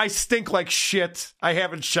 no, I stink like shit. I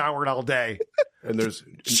haven't showered all day. And there's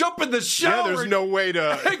jump in the shower. Yeah, there's no way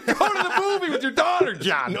to go to the movie with your daughter,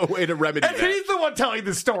 John. No way to remedy and that. He's the one telling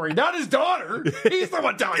the story, not his daughter. He's the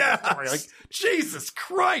one telling the story. Like, Jesus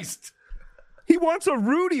Christ. He wants a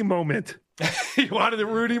Rudy moment. He wanted a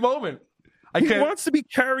Rudy moment. He wants to be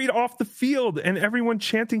carried off the field and everyone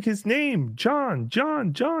chanting his name. John,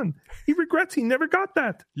 John, John. He regrets he never got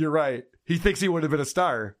that. You're right. He thinks he would have been a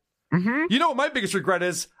star. Mm-hmm. You know what my biggest regret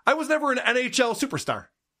is? I was never an NHL superstar.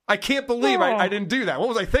 I can't believe I didn't do that. What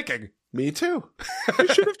was I thinking? Me too. You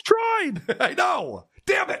should have tried. I know.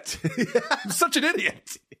 Damn it. I'm such an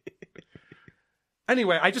idiot.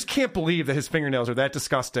 Anyway, I just can't believe that his fingernails are that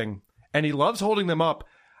disgusting. And he loves holding them up.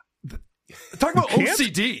 Talk about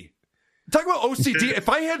OCD. Talk about OCD. If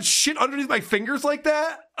I had shit underneath my fingers like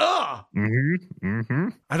that, I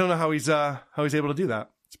don't know how he's able to do that.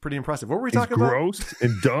 It's pretty impressive. What were we talking about? Gross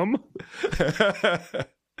and dumb.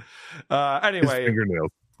 Anyway,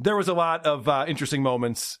 there was a lot of interesting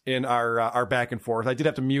moments in our back and forth. I did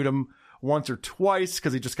have to mute him once or twice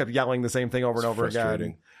because he just kept yelling the same thing over and over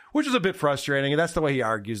again, which is a bit frustrating. And that's the way he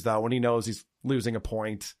argues, though, when he knows he's losing a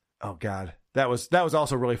point. Oh God, that was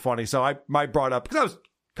also really funny. So I brought up, because I was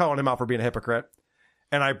calling him out for being a hypocrite,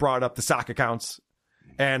 and I brought up the sock accounts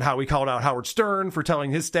and how we called out Howard Stern for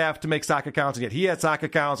telling his staff to make sock accounts, and yet he had sock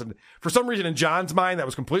accounts. And for some reason in John's mind, that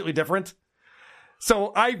was completely different.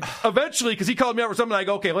 So I eventually, because he called me out for something, I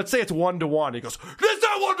go, okay, let's say it's 1-to-1. He goes, it's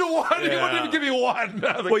not 1-to-1. He wouldn't even give me one.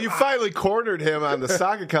 Like, well, you finally cornered him on the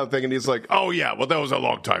sock account thing, and he's like, oh, yeah, well, that was a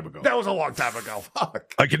long time ago. That was a long time ago.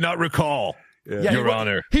 Fuck. I cannot recall, Your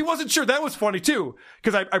Honor. He wasn't sure. That was funny, too,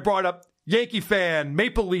 because I brought up Yankee fan,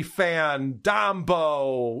 Maple Leaf fan,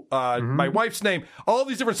 Dombo, my wife's name, all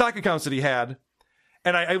these different sock accounts that he had.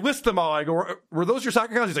 And I list them all. I go, were those your sock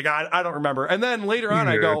accounts? He's like, I don't remember. And then later on,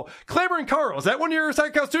 I go, Claiborne and Carl, is that one of your sock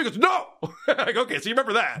accounts too? He goes, no. I go, okay, so you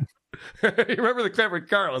remember that. You remember the Claiborne and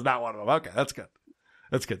Carl is not one of them. Okay, that's good.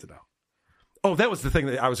 That's good to know. Oh, that was the thing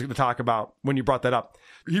that I was going to talk about when you brought that up.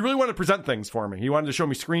 He really wanted to present things for me. He wanted to show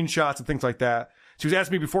me screenshots and things like that. So he was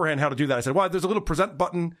asking me beforehand how to do that. I said, well, there's a little present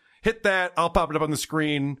button. Hit that. I'll pop it up on the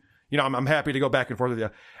screen. You know, I'm happy to go back and forth with you.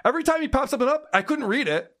 Every time he pops something up, I couldn't read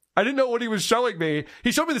it. I didn't know what he was showing me.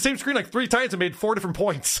 He showed me the same screen like 3 times and made 4 different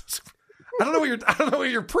points. I don't know what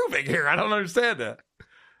you're proving here. I don't understand it.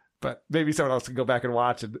 But maybe someone else can go back and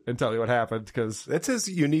watch and tell me what happened, because that's his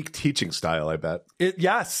unique teaching style, I bet.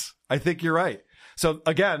 Yes, I think you're right. So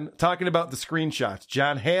again, talking about the screenshots,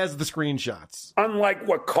 John has the screenshots. Unlike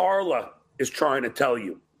what Carla is trying to tell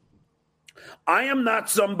you. I am not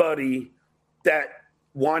somebody that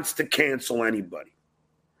wants to cancel anybody.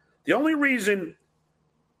 The only reason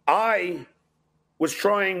I was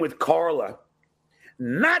trying with Carla,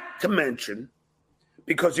 not to mention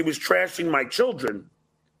because he was trashing my children,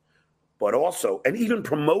 but also, and even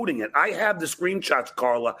promoting it. I have the screenshots,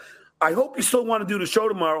 Carla. I hope you still want to do the show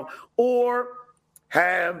tomorrow, or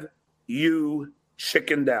have you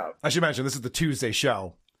chickened out? I should mention, this is the Tuesday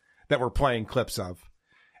show that we're playing clips of.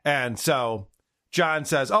 And so John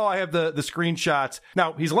says, I have the screenshots.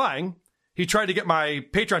 Now, he's lying. He tried to get my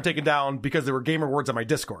Patreon taken down because there were gamer words on my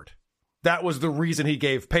Discord. That was the reason he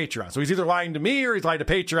gave Patreon. So he's either lying to me or he's lying to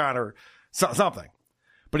Patreon or something.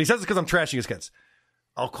 But he says it's because I'm trashing his kids.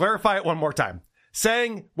 I'll clarify it one more time.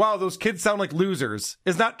 Saying, wow, those kids sound like losers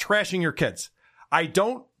is not trashing your kids. I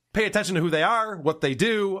don't pay attention to who they are, what they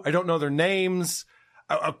do. I don't know their names.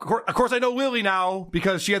 Of course, I know Lily now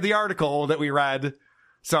because she had the article that we read.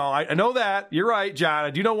 So I know that. You're right, John.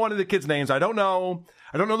 I do know one of the kids' names. I don't know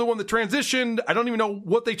the one that transitioned. I don't even know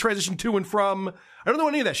what they transitioned to and from. I don't know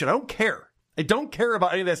any of that shit. I don't care. I don't care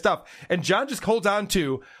about any of that stuff. And John just holds on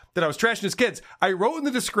to that I was trashing his kids. I wrote in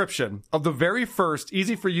the description of the very first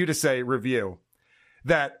easy for you to say review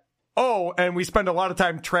that, and we spend a lot of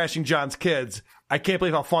time trashing John's kids. I can't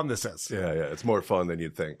believe how fun this is. Yeah. It's more fun than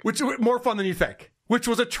you'd think. Which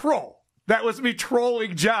was a troll. That was me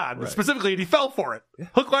trolling John, Right. specifically, and he fell for it. Yeah.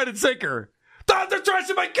 Hook, line, and sinker. They're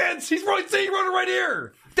trashing my kids. He wrote it right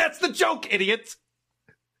here. That's the joke, idiot.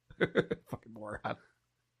 Fucking moron.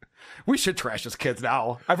 We should trash his kids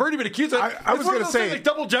now. I've already been accused of I was going to say, like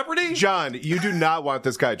Double Jeopardy. John, you do not want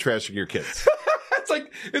this guy trashing your kids.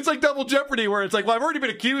 It's like Double Jeopardy, where it's like, well, I've already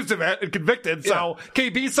been accused of it and convicted. So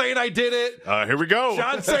KB saying I did it. Here we go.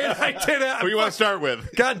 John saying I did it. Who do you want to start with?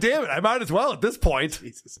 God damn it! I might as well at this point.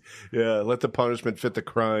 Jesus. Yeah, let the punishment fit the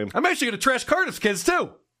crime. I'm actually going to trash Cardiff's kids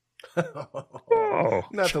too.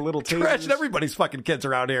 Not the little tasers. Trashing everybody's fucking kids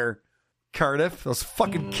around here. Cardiff, those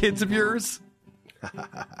fucking kids of yours.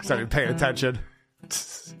 I started paying attention.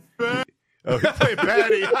 Oh, you played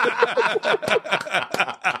Patty.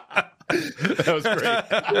 That was great.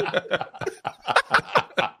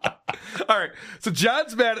 All right. So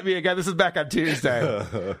John's mad at me again. This is back on Tuesday.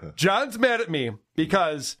 John's mad at me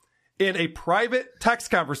because in a private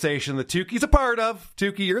text conversation that Tukey's a part of,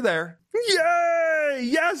 Tukey, you're there. Yay!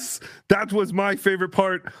 Yes! That was my favorite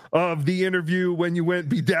part of the interview when you went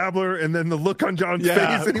Bedabbler and then the look on John's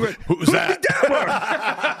face and he went, Who's that?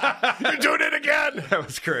 Bedabbler? You're doing it again. That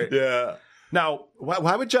was great. Yeah. Now,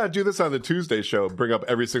 why would John do this on the Tuesday show? Bring up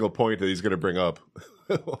every single point that he's going to bring up.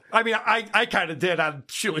 I mean, I kind of did on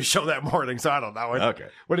Shuley's show that morning, so I don't know. Okay.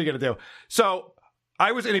 What are you going to do? So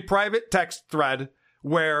I was in a private text thread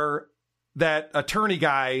where that attorney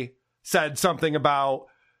guy said something about,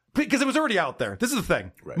 because it was already out there. This is the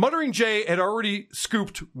thing. Right. Muttering Jay had already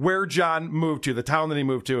scooped where John moved to, the town that he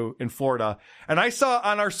moved to in Florida. And I saw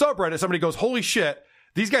on our subreddit, somebody goes, holy shit,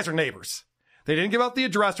 these guys are neighbors. They didn't give out the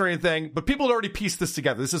address or anything, but people had already pieced this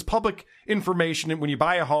together. This is public information. When you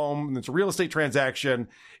buy a home and it's a real estate transaction,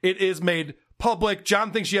 it is made public.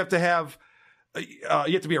 John thinks you have to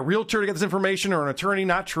be a realtor to get this information or an attorney.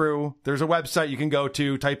 Not true. There's a website you can go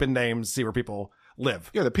to, type in names, see where people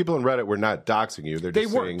live. Yeah, the people in Reddit were not doxing you. They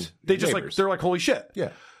weren't. They just neighbors. they're like, holy shit.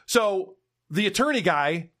 Yeah. So the attorney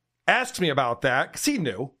guy asked me about that because he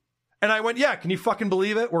knew. And I went, yeah, can you fucking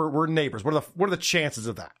believe it? We're neighbors. What are the chances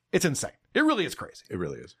of that? It's insane. It really is crazy. It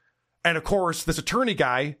really is. And of course, this attorney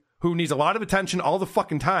guy who needs a lot of attention all the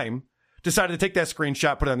fucking time decided to take that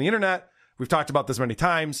screenshot, put it on the internet. We've talked about this many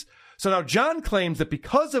times. So now John claims that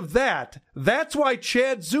because of that, that's why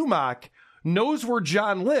Chad Zumock knows where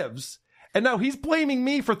John lives. And now he's blaming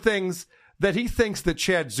me for things that he thinks that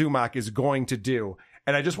Chad Zumock is going to do.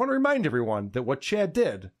 And I just want to remind everyone that what Chad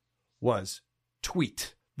did was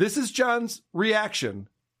tweet. This is John's reaction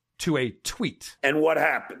to a tweet. And what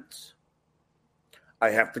happens? I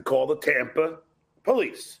have to call the Tampa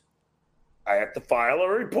police. I have to file a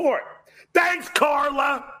report. Thanks,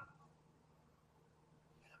 Carla.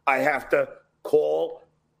 I have to call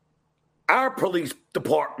our police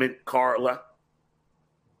department, Carla,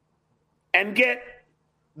 and get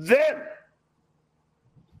them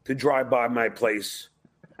to drive by my place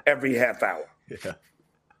every half hour. Yeah.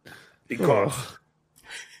 Because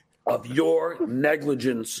of your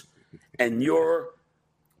negligence and your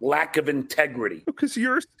lack of integrity. Because of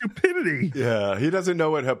your stupidity. Yeah, he doesn't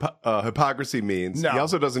know what hypocrisy means. No. He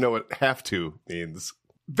also doesn't know what have to means.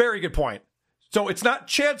 Very good point. So it's not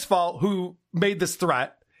Chad's fault who made this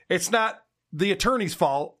threat. It's not the attorney's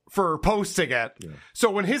fault for posting it. Yeah. So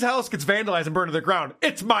when his house gets vandalized and burned to the ground,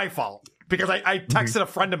 it's my fault because I texted a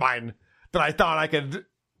friend of mine that I thought I could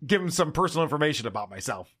give him some personal information about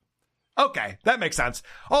myself. Okay, that makes sense.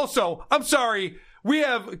 Also, I'm sorry, we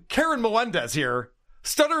have Karen Melendez here.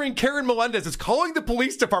 Stuttering Karen Melendez is calling the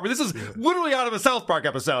police department. This is literally out of a South Park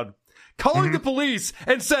episode. Calling the police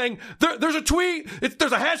and saying, there's a tweet,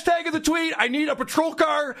 there's a hashtag in the tweet, I need a patrol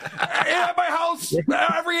car at my house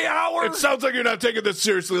every hour. It sounds like you're not taking this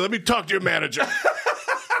seriously. Let me talk to your manager.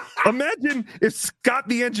 Imagine if Scott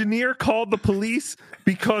the engineer called the police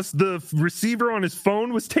because the receiver on his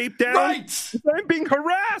phone was taped down. Right. I'm being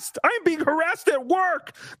harassed. I'm being harassed at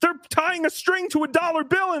work. They're tying a string to a dollar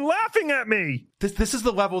bill and laughing at me. This is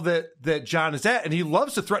the level that John is at, and he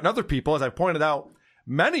loves to threaten other people, as I pointed out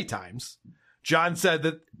many times. John said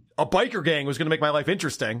that a biker gang was going to make my life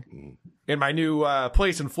interesting in my new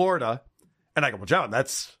place in Florida. And I go, well, John,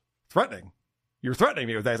 that's threatening. You're threatening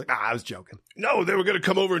me with that. He's like, I was joking. No, they were going to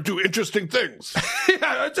come over and do interesting things.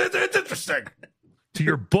 Yeah, it's interesting. To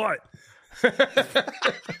your butt.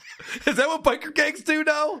 Is that what biker gangs do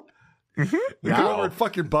now? Mm-hmm. They come over and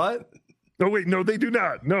fuck your butt? No, wait, no, they do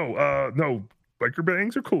not. No, biker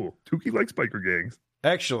gangs are cool. Tukey likes biker gangs.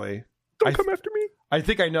 Actually, don't come after me. I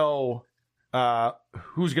think I know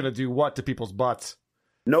who's going to do what to people's butts.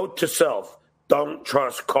 Note to self, don't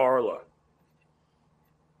trust Carla.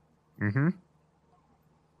 Mm-hmm.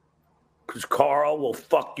 Because Carl will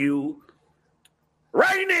fuck you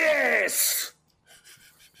right in the ass.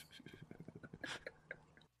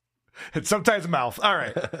 And sometimes mouth. All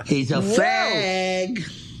right. He's a fag.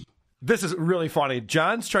 This is really funny.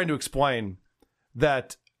 John's trying to explain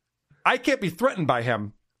that I can't be threatened by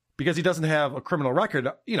him because he doesn't have a criminal record.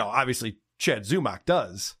 You know, obviously Chad Zumock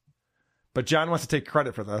does. But John wants to take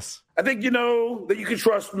credit for this. I think you know that you can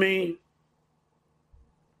trust me.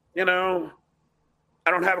 You know,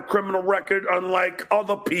 I don't have a criminal record unlike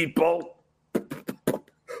other people.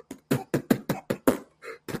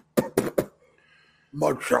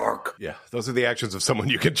 Mud shark. Yeah, those are the actions of someone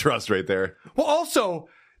you can trust right there. Well, also,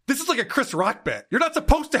 this is like a Chris Rock bit. You're not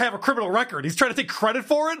supposed to have a criminal record. He's trying to take credit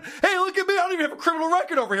for it. Hey, look at me. I don't even have a criminal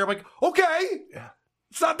record over here. I'm like, okay. Yeah.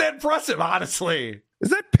 It's not that impressive, honestly. Is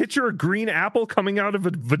that picture a green apple coming out of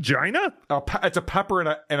a vagina? It's a pepper and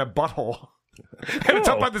a butthole. And it's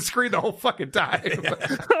up on the screen the whole fucking time.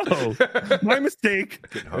 Oh, my mistake.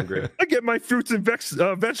 Getting hungry. I get my fruits and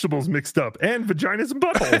vegetables mixed up, and vaginas and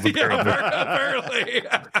buttholes. Apparently.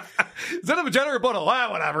 Is that a vagina or a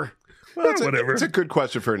butthole? Whatever. Well, whatever. It's a good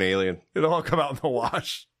question for an alien. It'll all come out in the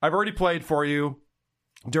wash. I've already played for you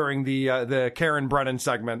during the Karen Brennan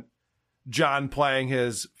segment, John playing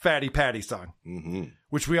his Fatty Patty song,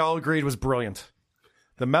 which we all agreed was brilliant.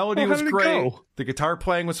 The melody was great. The guitar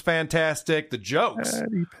playing was fantastic. The jokes.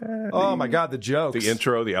 Patty, Patty. Oh, my God, the jokes. The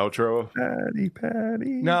intro, the outro. Patty,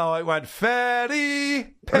 Patty. No, it went Fatty,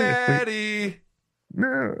 Patty.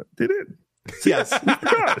 No, did it? Yes. I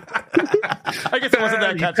guess it wasn't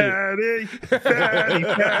that catchy. Fatty, Patty.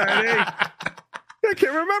 I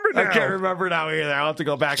can't remember now. I can't remember now either. I'll have to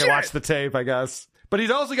go back and watch the tape, I guess. But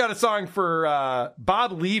he's also got a song for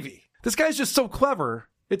Bob Levy. This guy's just so clever.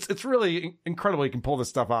 It's really incredible he can pull this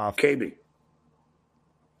stuff off. KB,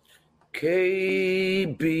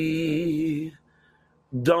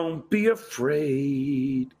 don't be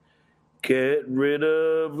afraid. Get rid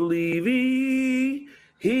of Levy.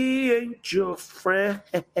 He ain't your friend.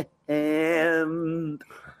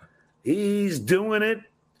 He's doing it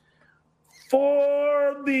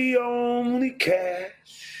for the only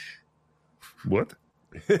cash. What?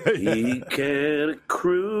 He can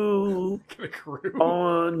accrue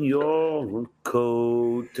on your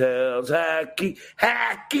coattails. Hacky,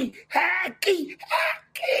 hacky, hacky, hacky,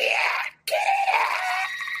 hacky,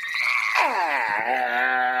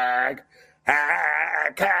 hack,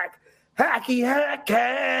 hack, hacky, hack,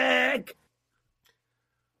 hack.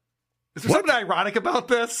 Is there something ironic about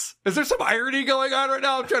this? Is there some irony going on right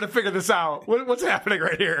now? I'm trying to figure this out. What's happening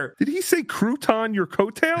right here? Did he say crouton your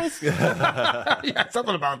coattails? Yeah,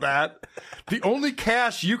 something about that. The only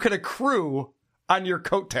cash you can accrue on your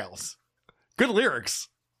coattails. Good lyrics.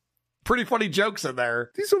 Pretty funny jokes in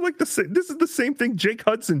there. These are like this is the same thing Jake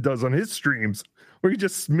Hudson does on his streams, where he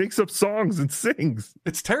just makes up songs and sings.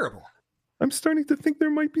 It's terrible. I'm starting to think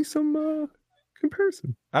there might be some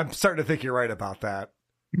comparison. I'm starting to think you're right about that.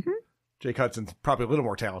 Mm-hmm. Jake Hudson's probably a little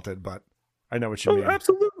more talented, but I know what you mean.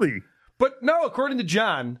 Absolutely. But no, according to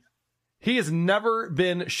John, he has never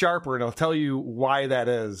been sharper, and I'll tell you why that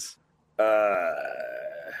is.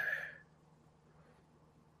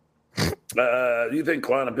 You think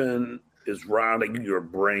Klonopin is rounding your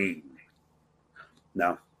brain?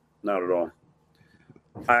 No, not at all.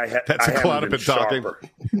 That's a Klonopin talking.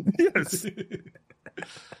 Yes.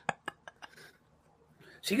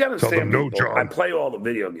 So you got to Tell them understand, no, people, John. I play all the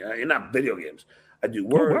video games. Not video games. I do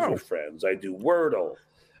Words wow. with Friends. I do Wordle.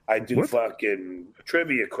 I do fucking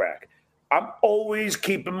Trivia Crack. I'm always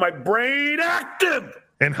keeping my brain active.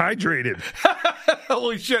 And hydrated.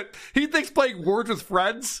 Holy shit. He thinks playing Words with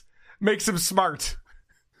Friends makes him smart.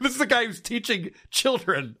 This is a guy who's teaching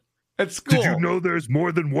children at school. Did you know there's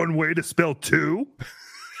more than one way to spell two?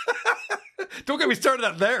 Don't get me started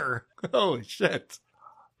on there. Holy shit.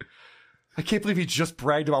 I can't believe he just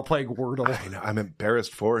bragged about playing Wordle. I know. I'm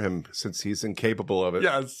embarrassed for him since he's incapable of it.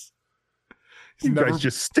 Yes. You guys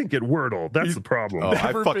just stink at Wordle. That's the problem. Oh,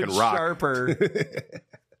 I fucking been rock. Sharper.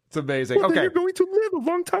 It's amazing. Well, then okay. you're going to live a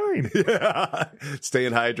long time. Yeah.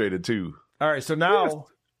 Staying hydrated, too. All right. So now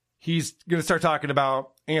he's going to start talking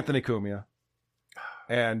about Anthony Cumia.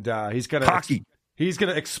 And he's going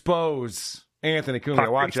to expose Anthony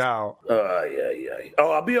Cumia. Watch out. Yeah.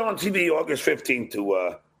 Oh, I'll be on TV August 15th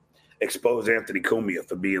to expose Anthony Cumia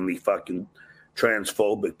for being the fucking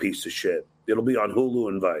transphobic piece of shit. It'll be on Hulu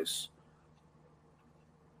and Vice.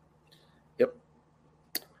 Yep.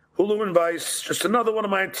 Hulu and Vice, just another one of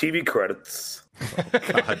my TV credits. Oh,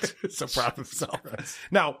 God. So proud of himself.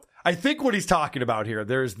 Now, I think what he's talking about here,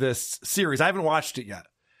 there's this series. I haven't watched it yet,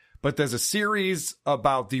 but there's a series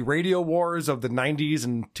about the radio wars of the 90s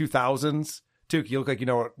and 2000s. Tuki, you look like you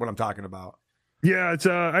know what I'm talking about. Yeah, it's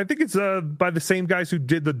I think it's by the same guys who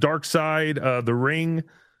did the Dark Side, the Ring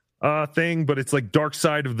thing, but it's like Dark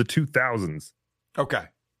Side of the 2000s. Okay.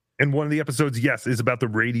 And one of the episodes, yes, is about the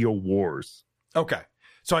radio wars. Okay.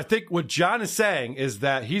 So I think what John is saying is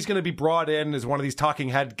that he's going to be brought in as one of these talking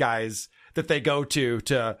head guys that they go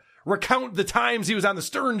to recount the times he was on the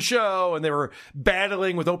Stern Show and they were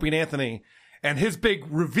battling with Opie and Anthony. And his big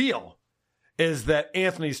reveal is that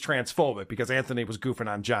Anthony's transphobic because Anthony was goofing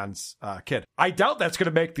on John's kid. I doubt that's going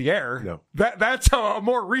to make the air. No. That's a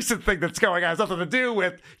more recent thing that's going on. It has nothing to do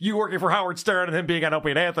with you working for Howard Stern and him being on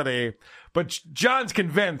Opie and Anthony. But John's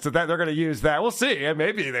convinced that they're going to use that. We'll see.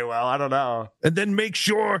 Maybe they will. I don't know. And then make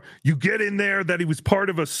sure you get in there that he was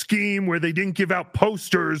part of a scheme where they didn't give out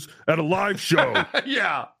posters at a live show.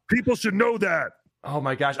 Yeah. People should know that. Oh,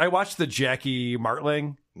 my gosh. I watched the Jackie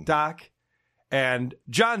Martling doc. And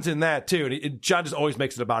John's in that, too. And John just always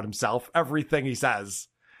makes it about himself. Everything he says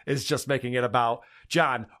is just making it about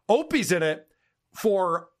John. Opie's in it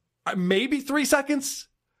for maybe 3 seconds.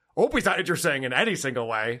 Opie's not interesting in any single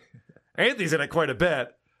way. Anthony's in it quite a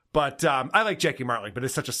bit. But I like Jackie Martling, but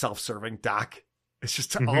it's such a self-serving doc. It's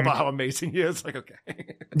just all about how amazing he is. Like, okay.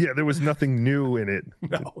 Yeah, there was nothing new in it.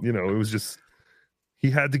 No. You know, it was just,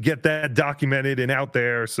 he had to get that documented and out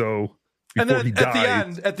there, so... And then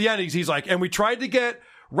at the end, he's like, and we tried to get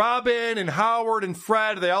Robin and Howard and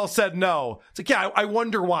Fred. They all said no. It's like, yeah, I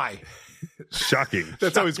wonder why. Shocking.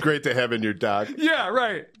 That's always great to have in your doc. Yeah,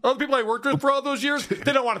 right. All the people I worked with for all those years,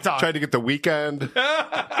 they don't want to talk. Tried to get the Weekend.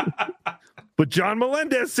 But John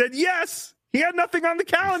Melendez said yes. He had nothing on the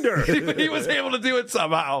calendar. He was able to do it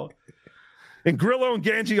somehow. And Grillo and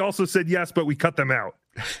Ganji also said yes, but we cut them out.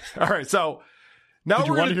 All right, so... Now Did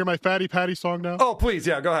you want to hear my Fatty Patty song now? Oh, please.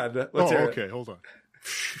 Yeah, go ahead. Let's hear okay. Hold on.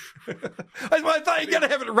 I thought you got to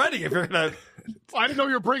have it ready if you're going to... I didn't know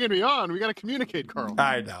you were bringing me on. We got to communicate, Carl.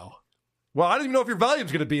 I know. Well, I don't even know if your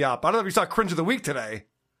volume's going to be up. I don't know if you saw Cringe of the Week today.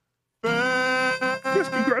 Yes,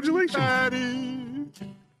 congratulations. Patty.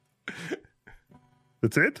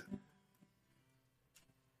 That's it?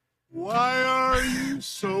 Why are you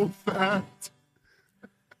so fat?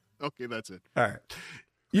 Okay, that's it. All right.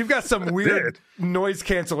 You've got some weird noise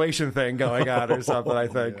cancellation thing going on or something, I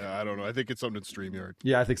think. Yeah, I don't know. I think it's something in StreamYard.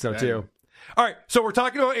 Yeah, I think so, too. All right, so we're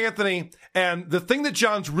talking about Anthony, and the thing that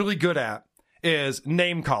John's really good at is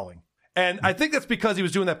name calling. And I think that's because he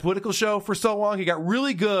was doing that political show for so long. He got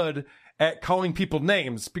really good at calling people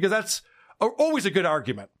names, because that's always a good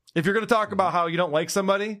argument. If you're going to talk about how you don't like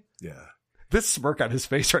somebody, yeah. This smirk on his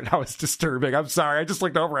face right now is disturbing. I'm sorry. I just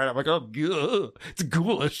looked over at him like, oh, ugh, it's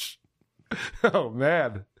ghoulish. Oh,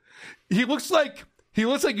 man. He looks like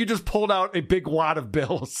you just pulled out a big wad of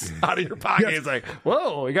bills out of your pocket. Yes. He's like,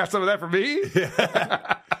 whoa, you got some of that for me?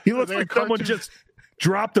 Yeah. He looks like someone just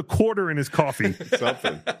dropped a quarter in his coffee.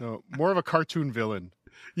 Something. No, more of a cartoon villain.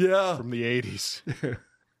 Yeah. From the 80s.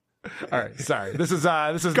 All right, sorry. This is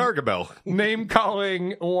Gargamel. Name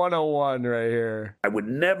calling 101 right here. I would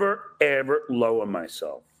never, ever lower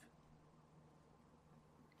myself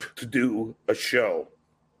to do a show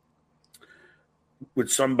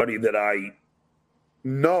with somebody that I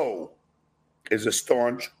know is a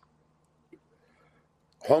staunch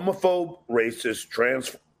homophobe, racist,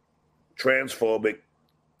 transphobic,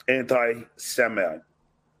 anti-Semite.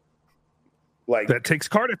 Like that takes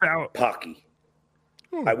Cardiff out. Pocky.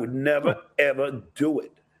 I would never, ever do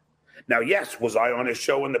it. Now, yes, was I on a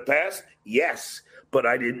show in the past? Yes, but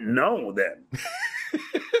I didn't know then.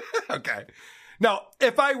 Okay. Now,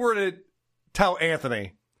 if I were to tell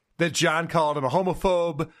Anthony that John called him a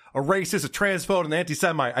homophobe, a racist, a transphobe, and an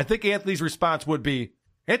anti-Semite, I think Anthony's response would be,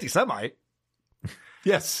 anti-Semite?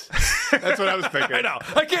 Yes. That's what I was thinking. I know.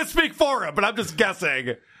 I can't speak for him, but I'm just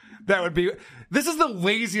guessing. That would be... This is the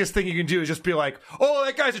laziest thing you can do, is just be like, oh,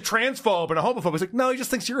 that guy's a transphobe and a homophobe. It's like, no, he just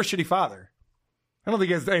thinks you're a shitty father. I don't think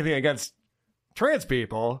he has anything against trans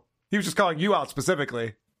people. He was just calling you out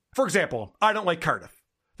specifically. For example, I don't like Cardiff.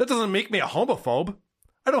 That doesn't make me a homophobe.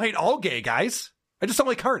 I don't hate all gay guys. I just don't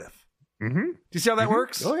like Cardiff. Mm-hmm. Do you see how that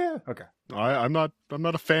works? Oh, yeah. Okay. I'm not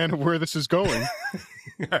a fan of where this is going.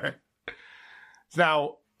 All right.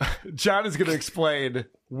 Now, John is going to explain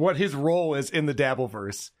what his role is in the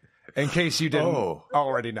Dabbleverse, in case you didn't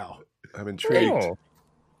already know. I'm intrigued. Hey,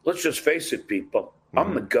 let's just face it, people.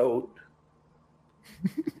 I'm the GOAT.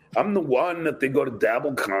 I'm the one that they go to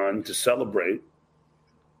DabbleCon to celebrate.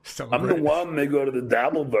 I'm the one they go to the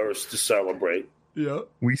Dabbleverse to celebrate. Yeah.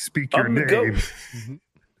 We speak your I'm the name.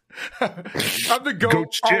 GOAT. I'm the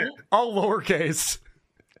GOAT, all lowercase.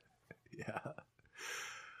 Yeah.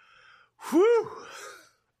 Whew.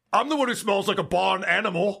 I'm the one who smells like a barn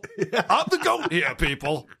animal. I'm the GOAT here,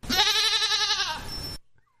 people.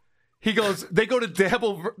 He goes, they go to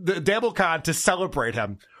DabbleCon to celebrate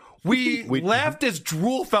him. We laughed as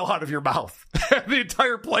drool fell out of your mouth. The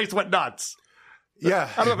entire place went nuts. Yeah.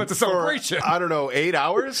 I don't know if it's a celebration. I don't know, 8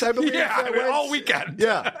 hours, I believe? Yeah, all weekend.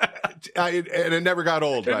 Yeah. And it never got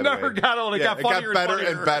old, by the way. It never got old. It got funnier, it got better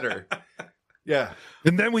and and better. Yeah.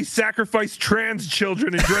 And then we sacrificed trans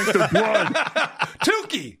children and drank their blood.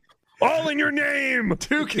 Tukey! All in your name!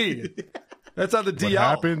 Tukey! That's on the DL. What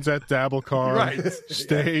happens at DabbleCon Right.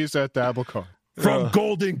 stays at DabbleCon. From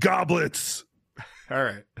golden goblets. All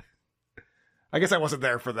right. I guess I wasn't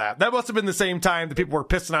there for that. That must have been the same time that people were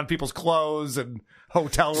pissing on people's clothes and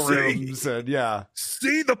hotel rooms. And yeah.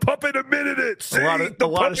 See, the puppet admitted it. See, A lot of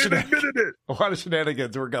admitted it. A lot of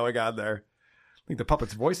shenanigans were going on there. I think the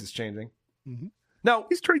puppet's voice is changing. Mm-hmm. No.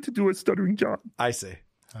 He's trying to do a stuttering John. I see.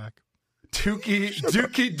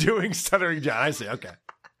 Tukey doing stuttering John. I see. Okay.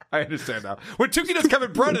 I understand now. When Tukey does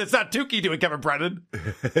Kevin Brennan, it's not Tukey doing Kevin Brennan.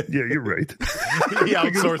 Yeah, you're right. He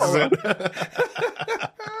outsources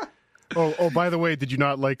it. Oh, by the way, did you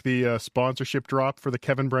not like the sponsorship drop for the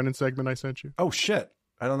Kevin Brennan segment I sent you? Oh, shit.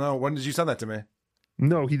 I don't know. When did you send that to me?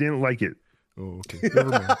 No, he didn't like it. Oh, okay. Never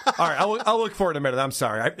mind. All right. I'll look for it in a minute. I'm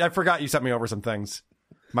sorry. I forgot you sent me over some things.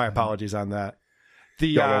 My apologies on that.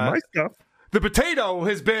 My stuff. The potato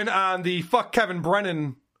has been on the fuck Kevin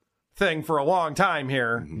Brennan thing for a long time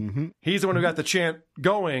here. Mm-hmm. He's the one who got the chant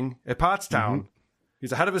going at Pottstown. Mm-hmm.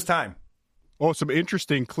 He's ahead of his time. Oh, some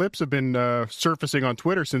interesting clips have been surfacing on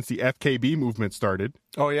Twitter since the FKB movement started.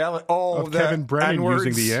 Oh, yeah? Of Kevin Brennan N-words.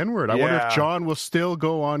 using the N-word. I wonder if John will still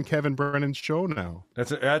go on Kevin Brennan's show now.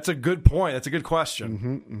 That's a good point. That's a good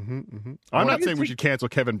question. I'm not saying we should cancel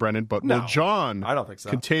Kevin Brennan, but will John I don't think so.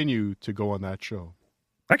 continue to go on that show?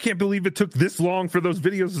 I can't believe it took this long for those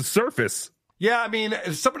videos to surface. Yeah, I mean,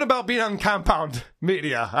 it's something about being on compound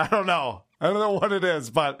media. I don't know what it is,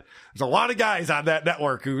 but there's a lot of guys on that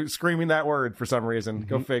network who screaming that word for some reason.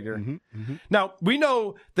 Go figure. Now, we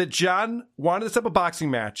know that John wanted to set up a boxing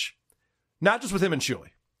match, not just with him and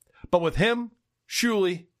Shuley, but with him,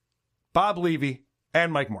 Shuley, Bob Levy,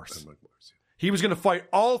 and Mike Morse. He was going to fight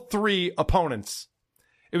all three opponents.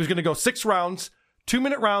 It was going to go 6 rounds,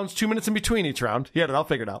 2-minute rounds, 2 minutes in between each round. He had it all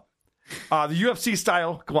figured out. The UFC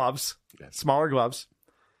style gloves, smaller gloves.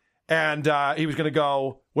 And he was going to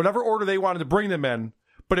go whatever order they wanted to bring them in,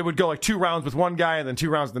 but it would go like 2 rounds with one guy and then 2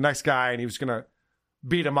 rounds with the next guy, and he was going to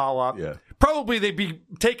beat them all up. Yeah. Probably they'd be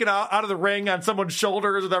taken out of the ring on someone's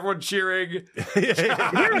shoulders with everyone cheering.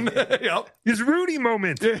 Yep. His Rudy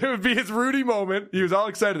moment. It would be his Rudy moment. He was all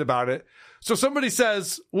excited about it. So somebody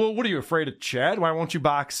says, well, what are you afraid of, Chad? Why won't you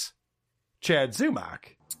box Chad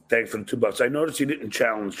Zumock? Thanks for the $2. I noticed you didn't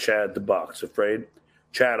challenge Chad to box. Afraid?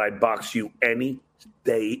 Chad, I'd box you any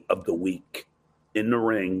day of the week in the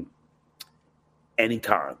ring,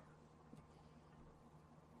 anytime.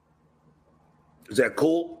 Is that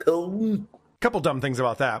cool? Couple dumb things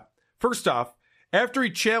about that. First off, after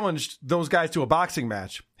he challenged those guys to a boxing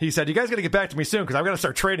match, he said, you guys got to get back to me soon because I'm going to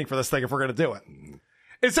start training for this thing if we're going to do it.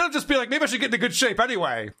 Instead of just being like, maybe I should get into good shape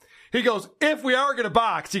anyway. He goes, if we are going to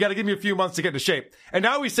box, you got to give me a few months to get into shape. And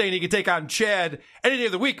now he's saying he can take on Chad any day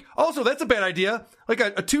of the week. Also, that's a bad idea. Like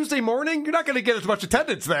a Tuesday morning, you're not going to get as much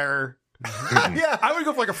attendance there. Yeah, I would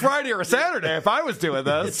go for like a Friday or a Saturday if I was doing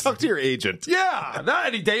this. Talk to your agent. Yeah, not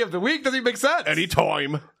any day of the week. Doesn't even make sense. Any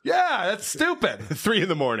time. Yeah, that's stupid. 3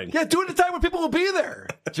 a.m. Yeah, do it at a time when people will be there,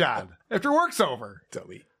 John, after work's over.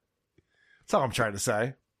 Dummy. That's all I'm trying to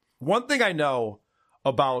say. One thing I know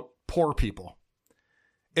about poor people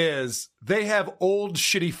is they have old,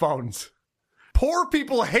 shitty phones. Poor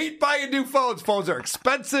people hate buying new phones. Phones are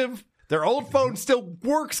expensive. Their old phone still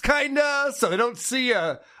works, kind of, so they don't see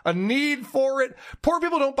a need for it. Poor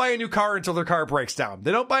people don't buy a new car until their car breaks down.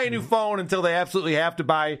 They don't buy a new phone until they absolutely have to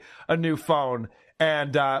buy a new phone.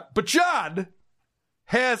 And but John,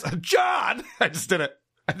 I just did it.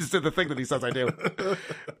 I just did the thing that he says I do.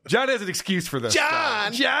 John has an excuse for this.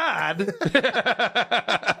 John!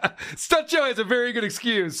 Stunt Joe has a very good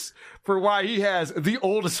excuse for why he has the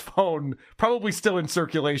oldest phone, probably still in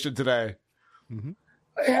circulation today. Mm-hmm.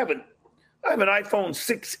 I have an iPhone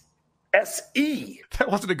 6 SE. That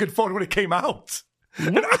wasn't a good phone when it came out.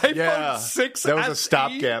 An iPhone 6 That was a SE?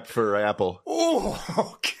 stopgap for Apple.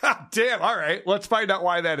 Oh, god damn. All right, let's find out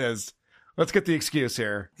why that is. Let's get the excuse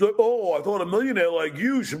here. It's like, I thought a millionaire like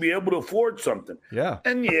you should be able to afford something. Yeah.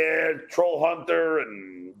 And Troll Hunter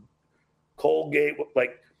and Colgate,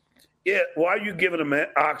 why are you giving them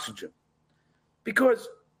oxygen? Because,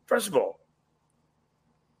 first of all,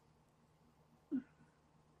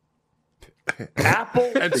 Apple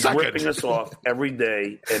is ripping us off every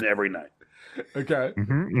day and every night. Okay.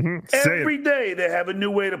 Every day they have a new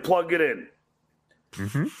way to plug it in.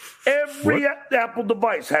 Every Apple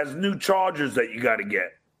device has new chargers that you got to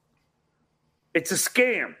get. It's a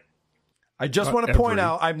scam. I just want to point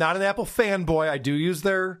out, I'm not an Apple fanboy. I do use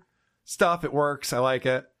their stuff. It works. I like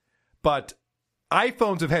it. But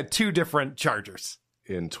iPhones have had 2 different chargers.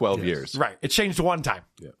 In 12 years. Right. It changed one time.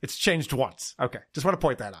 Yeah. It's changed once. Okay. Just want to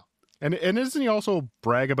point that out. And isn't he also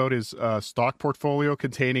brag about his stock portfolio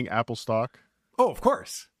containing Apple stock? Oh, of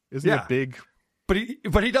course. Isn't he a big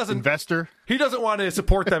But he doesn't investor? He doesn't want to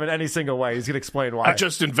support them in any single way. He's going to explain why. I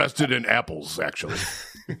just invested in apples, actually.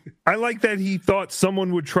 I like that he thought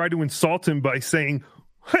someone would try to insult him by saying,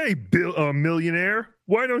 "Hey, millionaire,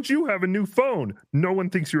 why don't you have a new phone?" No one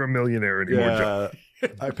thinks you're a millionaire anymore, John.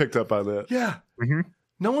 I picked up on that. Yeah.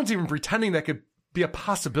 No one's even pretending that could be a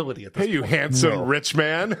possibility at this Hey, you point. handsome rich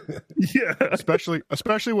man. Yeah.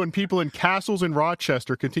 Especially when people in castles in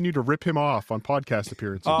Rochester continue to rip him off on podcast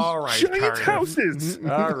appearances. All right. Giant Cardiff. houses.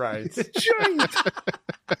 All right. Giant.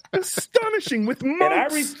 Astonishing with monks. And I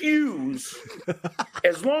refuse,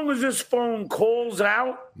 as long as this phone calls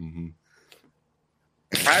out,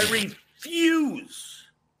 I refuse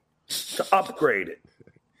to upgrade it.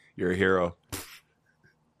 You're a hero.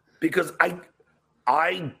 Because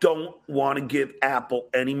I don't want to give Apple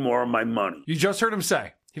any more of my money. You just heard him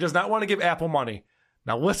say he does not want to give Apple money.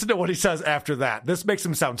 Now listen to what he says after that. This makes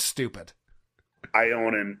him sound stupid. I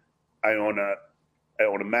own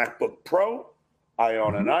a MacBook Pro. I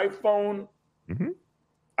own an iPhone.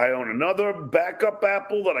 I own another backup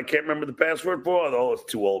Apple that I can't remember the password for, although it's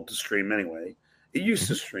too old to stream anyway. It used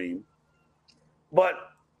to stream. But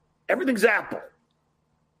everything's Apple.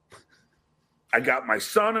 I got my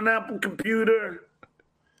son an Apple computer.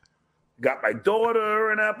 Got my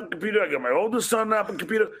daughter an Apple computer. I got my oldest son an Apple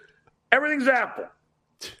computer. Everything's Apple.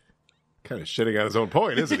 Kind of shitting on his own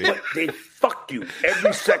point, isn't he? But they fuck you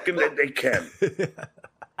every second that they can.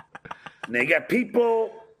 And they got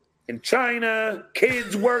people in China,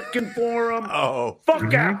 kids working for them. Oh.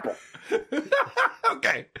 Fuck Apple.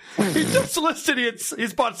 Okay. He just listed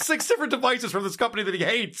he's bought 6 different devices from this company that he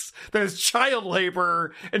hates, that is child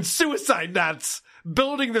labor and suicide nets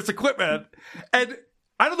building this equipment. And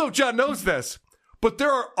I don't know if John knows this, but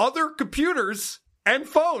there are other computers and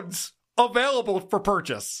phones available for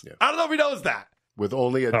purchase. Yeah. I don't know if he knows that. With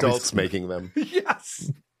only adults making them.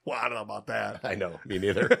 Yes. Well, I don't know about that. I know. Me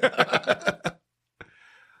neither.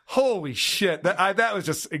 Holy shit. That was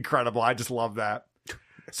just incredible. I just love that.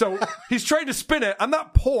 So he's trying to spin it. I'm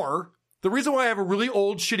not poor. The reason why I have a really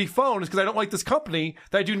old, shitty phone is because I don't like this company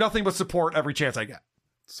that I do nothing but support every chance I get.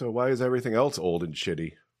 So why is everything else old and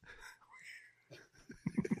shitty?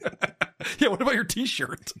 Yeah, what about your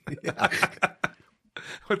t-shirt?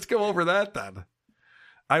 Let's go over that then.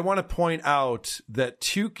 I want to point out that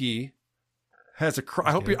Tukey has a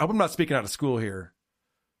I hope I'm not speaking out of school here.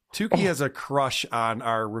 Tukey has a crush on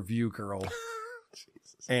our review girl,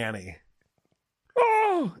 Annie.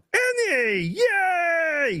 Oh, Annie!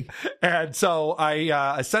 Yay! And so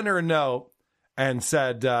I sent her a note and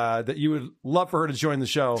said that you would love for her to join the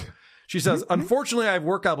show. She says, unfortunately, I have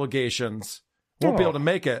work obligations. Won't be able to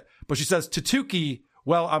make it. But she says, to Tukey,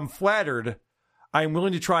 well, I'm flattered. I'm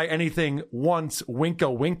willing to try anything once,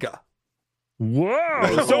 winka winka.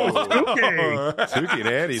 Whoa, so is Tukey. Tukey and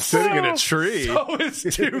Annie's sitting in a tree. So is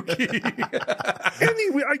Tukey.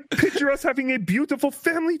 Anyway, I picture us having a beautiful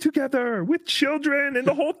family together with children and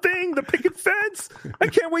the whole thing, the picket fence. I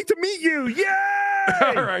can't wait to meet you. Yay!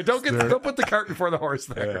 All right, don't put the cart before the horse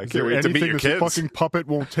there. I can't wait to meet your this kids. fucking puppet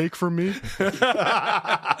won't take from me.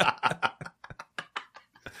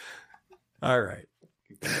 All right.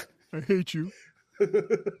 I hate you. I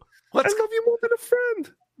love you more than a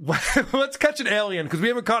friend. Let's catch an alien, because we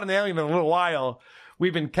haven't caught an alien in a little while.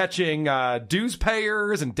 We've been catching dues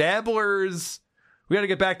payers and dabblers. We got to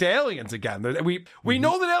get back to aliens again. We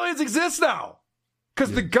know that aliens exist now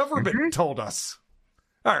because the government told us.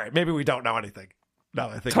 All right, maybe we don't know anything. Now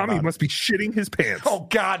that I think Tommy about must be shitting his pants. Oh,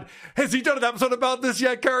 God. Has he done an episode about this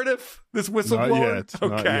yet, Cardiff? This whistleblower? Not yet.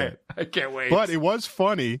 Okay. Not yet. I can't wait. But it was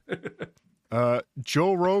funny.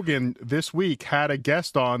 Joe Rogan this week had a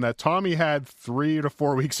guest on that Tommy had 3 to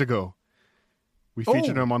 4 weeks ago. We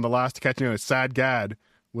featured him on the last Catching a Sad Gad.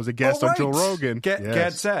 Was a guest on Joe Rogan.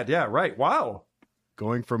 Gad Sad. Yeah, right. Wow.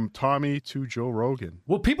 Going from Tommy to Joe Rogan.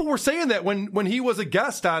 Well, people were saying that when he was a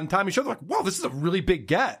guest on Tommy's show, they're like, wow, this is a really big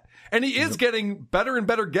get. And he is getting better and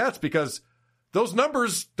better gets because those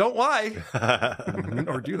numbers don't lie.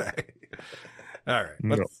 Or do they? All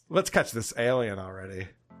right. Let's catch this alien already.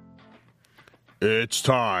 It's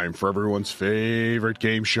time for everyone's favorite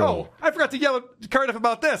game show. Oh, I forgot to yell at Cardiff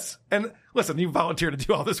about this. And listen, you volunteered to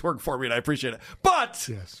do all this work for me, and I appreciate it. But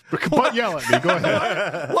yell at me. Go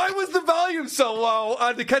ahead. Why was the volume so low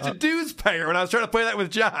on To Catch a Dues Payer when I was trying to play that with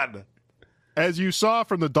John? As you saw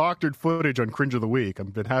from the doctored footage on Cringe of the Week,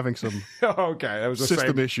 I've been having some that was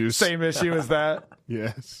system issues. Same issue as that?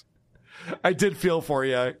 Yes. I did feel for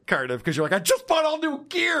you, Cardiff, because you're like, I just bought all new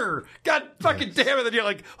gear. God fucking damn it. Then you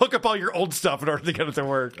like hook up all your old stuff in order to get it to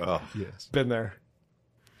work. Oh, yes. Been there.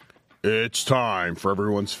 It's time for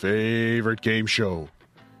everyone's favorite game show,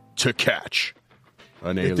 To Catch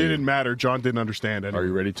an Alien. It didn't matter. John didn't understand it. Are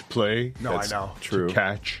you ready to play? No, I know. True. To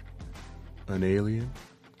Catch an Alien.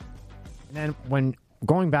 And then when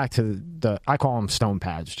going back to I call them stone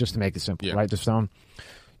pads, just to make it simple, right? The stone.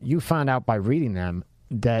 You find out by reading them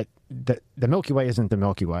that the Milky Way isn't the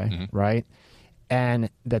Milky Way, right? And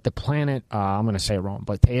that the planet, I'm going to say it wrong,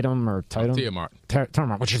 but Tiamat,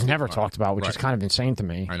 which is never talked about, which is kind of insane to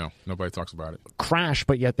me. I know. Nobody talks about it. Crashed,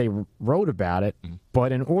 but yet they wrote about it.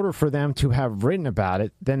 But in order for them to have written about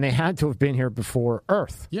it, then they had to have been here before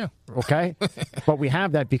Earth. Yeah. Okay? But we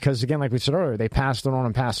have that because, again, like we said earlier, they passed it on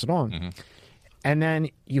and passed it on. And then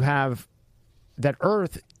you have that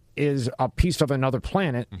Earth is a piece of another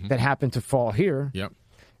planet that happened to fall here. Yep.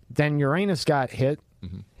 Then Uranus got hit,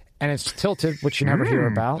 and it's tilted, which you never hear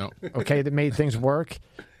about. Okay, that made things work.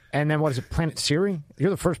 And then what is it, Planet Siri? You're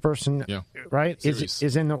the first person, right?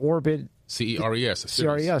 Is in the orbit. CERES.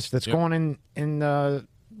 CERES. That's going in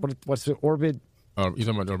what's the orbit? You talking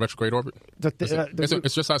about the retrograde orbit?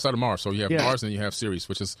 It's just outside of Mars. So you have Mars and you have Ceres,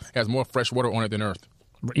 which has more fresh water on it than Earth.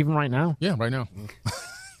 Even right now? Yeah, right now.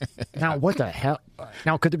 Now, what the hell?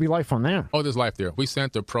 Now, could there be life on there? Oh, there's life there. We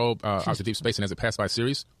sent the probe out to deep space, and as it passed by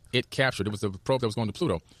Ceres, it captured. It was the probe that was going to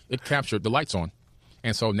Pluto. It captured the lights on.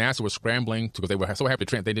 And so NASA was scrambling because they were so happy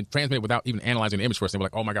to they didn't transmit it without even analyzing the image first. They were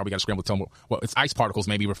like, oh my God, we got to scramble to tell them, well, it's ice particles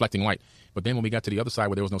maybe reflecting light. But then when we got to the other side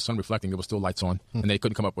where there was no sun reflecting, there was still lights on. And they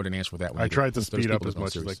couldn't come up with an answer for that one. I tried to speed up as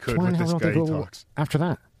much as I could with this guy he talks. After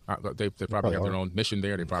that? They probably have their own mission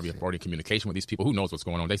there. They probably have already communication with these people. Who knows what's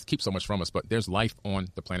going on? They keep so much from us. But there's life on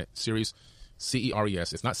the planet Ceres,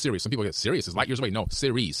 CERES. It's not Sirius. Some people get Sirius. It's light years away. No,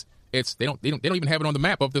 Ceres. They don't even have it on the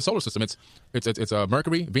map of the solar system. It's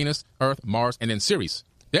Mercury, Venus, Earth, Mars, and then Ceres.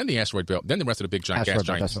 Then the asteroid belt. Then the rest of the big giant gas giants.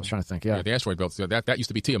 That's what I was trying to think. Yeah, the asteroid belt. So that used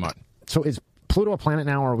to be Tiamat. So is Pluto a planet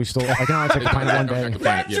now, or are we still? I can only take the planet one day.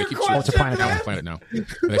 That's your question. It's a planet now. Planet now.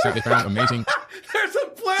 They said they found amazing. There's a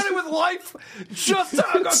planet with life just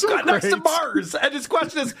next to Mars. And his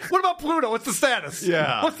question is, what about Pluto? What's the status?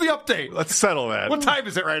 Yeah. What's the update? Let's settle that. What time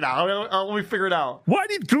is it right now? Let me figure it out. Why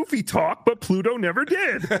did Goofy talk, but Pluto never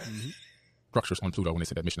did? Structures on Pluto when they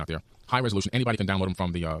said that mission out there. High resolution. Anybody can download them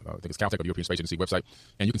from the I think it's Caltech or the European Space Agency website,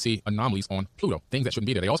 and you can see anomalies on Pluto, things that shouldn't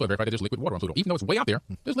be there. They also have verified that there's liquid water on Pluto, even though it's way out there.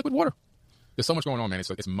 There's liquid water. There's so much going on, man.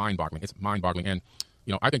 It's mind-boggling. It's mind-boggling, and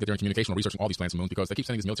I think that they're in communication or researching all these planets and moons because they keep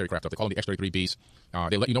sending these military craft up. They call them the X-33Bs.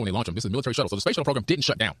 They let you know when they launch them. This is a military shuttle, so the space shuttle program didn't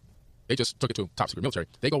shut down. They just took it to top secret military.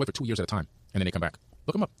 They go away for 2 years at a time, and then they come back.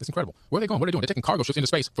 Look them up. It's incredible. Where are they going? What are they doing? They're taking cargo ships into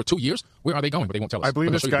space for 2 years. Where are they going? But they won't tell us. I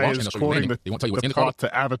believe this guy is quoting they won't tell you what's in the plot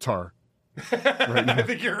to Avatar. I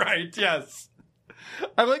think you're right. Yes.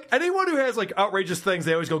 I'm like anyone who has like outrageous things.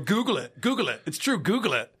 They always go Google it. Google it. It's true.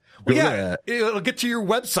 Google it. Well, it'll get to your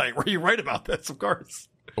website where you write about this. Of course.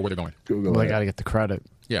 But where they're going? Google. They got to get the credit.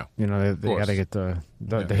 Yeah. You know, they got to get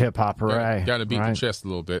the hip hop hooray. Got to beat right? the chest a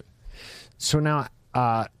little bit. So now,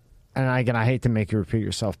 and again, I hate to make you repeat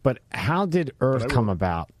yourself, but how did Earth come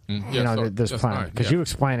about? This planet? Because you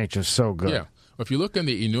explain it just so good. Yeah. If you look in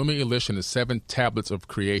the Enuma Elish and the 7 Tablets of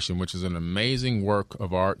Creation, which is an amazing work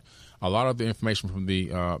of art, a lot of the information from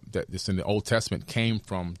that's in the Old Testament came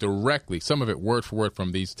from directly, some of it word for word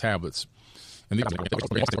from these tablets. And they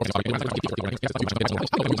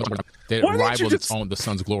rivaled the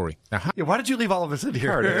sun's glory. Now, why did you leave all of us in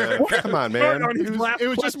here? Come on, man. It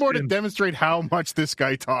was just more to demonstrate how much this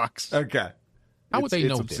guy talks. Okay. How would they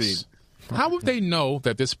know this? How would they know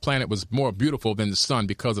that this planet was more beautiful than the sun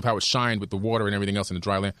because of how it shined with the water and everything else in the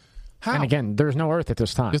dry land? How? And again, there's no Earth at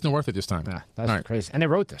this time. There's no Earth at this time. Yeah, that's crazy. And they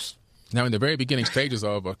wrote this. Now, in the very beginning stages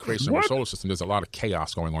of a creation of our solar system, there's a lot of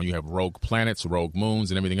chaos going on. You have rogue planets, rogue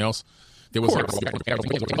moons, and everything else. There was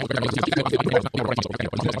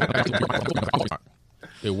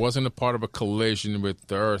it wasn't a part of a collision with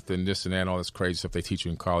the Earth and this and that and all this crazy stuff they teach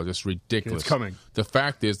you in college. It's ridiculous. It's coming. The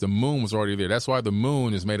fact is the moon was already there. That's why the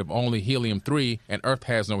moon is made of only helium-3 and Earth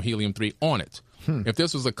has no helium-3 on it. If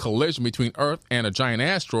this was a collision between Earth and a giant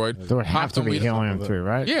asteroid, there would have to be helium-3,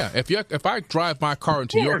 right? Yeah. If I drive my car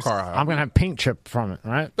into your car, I'm going to have paint chip from it,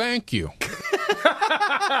 right? Thank you.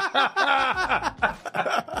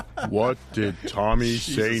 What did Tommy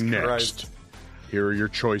say Jesus next? Christ. Here are your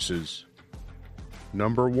choices.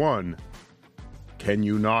 Number 1, can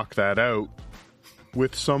you knock that out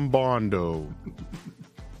with some Bondo?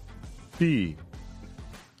 B,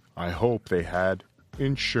 I hope they had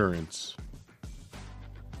insurance.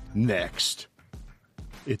 Next,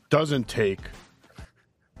 it doesn't take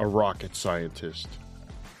a rocket scientist.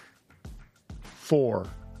 4,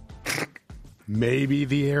 maybe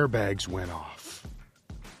the airbags went off.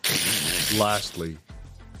 Lastly,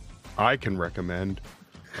 I can recommend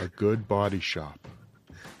a good body shop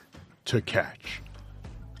to catch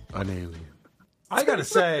an alien. I got to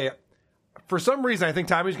say, for some reason, I think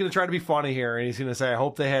Tommy's going to try to be funny here, and he's going to say, I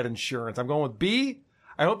hope they had insurance. I'm going with B.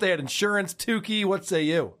 I hope they had insurance. Tukey, what say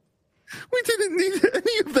you? We didn't need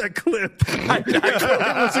any of that clip. It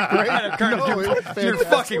was great. You're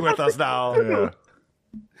fucking with us now. Yeah.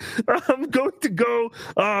 I'm going to go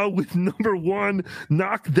with number 1,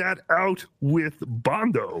 knock that out with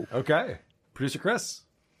Bondo. Okay. Producer Chris.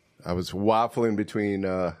 I was waffling between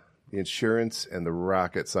the insurance and the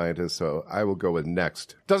rocket scientist, so I will go with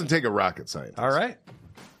next. Doesn't take a rocket scientist. All right.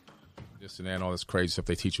 This and that, all this crazy stuff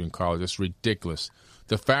they teach you in college. It's ridiculous.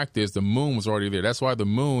 The fact is the moon was already there. That's why the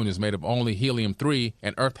moon is made of only helium-3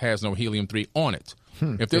 and Earth has no helium-3 on it.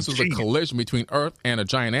 If this was a collision between Earth and a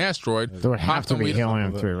giint asteroid, there would have to be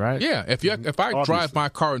helium-3, right? Yeah. If I drive my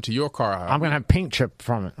car into your car, I'm going to have paint chip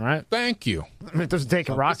from it, right? Thank you. It doesn't take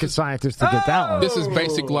a rocket scientist to get that one. This is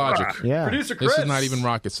basic logic. Yeah. Producer Chris. This is not even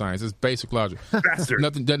rocket science. It's basic logic.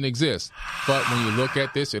 Nothing doesn't exist. But when you look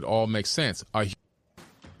at this, it all makes sense.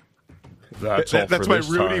 That's all That's for my this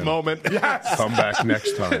Rudy time. moment. Yes. Come back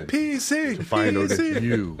next time PC. to find out if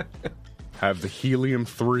you have the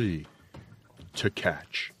helium-3 to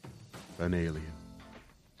catch an alien.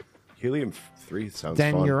 Helium-3 sounds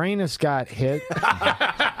Then fun. Uranus got hit,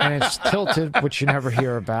 and it's tilted, which you never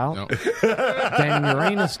hear about. No. Then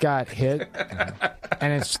Uranus got hit,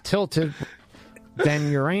 and it's tilted. Then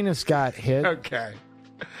Uranus got hit. Okay.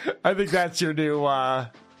 I think that's your new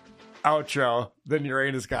outro. Then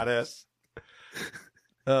Uranus got hit.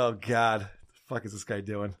 Oh, God. What the fuck is this guy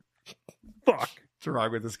doing? Fuck. What's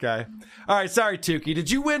wrong with this guy? All right, sorry, Tukey.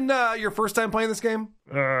 Did you win your first time playing this game?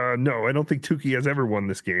 No, I don't think Tukey has ever won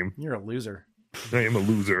this game. You're a loser. I am a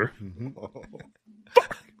loser.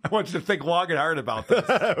 I want you to think long and hard about this.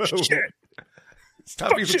 Shit.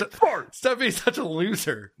 Stop being such a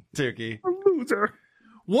loser, Tukey. A loser.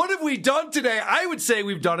 What have we done today? I would say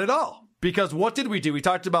we've done it all. Because what did we do? We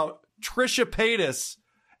talked about Trisha Paytas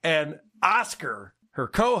and Oscar, her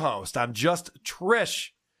co-host on Just Trish.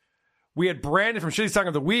 We had Brandon from Shitty Song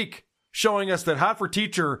of the Week showing us that Hot for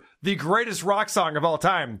Teacher, the greatest rock song of all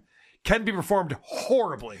time, can be performed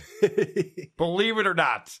horribly. Believe it or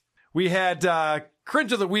not. We had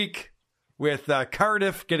Cringe of the Week with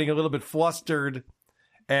Cardiff getting a little bit flustered,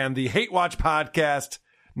 and the Hate Watch podcast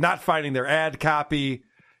not finding their ad copy.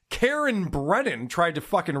 Karen Brennan tried to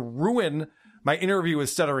fucking ruin my interview with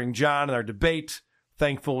Stuttering John in our debate.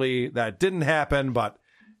 Thankfully, that didn't happen, but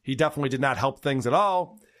he definitely did not help things at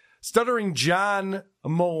all. Stuttering John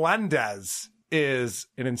Melendez is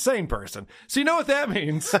an insane person. So you know what that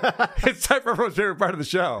means. It's time for everyone's favorite part of the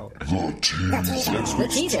show. The teaser. Next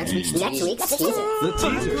week's teaser. The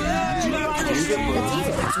teaser.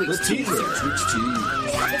 The teaser.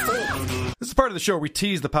 This is part of the show where we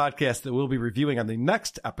tease the podcast that we'll be reviewing on the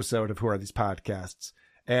next episode of Who Are These Podcasts.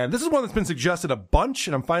 And this is one that's been suggested a bunch,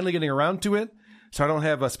 and I'm finally getting around to it. So I don't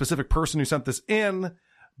have a specific person who sent this in,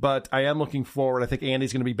 but I am looking forward. I think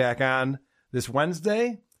Andy's going to be back on this Wednesday,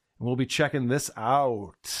 and we'll be checking this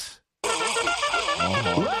out.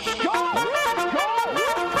 Let's go!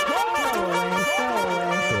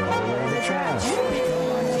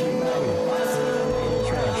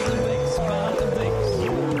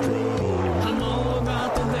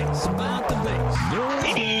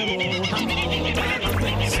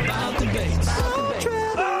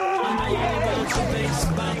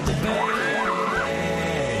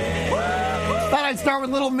 Thought I'd start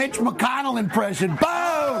with little Mitch McConnell impression.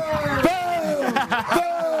 Boom! Boom!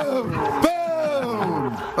 Boom!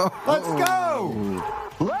 Boom! Let's go!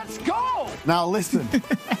 Let's go! Now listen.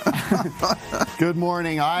 Good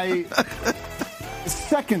morning.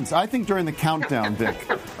 Seconds. I think during the countdown, Vic.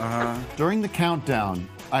 During the countdown,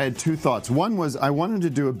 I had two thoughts. One was I wanted to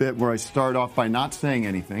do a bit where I start off by not saying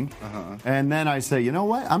anything. And then I say, you know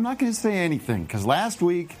what? I'm not going to say anything. Because last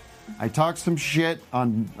week, I talked some shit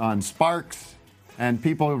on Sparks. And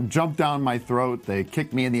people jumped down my throat. They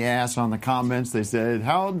kicked me in the ass on the comments. They said,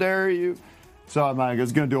 how dare you? So I'm like, I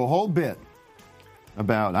was going to do a whole bit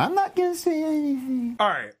about, I'm not going to say anything. All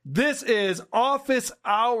right. This is Office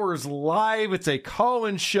Hours Live. It's a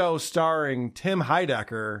call-in show starring Tim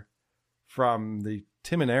Heidecker from the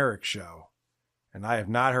Tim and Eric Show. And I have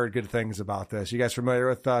not heard good things about this. You guys familiar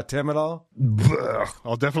with Tim at all?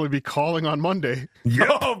 I'll definitely be calling on Monday.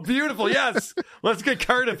 Oh, beautiful. Yes. Let's get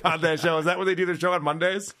Cardiff on that show. Is that when they do their show on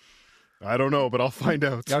Mondays? I don't know, but I'll find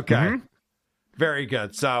out. Okay. Very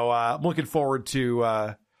good. So I'm looking forward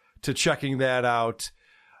to checking that out.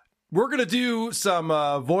 We're going to do some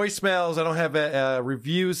voicemails. I don't have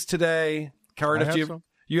reviews today. Cardiff,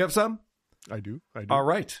 you have some? I do. All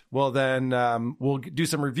right. Well, then we'll do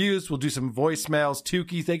some reviews. We'll do some voicemails.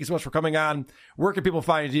 Tukey, thank you so much for coming on. Where can people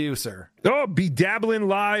find you, sir? Oh,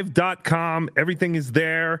 bedabblinglive.com. Everything is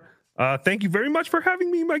there. Thank you very much for having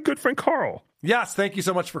me, my good friend Carl. Yes, thank you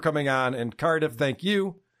so much for coming on. And Cardiff, thank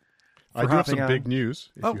you. I do have some big news,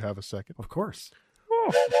 if you have a second. Of course.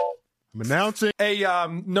 I'm announcing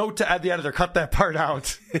a note to add the editor. Cut that part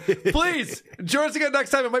out. Please join us again next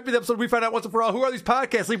time. It might be the episode we find out once and for all. Who are these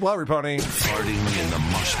podcasts? Sleep well, Pony. Farting in the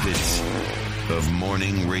mosh pits of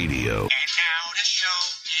morning radio.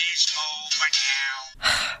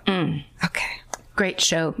 Okay. Great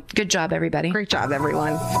show. Good job, everybody. Great job,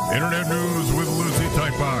 everyone. Internet news with Lucy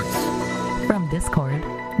Typebox. From Discord,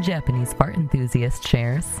 Japanese fart enthusiast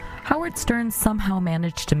shares. Howard Stern somehow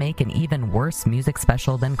managed to make an even worse music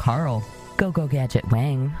special than Carl. Go Gadget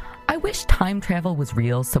Wang. I wish time travel was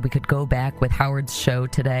real so we could go back with Howard's show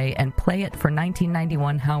today and play it for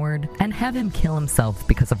 1991 Howard and have him kill himself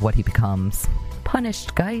because of what he becomes.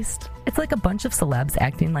 Punished Geist. It's like a bunch of celebs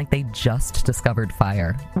acting like they just discovered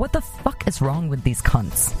fire. What the fuck is wrong with these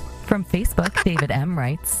cunts? From Facebook, David M.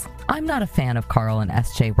 writes, I'm not a fan of Carl and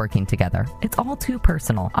SJ working together. It's all too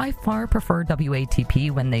personal. I far prefer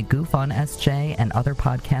WATP when they goof on SJ and other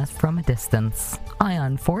podcasts from a distance.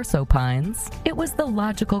 Ion Force opines, it was the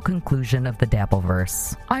logical conclusion of the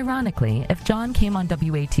Dabbleverse. Ironically, if John came on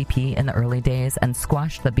WATP in the early days and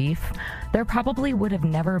squashed the beef, there probably would have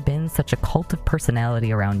never been such a cult of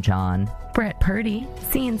personality around John. Brett Purdy,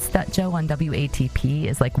 seeing Stut Joe on WATP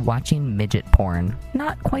is like watching midget porn.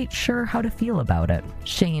 Not quite sure how to feel about it.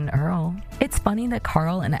 Shane Earl, it's funny that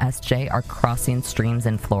Carl and SJ are crossing streams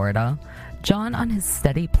in Florida. John on his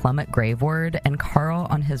steady plummet graveward, and Carl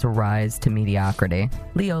on his rise to mediocrity.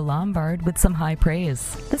 Leo Lombard with some high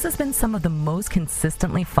praise. This has been some of the most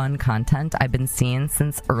consistently fun content I've been seeing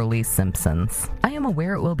since early Simpsons. I am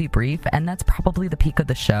aware it will be brief, and that's probably the peak of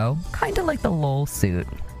the show, kinda like the LOL suit.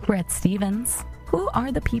 Brett Stevens. Who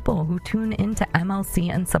are the people who tune into MLC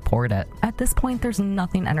and support it? At this point, there's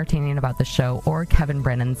nothing entertaining about the show or Kevin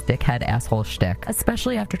Brennan's dickhead asshole shtick,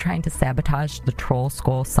 especially after trying to sabotage the Troll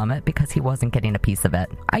Skull Summit because he wasn't getting a piece of it.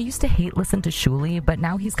 I used to hate listen to Shuli, but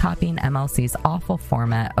now he's copying MLC's awful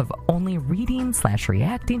format of only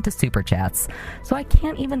reading/reacting to super chats, so I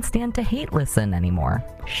can't even stand to hate listen anymore.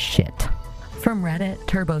 Shit. From Reddit,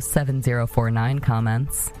 Turbo7049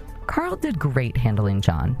 comments, Carl did great handling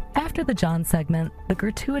John. After the John segment, the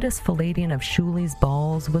gratuitous filleting of Shuli's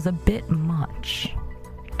balls was a bit much.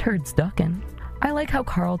 Turds duckin'. I like how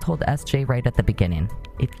Carl told SJ right at the beginning,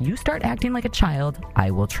 if you start acting like a child,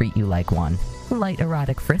 I will treat you like one. Light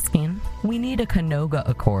erotic frisking. We need a Canoga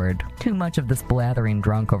Accord. Too much of this blathering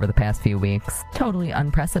drunk over the past few weeks. Totally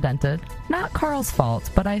unprecedented. Not Carl's fault,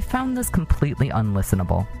 but I found this completely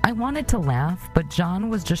unlistenable. I wanted to laugh, but John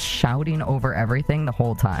was just shouting over everything the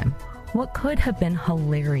whole time. What could have been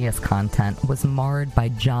hilarious content was marred by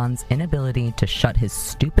John's inability to shut his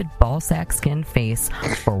stupid ballsack skin face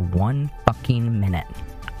for 1 fucking minute.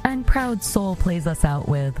 And Proud Soul plays us out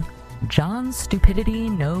with John's stupidity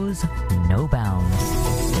knows no bounds.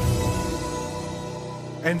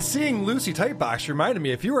 And seeing Lucy Tightbox reminded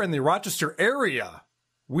me, if you are in the Rochester area,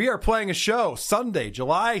 we are playing a show Sunday,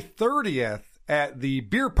 July 30th at the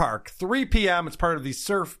Beer Park, 3 p.m. It's part of the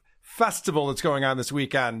Surf Festival that's going on this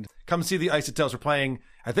weekend. Come see the Isotels. We're playing,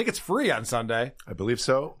 I think it's free on Sunday. I believe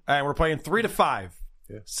so. And we're playing 3 to 5.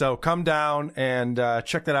 Yeah. So come down and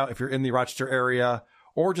check that out if you're in the Rochester area,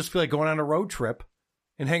 or just feel like going on a road trip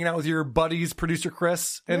and hanging out with your buddies, producer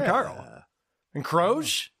Chris and Carl. And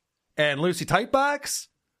Croge and Lucy Tightbox.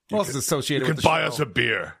 What else is associated with the show? You can buy us a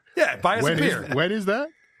beer. Yeah, buy us a beer. When is that?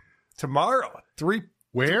 Tomorrow. 3.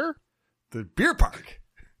 Where? The Beer Park.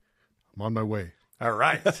 I'm on my way. All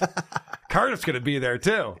right. Cardiff's going to be there,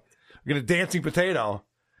 too. We're going to Dancing Potato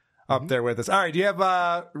up there with us. All right. Do you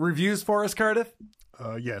have reviews for us, Cardiff?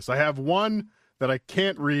 Yes. I have one that I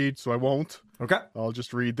can't read, so I won't. Okay. I'll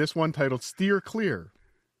just read this one titled Steer Clear.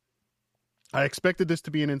 I expected this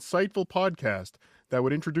to be an insightful podcast that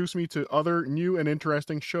would introduce me to other new and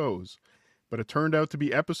interesting shows, but it turned out to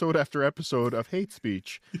be episode after episode of hate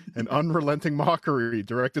speech and unrelenting mockery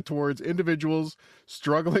directed towards individuals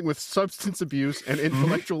struggling with substance abuse and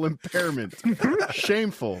intellectual impairment.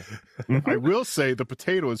 Shameful. I will say the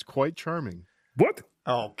potato is quite charming. What?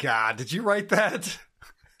 Oh, God. Did you write that?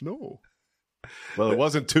 No. Well, it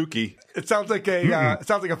wasn't Tukey. It sounds like a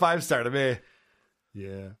 5-star to me.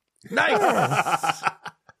 Yeah. Nice.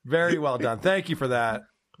 Very well done. Thank you for that.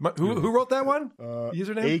 Who wrote that one?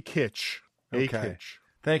 Username? A Kitch. Okay. A Kitch.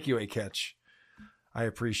 Thank you, A Kitch. I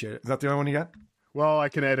appreciate it. Is that the only one you got? Well, I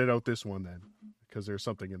can edit out this one then, because there's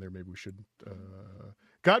something in there maybe we should...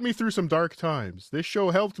 Got me through some dark times. This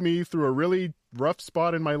show helped me through a really rough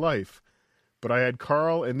spot in my life, but I had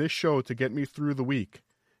Carl and this show to get me through the week.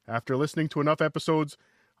 After listening to enough episodes,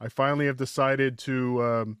 I finally have decided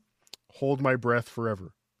to hold my breath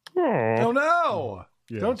forever. Oh, no.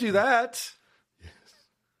 Yeah. Don't do that.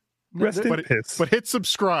 Rest in piss. But hit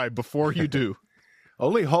subscribe before you do.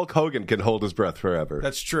 Only Hulk Hogan can hold his breath forever.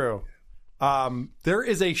 That's true. There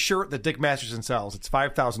is a shirt that Dick Masterson sells. It's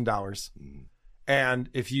 $5,000. And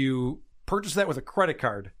if you purchase that with a credit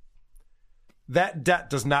card, that debt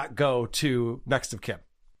does not go to Next of Kin.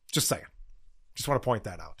 Just saying. Just want to point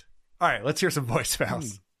that out. All right, let's hear some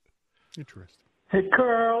voicemails. Interesting. Hey,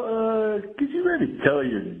 Carl, could you maybe tell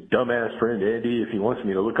your dumbass friend Andy if he wants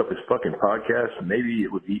me to look up his fucking podcast, maybe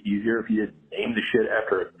it would be easier if he had named the shit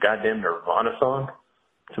after a goddamn Nirvana song?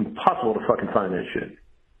 It's impossible to fucking find that shit.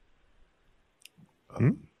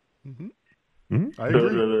 I agree.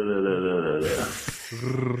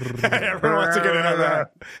 Everyone wants to get into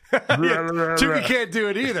that. Tukey can't do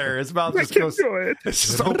it either. His mouth just goes. It's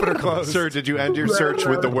just open or close. Sir, did you end your search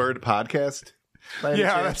with the word podcast?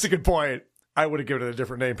 Yeah, that's a good point. I would have given it a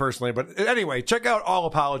different name personally. But anyway, check out All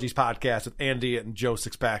Apologies podcast with Andy and Joe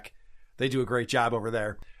Sixpack. They do a great job over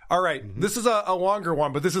there. All right. This is a longer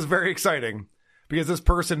one, but this is very exciting because this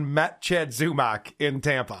person met Chad Zumock in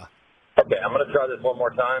Tampa. Okay, I'm going to try this one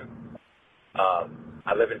more time.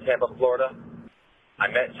 I live in Tampa, Florida. I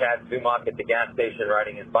met Chad Zumock at the gas station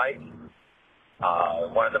riding his bike.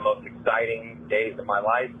 One of the most exciting days of my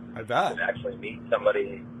life. I bet. To actually meet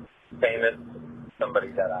somebody famous, somebody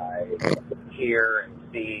that I hear and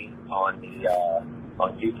see on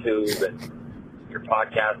YouTube and your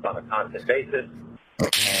podcast on a constant basis.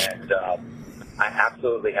 And I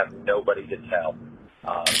absolutely have nobody to tell.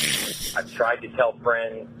 I've tried to tell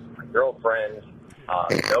friends, my girlfriends.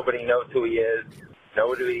 Nobody knows who he is.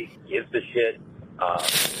 Nobody gives a shit.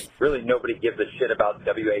 Really, nobody gives a shit about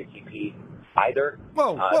WATP either.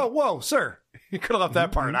 Whoa, sir! You could have left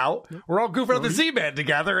that part out. We're all goofing on the Z-Man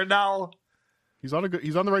together, and now he's on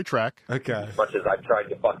the right track. Okay. As much as I've tried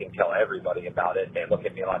to fucking tell everybody about it, they look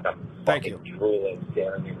at me like I'm fucking drooling,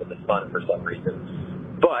 staring into the sun for some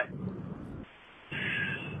reason. But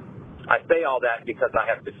I say all that because I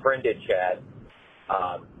have befriended Chad.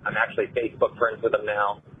 I'm actually Facebook friends with him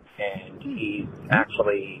now, and he's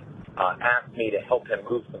actually asked me to help him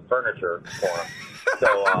move some furniture for him.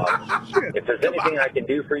 So if there's anything I can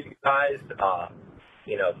do for you guys,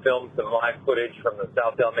 film some live footage from the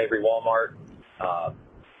Southdale Mabry Walmart,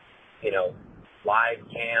 live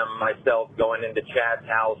cam myself going into Chad's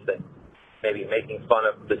house and maybe making fun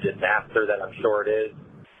of the disaster that I'm sure it is.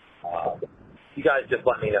 You guys just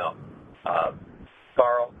let me know.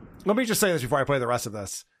 Carl? Let me just say this before I play the rest of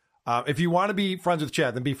this. If you want to be friends with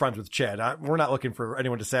Chad, then be friends with Chad. We're not looking for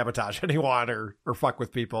anyone to sabotage anyone or fuck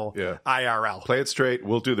with people. Yeah. IRL. Play it straight.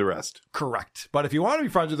 We'll do the rest. Correct. But if you want to be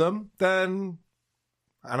friends with them, then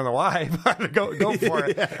I don't know why, but go for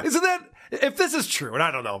it. Yeah. Isn't that, if this is true, and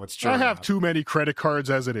I don't know if it's true. I have too many credit cards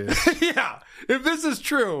as it is. Yeah. If this is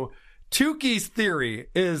true, Tukey's theory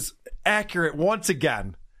is accurate once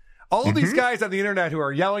again. All of these guys on the internet who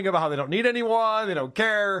are yelling about how they don't need anyone, they don't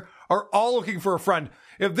care, are all looking for a friend.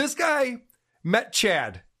 If this guy met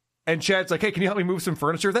Chad and Chad's like, hey, can you help me move some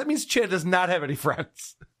furniture? That means Chad does not have any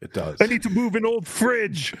friends. It does. I need to move an old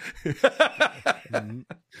fridge. Hey,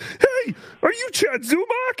 are you Chad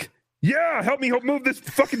Zumach? Yeah, help me move this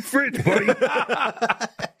fucking fridge, buddy.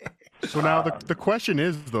 So now the question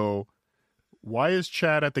is, though, why is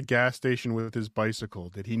Chad at the gas station with his bicycle?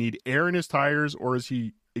 Did he need air in his tires, or is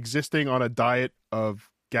he existing on a diet of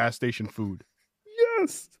gas station food?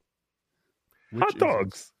 Yes. Hot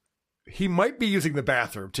dogs. He might be using the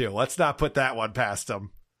bathroom, too. Let's not put that one past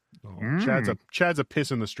him. Oh, Chad's a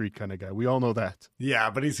piss in the street kind of guy. We all know that. Yeah,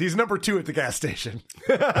 but he's number 2 at the gas station.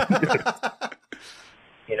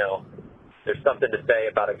 You know, there's something to say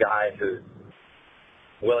about a guy who's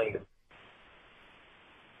willing to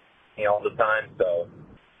me all the time. So,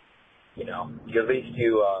 you know, at least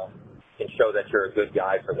you can show that you're a good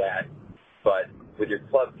guy for that. But with your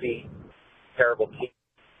club feet, terrible teeth,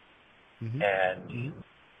 and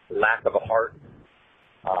lack of a heart,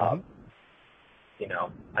 you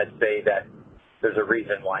know, I'd say that there's a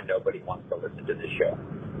reason why nobody wants to listen to this show.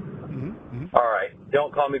 All right,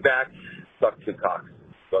 don't call me back. Suck 2 cocks.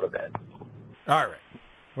 Go to bed. All right.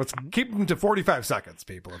 Let's keep them to 45 seconds,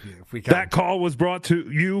 people, if we can. That call was brought to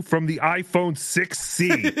you from the iPhone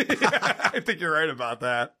 6C. Yeah, I think you're right about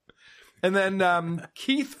that. And then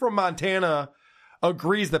Keith from Montana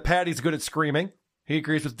agrees that Patty's good at screaming. He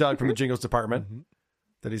agrees with Doug from the Jingles department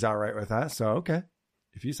that he's all right with that. So, okay,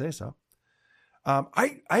 if you say so.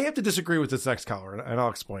 I have to disagree with this next caller, and I'll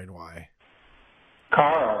explain why.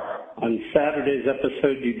 Carl, on Saturday's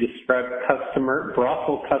episode, you described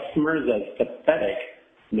brothel customers as pathetic.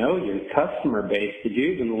 Know your customer base. Did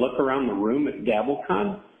you even look around the room at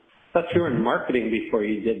GabbleCon? Thought you were in marketing before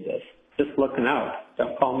you did this. Just looking out.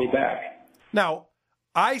 Don't call me back. Now,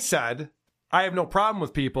 I said I have no problem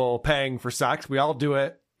with people paying for sex. We all do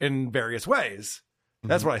it in various ways.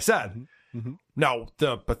 That's what I said. Now,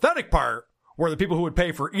 the pathetic part were the people who would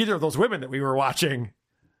pay for either of those women that we were watching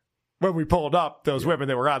when we pulled up those women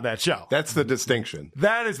that were on that show. That's the distinction.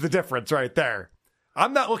 That is the difference right there.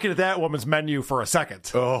 I'm not looking at that woman's menu for a second.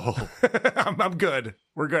 Oh, I'm good.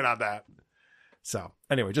 We're good on that. So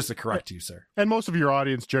anyway, just to correct you, sir. And most of your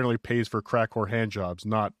audience generally pays for crack or hand jobs,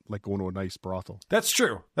 not like going to a nice brothel. That's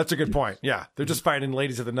true. That's a good point. Yeah. They're just finding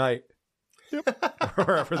ladies of the night. Yep.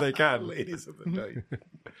 Wherever they can. Ladies of the night.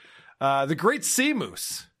 The Great Sea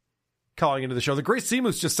Moose calling into the show. The Great Sea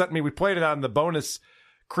Moose just sent me, we played it on the bonus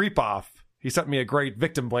Creep Off. He sent me a great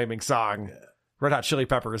victim blaming song. Red Hot Chili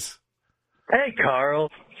Peppers. Hey, Carl.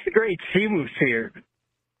 It's the Great Sea Moose here.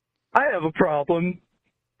 I have a problem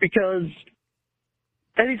because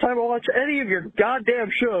anytime I watch any of your goddamn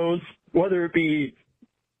shows, whether it be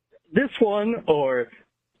this one or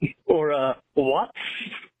Watts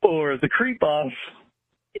or the Creep Off,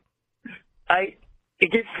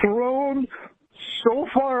 it gets thrown so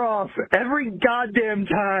far off every goddamn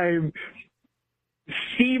time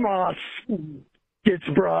CMOS gets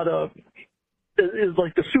brought up. Is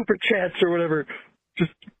like the super chats or whatever.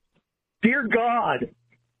 Just, dear God,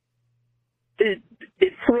 it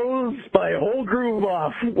throws my whole groove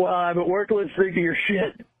off while I'm at work listening to your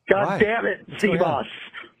shit. God Why? damn it, CMOS.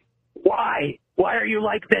 Why? Why are you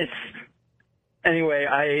like this? Anyway,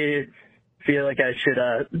 I feel like I should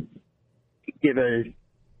give a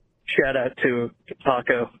shout out to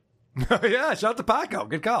Paco. Yeah, shout out to Paco.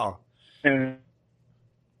 Good call. Call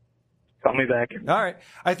me back. All right.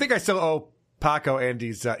 I think I still owe Paco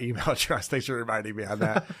Andy's email address. Thanks for reminding me on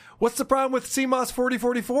that. What's the problem with CMOS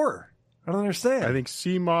 4044? I don't understand. I think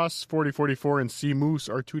CMOS 4044 and C-Moose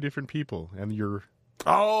are 2 different people, and you're...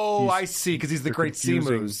 Oh, I see, because he's the Great Sea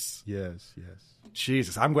Moose. Yes.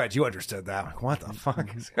 Jesus, I'm glad you understood that. Like, what the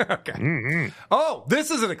fuck? Okay. Oh,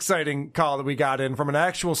 this is an exciting call that we got in from an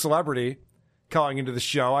actual celebrity calling into the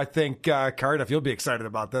show. I think, Cardiff, you'll be excited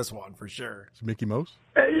about this one for sure. It's Mickey Mouse?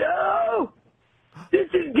 Hello! This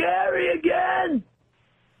is Gary again!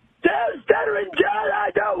 Tell Stuttering John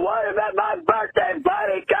I don't want him at my birthday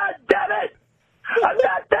party, god damn it! I'm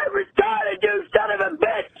not that retarded, you son of a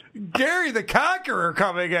bitch! Gary the Conqueror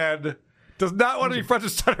coming in. Does not want to be friends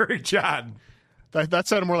with Stuttering John. That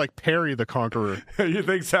sounded more like Perry the Conqueror. You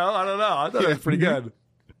think so? I don't know. I thought that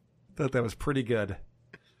was pretty good.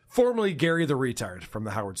 formerly Gary the Retard from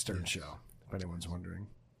the Howard Stern Show, if anyone's wondering.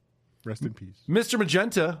 Rest in peace. Mr.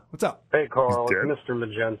 Magenta, what's up? Hey, Carl, it's Mr.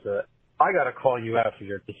 Magenta. I got to call you out for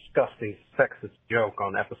your disgusting sexist joke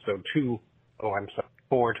on episode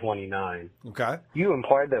 429. Okay. You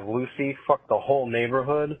implied that Lucy fucked the whole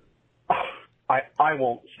neighborhood. I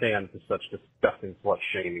won't stand for such disgusting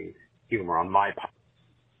slut-shaming humor on my part.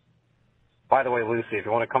 By the way, Lucy, if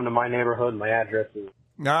you want to come to my neighborhood, my address is...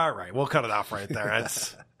 All right, we'll cut it off right there.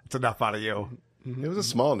 That's enough out of you. It was a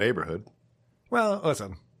small neighborhood. Well,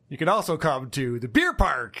 listen, you can also come to the beer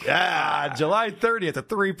park July 30th at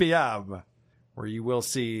 3 p.m., where you will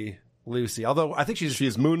see Lucy. Although I think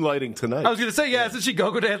she's moonlighting tonight. I was going to say, isn't she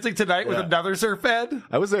go-go dancing tonight with another surf head?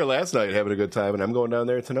 I was there last night having a good time, and I'm going down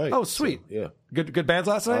there tonight. Oh, sweet. So, yeah. Good bands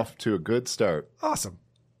last night? Off to a good start. Awesome.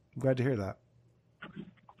 I'm glad to hear that.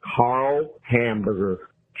 Carl Hamburger,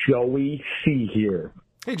 Joey C here.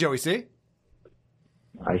 Hey, Joey C.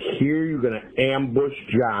 I hear you're going to ambush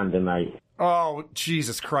John tonight. Oh,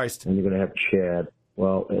 Jesus Christ. And you're going to have Chad.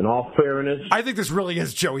 Well, in all fairness... I think this really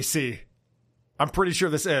is Joey C. I'm pretty sure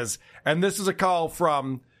this is. And this is a call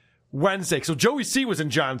from Wednesday. So Joey C was in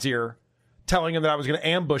John's ear telling him that I was going to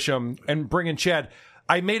ambush him and bring in Chad.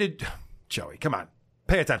 I made it... Joey, come on.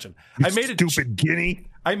 Pay attention. You stupid guinea.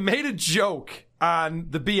 I made a joke on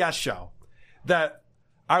the BS show that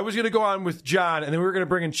I was going to go on with John and then we were going to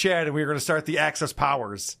bring in Chad and we were going to start the Access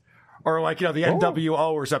Powers. Or the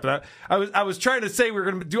NWO or something. I was trying to say we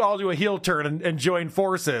were going to do a heel turn and join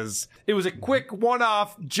forces. It was a quick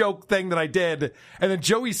one-off joke thing that I did. And then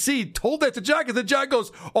Joey C told that to John because then John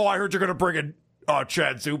goes, "Oh, I heard you're going to bring in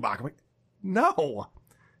Chad Zubak." I'm like, no,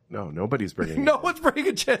 nobody's bringing. No one's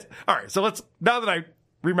bringing Chad. All right, so now that I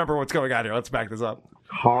remember what's going on here, let's back this up.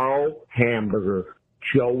 Carl Hamburger,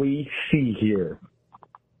 Joey C here.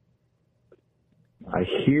 I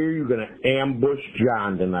hear you're going to ambush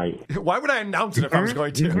John tonight. Why would I announce it if I was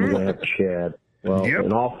going to? You're going to have Chad. Well,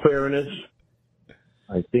 in all fairness,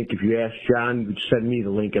 I think if you ask John, you send me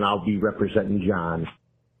the link and I'll be representing John.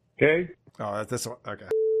 Okay? Oh, that's this one. Okay.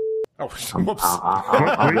 Oh, whoops.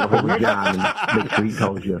 I'll get hold of John and make sure he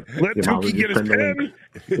tells you. Let Tukey get his pen.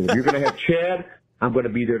 If you're going to have Chad, I'm going to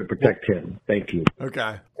be there to protect him. Thank you.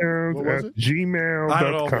 Okay. What was it? Gmail.com. I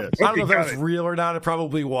don't know if that was real or not. It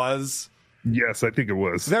probably was. Yes, I think it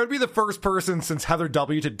was. That would be the first person since Heather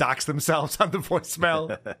W. to dox themselves on the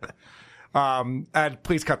voicemail. And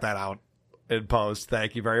please cut that out in post.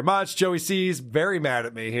 Thank you very much. Joey C's very mad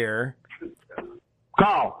at me here.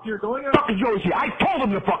 Carl, fucking Joey C. I told him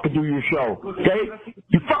to fucking do your show, okay?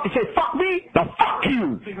 You fucking say fuck me? Now fuck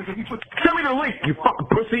you. Send me the link, you fucking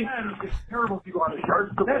pussy. It's terrible if you go on the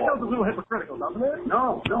chart. That sounds a little hypocritical, doesn't it?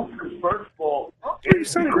 No, because first of all, you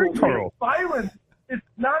sound great, Carl. Violence. It's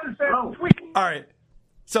not as bad as tweet. All right.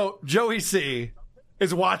 So Joey C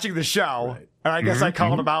is watching the show, and I guess I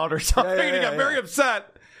called him out or something, and he got very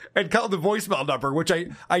upset and called the voicemail number, which I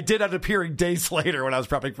did end up hearing days later when I was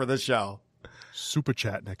prepping for this show. Super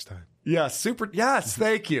chat next time. Yes,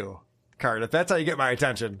 thank you, Cardiff. That's how you get my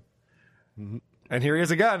attention. Mm-hmm. And here he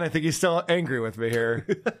is again. I think he's still angry with me here.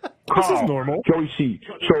 This is normal. Joey C.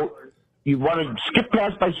 So you want to skip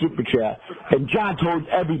past my super chat, and John told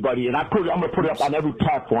everybody, and I'm going to put it up on every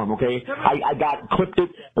platform, okay? I got clipped it.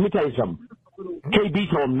 Let me tell you something.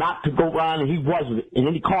 KB told him not to go on, and he wasn't. And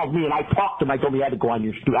then he called me, and I talked to him. I told him he had to go on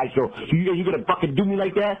your show. You going to fucking do me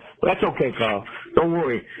like that? But that's okay, Carl. Don't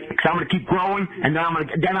worry. Because I'm going to keep growing, and then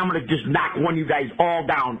I'm going to just knock one of you guys all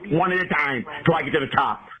down, one at a time, till I get to the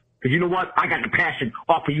top. Because you know what? I got the passion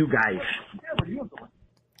off of you guys.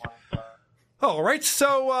 All right,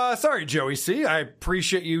 so sorry, Joey C. I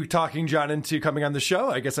appreciate you talking John into coming on the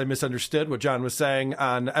show. I guess I misunderstood what John was saying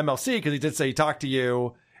on MLC because he did say he talked to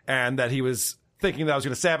you and that he was thinking that I was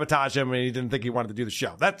going to sabotage him and he didn't think he wanted to do the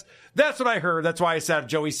show. That's what I heard. That's why I said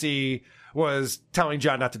Joey C. was telling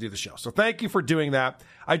John not to do the show. So thank you for doing that.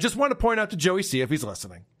 I just want to point out to Joey C., if he's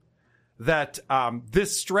listening, that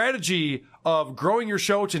this strategy of growing your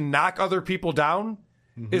show to knock other people down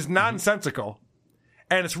is nonsensical.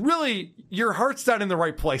 And it's really, your heart's not in the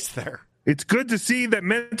right place there. It's good to see that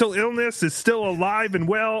mental illness is still alive and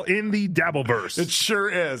well in the Dabbleverse. It sure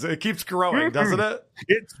is. It keeps growing, doesn't it?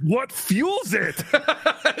 It's what fuels it.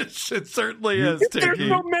 It certainly is, If Tiki. there's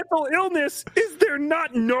no mental illness, is there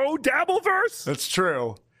not no Dabbleverse? That's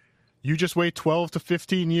true. You just wait 12 to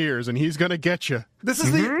 15 years and he's going to get you. This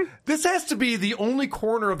is this has to be the only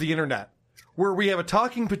corner of the internet where we have a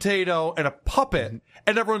talking potato and a puppet,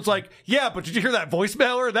 and everyone's like, "Yeah, but did you hear that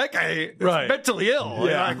voicemailer? That guy is mentally ill."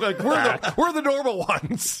 Yeah. Like we're the normal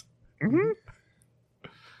ones.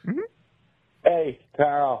 Hey,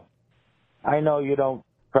 Carl, I know you don't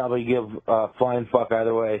probably give a flying fuck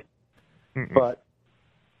either way. But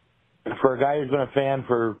for a guy who's been a fan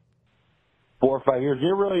for 4 or 5 years,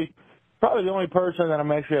 you're really probably the only person that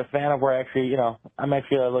I'm actually a fan of. Where actually, I'm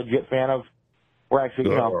actually a legit fan of. We're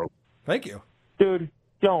actually, Thank you, dude.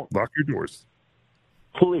 Don't lock your doors.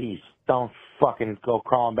 Please don't fucking go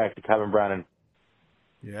crawling back to Kevin Brennan.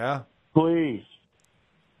 Yeah. Please.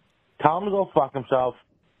 Tell him to go fuck himself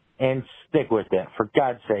and stick with it. For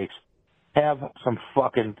God's sakes, have some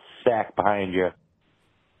fucking sack behind you.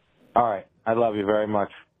 All right. I love you very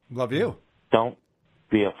much. Love you. Don't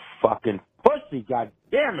be a fucking pussy. God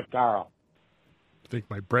damn it, Carl. I think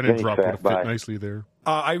my Brennan drop would have fit Bye. nicely there.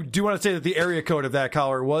 I do want to say that the area code of that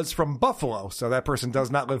caller was from Buffalo, so that person does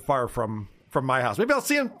not live far from my house. Maybe I'll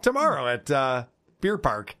see him tomorrow at Beer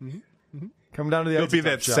Park. Come down to the There'll be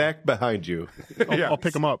that show. sack behind you. I'll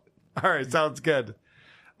pick him up. All right, sounds good.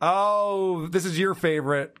 Oh, this is your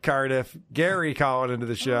favorite, Cardiff. Gary calling into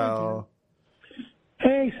the show.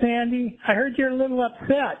 Hey, Sandy, I heard you're a little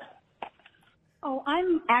upset. Oh,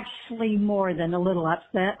 I'm actually more than a little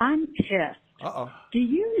upset. I'm pissed. Uh-oh. Do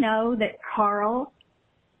you know that Carl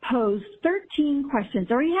posed 13 questions,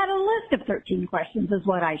 or he had a list of 13 questions is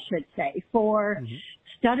what I should say, for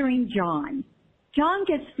Stuttering John. John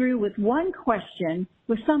gets through with one question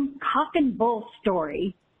with some cock and bull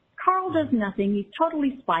story. Carl does nothing. He's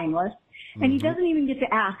totally spineless, and he doesn't even get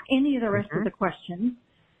to ask any of the rest of the questions.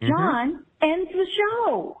 John ends the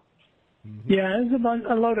show. Yeah, it was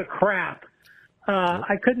a load of crap.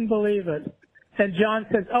 I couldn't believe it. And John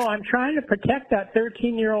says, oh, I'm trying to protect that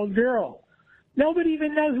 13-year-old girl. Nobody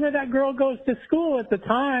even knows where that girl goes to school at the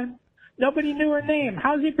time. Nobody knew her name.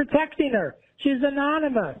 How's he protecting her? She's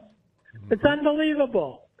anonymous. It's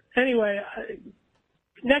unbelievable. Anyway,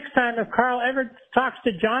 next time if Carl ever talks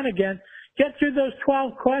to John again, get through those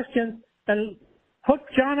 12 questions and hook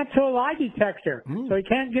John up to a lie detector so he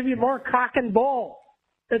can't give you more cock and bull.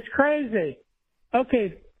 It's crazy.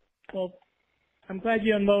 Okay, well, I'm glad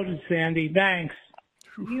you unloaded, Sandy. Thanks.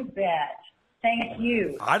 You bet. Thank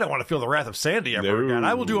you. I don't want to feel the wrath of Sandy ever again.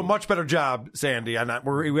 I will do a much better job, Sandy. On that.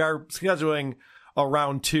 We are scheduling a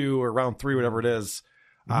round 2 or round 3, whatever it is,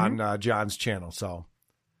 on John's channel. So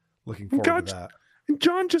looking forward to that. And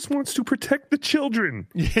John just wants to protect the children.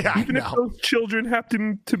 Yeah, even if those children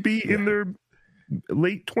happen to be in their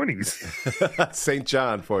late 20s. St.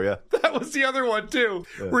 John for you. That was the other one, too,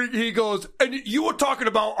 where he goes, and you were talking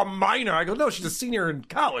about a minor. I go, no, she's a senior in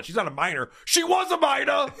college. She's not a minor. She was a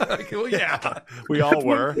minor. I go, yeah. We all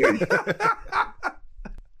were.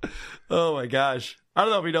 Oh, my gosh. I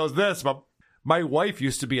don't know if he knows this, but my wife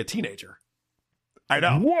used to be a teenager. I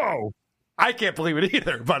know. Whoa. I can't believe it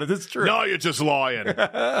either, but it is true. No, you're just lying.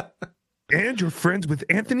 And you're friends with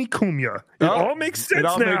Anthony Cumia. It all makes sense now.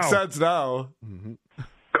 It all makes sense now.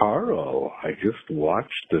 Carl, I just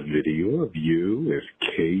watched the video of you as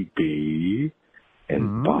KB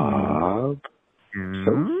and Bob.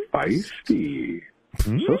 So feisty.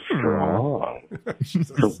 So strong.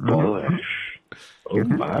 So bullish. Oh,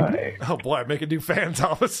 my. Oh, boy, I'm making new fans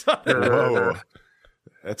all of a sudden. Whoa.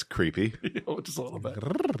 That's creepy. Just a little bit.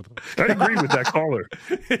 I agree with that caller.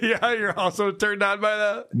 Yeah, you're also turned on by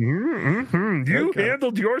that? You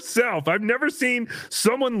handled yourself. I've never seen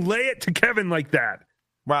someone lay it to Kevin like that.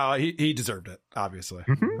 Well, he deserved it, obviously.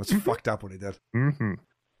 That's fucked up what he did.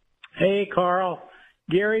 Hey, Carl.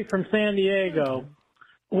 Gary from San Diego.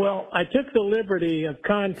 Well, I took the liberty of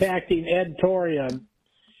contacting Ed Torian,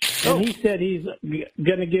 and he said he's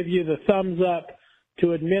going to give you the thumbs up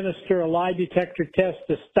to administer a lie detector test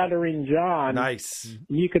to Stuttering John. Nice.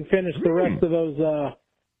 You can finish the rest of those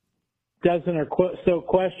dozen or so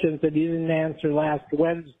questions that you didn't answer last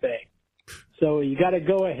Wednesday. So you got to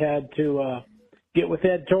go ahead to get with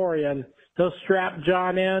Ed Torian. He'll strap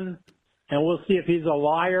John in, and we'll see if he's a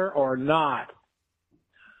liar or not.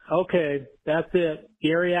 Okay, that's it.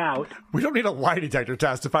 Gary out. We don't need a lie detector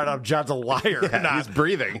test to find out if John's a liar or not. He's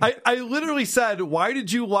breathing. I literally said, why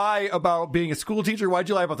did you lie about being a school teacher? Why'd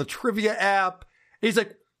you lie about the trivia app? He's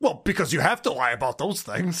like, well, because you have to lie about those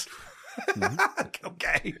things.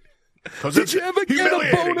 Okay. Did you ever get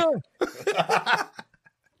a boner?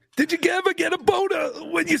 Did you ever get a boner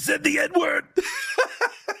when you said the N-word?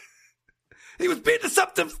 He was being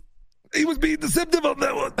deceptive. He was being deceptive on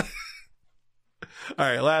that one. All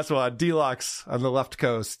right, last one. Deluxe on the left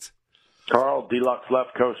coast. Carl, Deluxe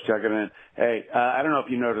left coast checking in. Hey, I don't know if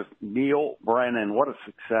you noticed, Neil Brennan, what a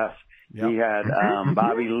success. Yep. He had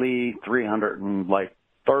Bobby Lee,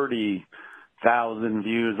 330,000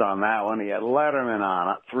 views on that one. He had Letterman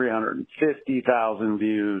on it, 350,000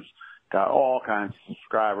 views. Got all kinds of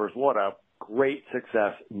subscribers. What a great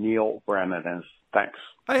success Neil Brennan is. Thanks.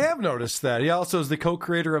 I have noticed that. He also is the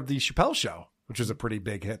co-creator of The Chappelle Show, which is a pretty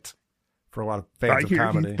big hit for a lot of fans I of hear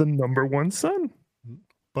comedy. he's the number one son.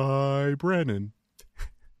 By Brennan.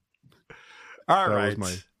 All That right.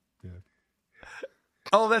 was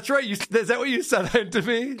Oh, that's right. Is that what you said to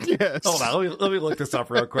me? Yes. Hold on. Let me look this up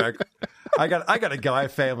real quick. I got to go. I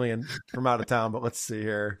have family from out of town, but let's see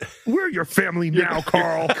here. We're your family now,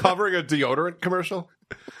 Carl. Covering a deodorant commercial?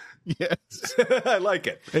 Yes. I like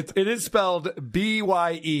it. It is spelled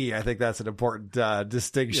B-Y-E. I think that's an important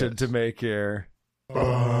distinction to make here.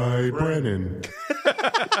 By Brennan.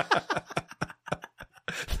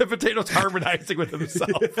 The potato's harmonizing with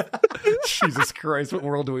himself. Jesus Christ, what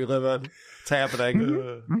world do we live in? It's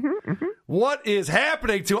happening. What is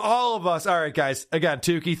happening to all of us? All right, guys. Again,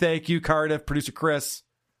 Tukey, thank you. Cardiff, producer Chris,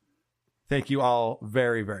 thank you all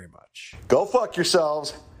very, very much. Go fuck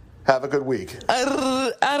yourselves. Have a good week. Okay,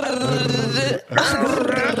 bye.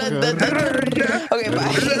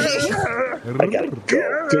 I gotta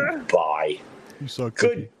go. Goodbye. You suck.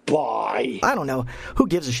 Goodbye. I don't know. Who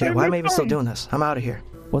gives a shit? Why am I even still doing this? I'm out of here.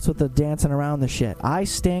 What's with the dancing around the shit? I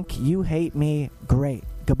stink. You hate me. Great.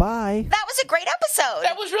 Goodbye. That was a great episode.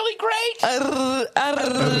 That was really great.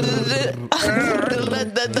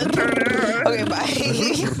 Okay, bye.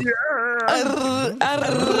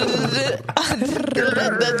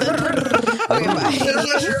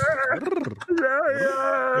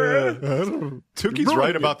 Tukey's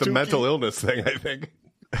right about the mental illness thing, I think.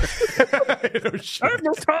 I have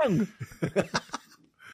no tongue.